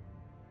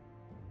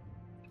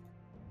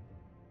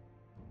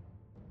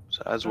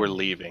 So as we're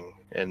leaving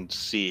and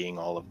seeing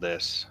all of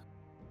this,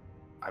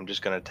 I'm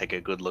just going to take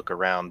a good look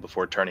around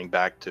before turning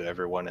back to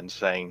everyone and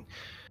saying,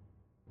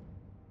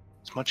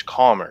 it's much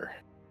calmer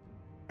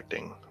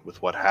acting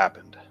with what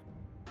happened.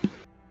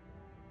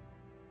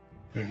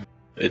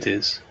 It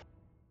is.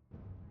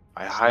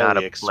 I It's highly not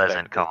a expected,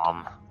 pleasant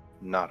calm.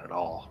 Not at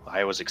all.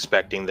 I was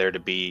expecting there to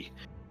be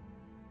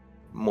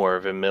more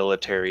of a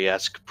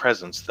military-esque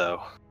presence,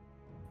 though.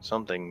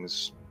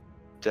 Something's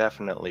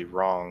definitely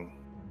wrong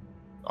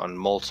on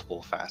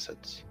multiple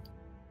facets.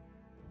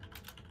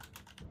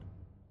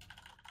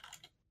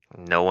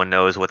 No one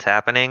knows what's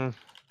happening.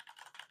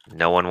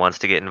 No one wants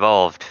to get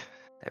involved.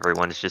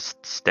 Everyone's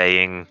just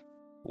staying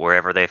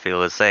wherever they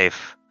feel is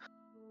safe.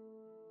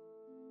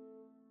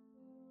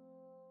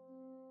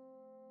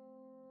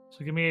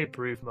 So give me a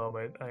brief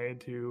moment. I had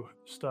to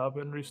stop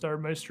and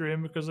restart my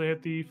stream because I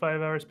hit the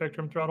 5-hour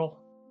Spectrum throttle.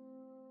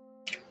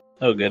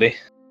 Oh, goody.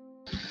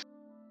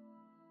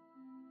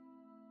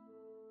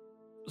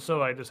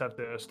 So I just have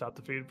to stop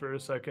the feed for a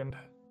second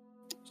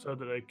so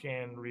that I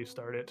can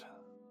restart it.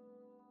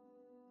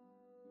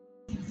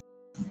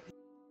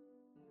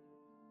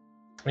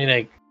 I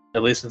mean,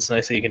 at least it's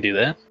nice that you can do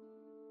that.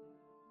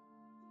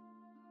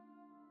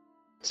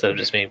 Instead of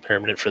just being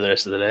permanent for the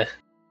rest of the day.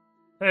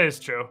 Hey, it's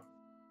true.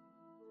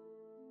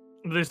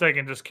 At least I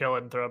can just kill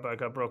it and throw it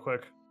back up real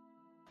quick.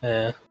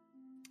 Yeah.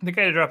 I think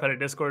I had to drop out of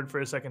Discord for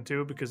a second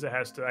too because I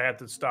had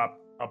to stop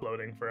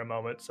uploading for a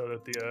moment so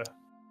that the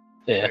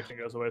Yeah. connection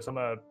goes away. So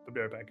I'll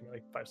be right back in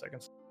like 5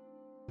 seconds.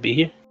 Be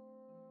here.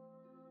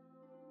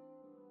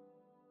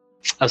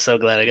 I'm so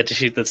glad I got to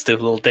shoot that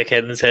stupid little dickhead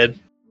in his head.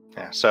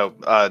 Yeah, so,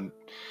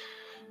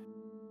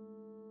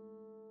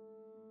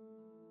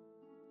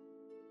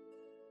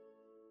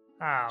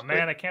 Ah,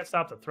 man, I can't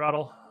stop the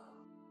throttle.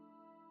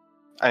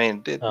 I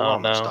mean, we're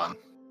almost no. done.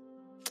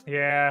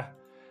 Yeah.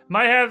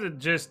 Might have to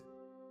just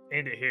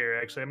end it here,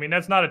 actually. I mean,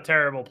 that's not a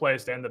terrible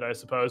place to end it, I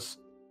suppose.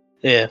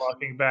 Yeah.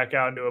 Walking back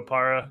out into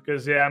Apara.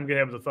 Because, yeah, I'm going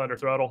to have the Thunder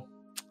Throttle.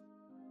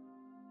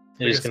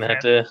 You're just going to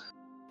have to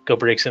go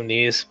break some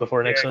knees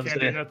before next Can't do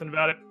Wednesday. nothing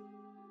about it.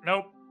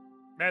 Nope.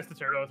 That's the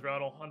Turbo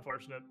Throttle.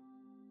 Unfortunate.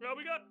 Well,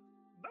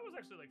 that was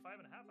actually like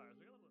 5.5 hours.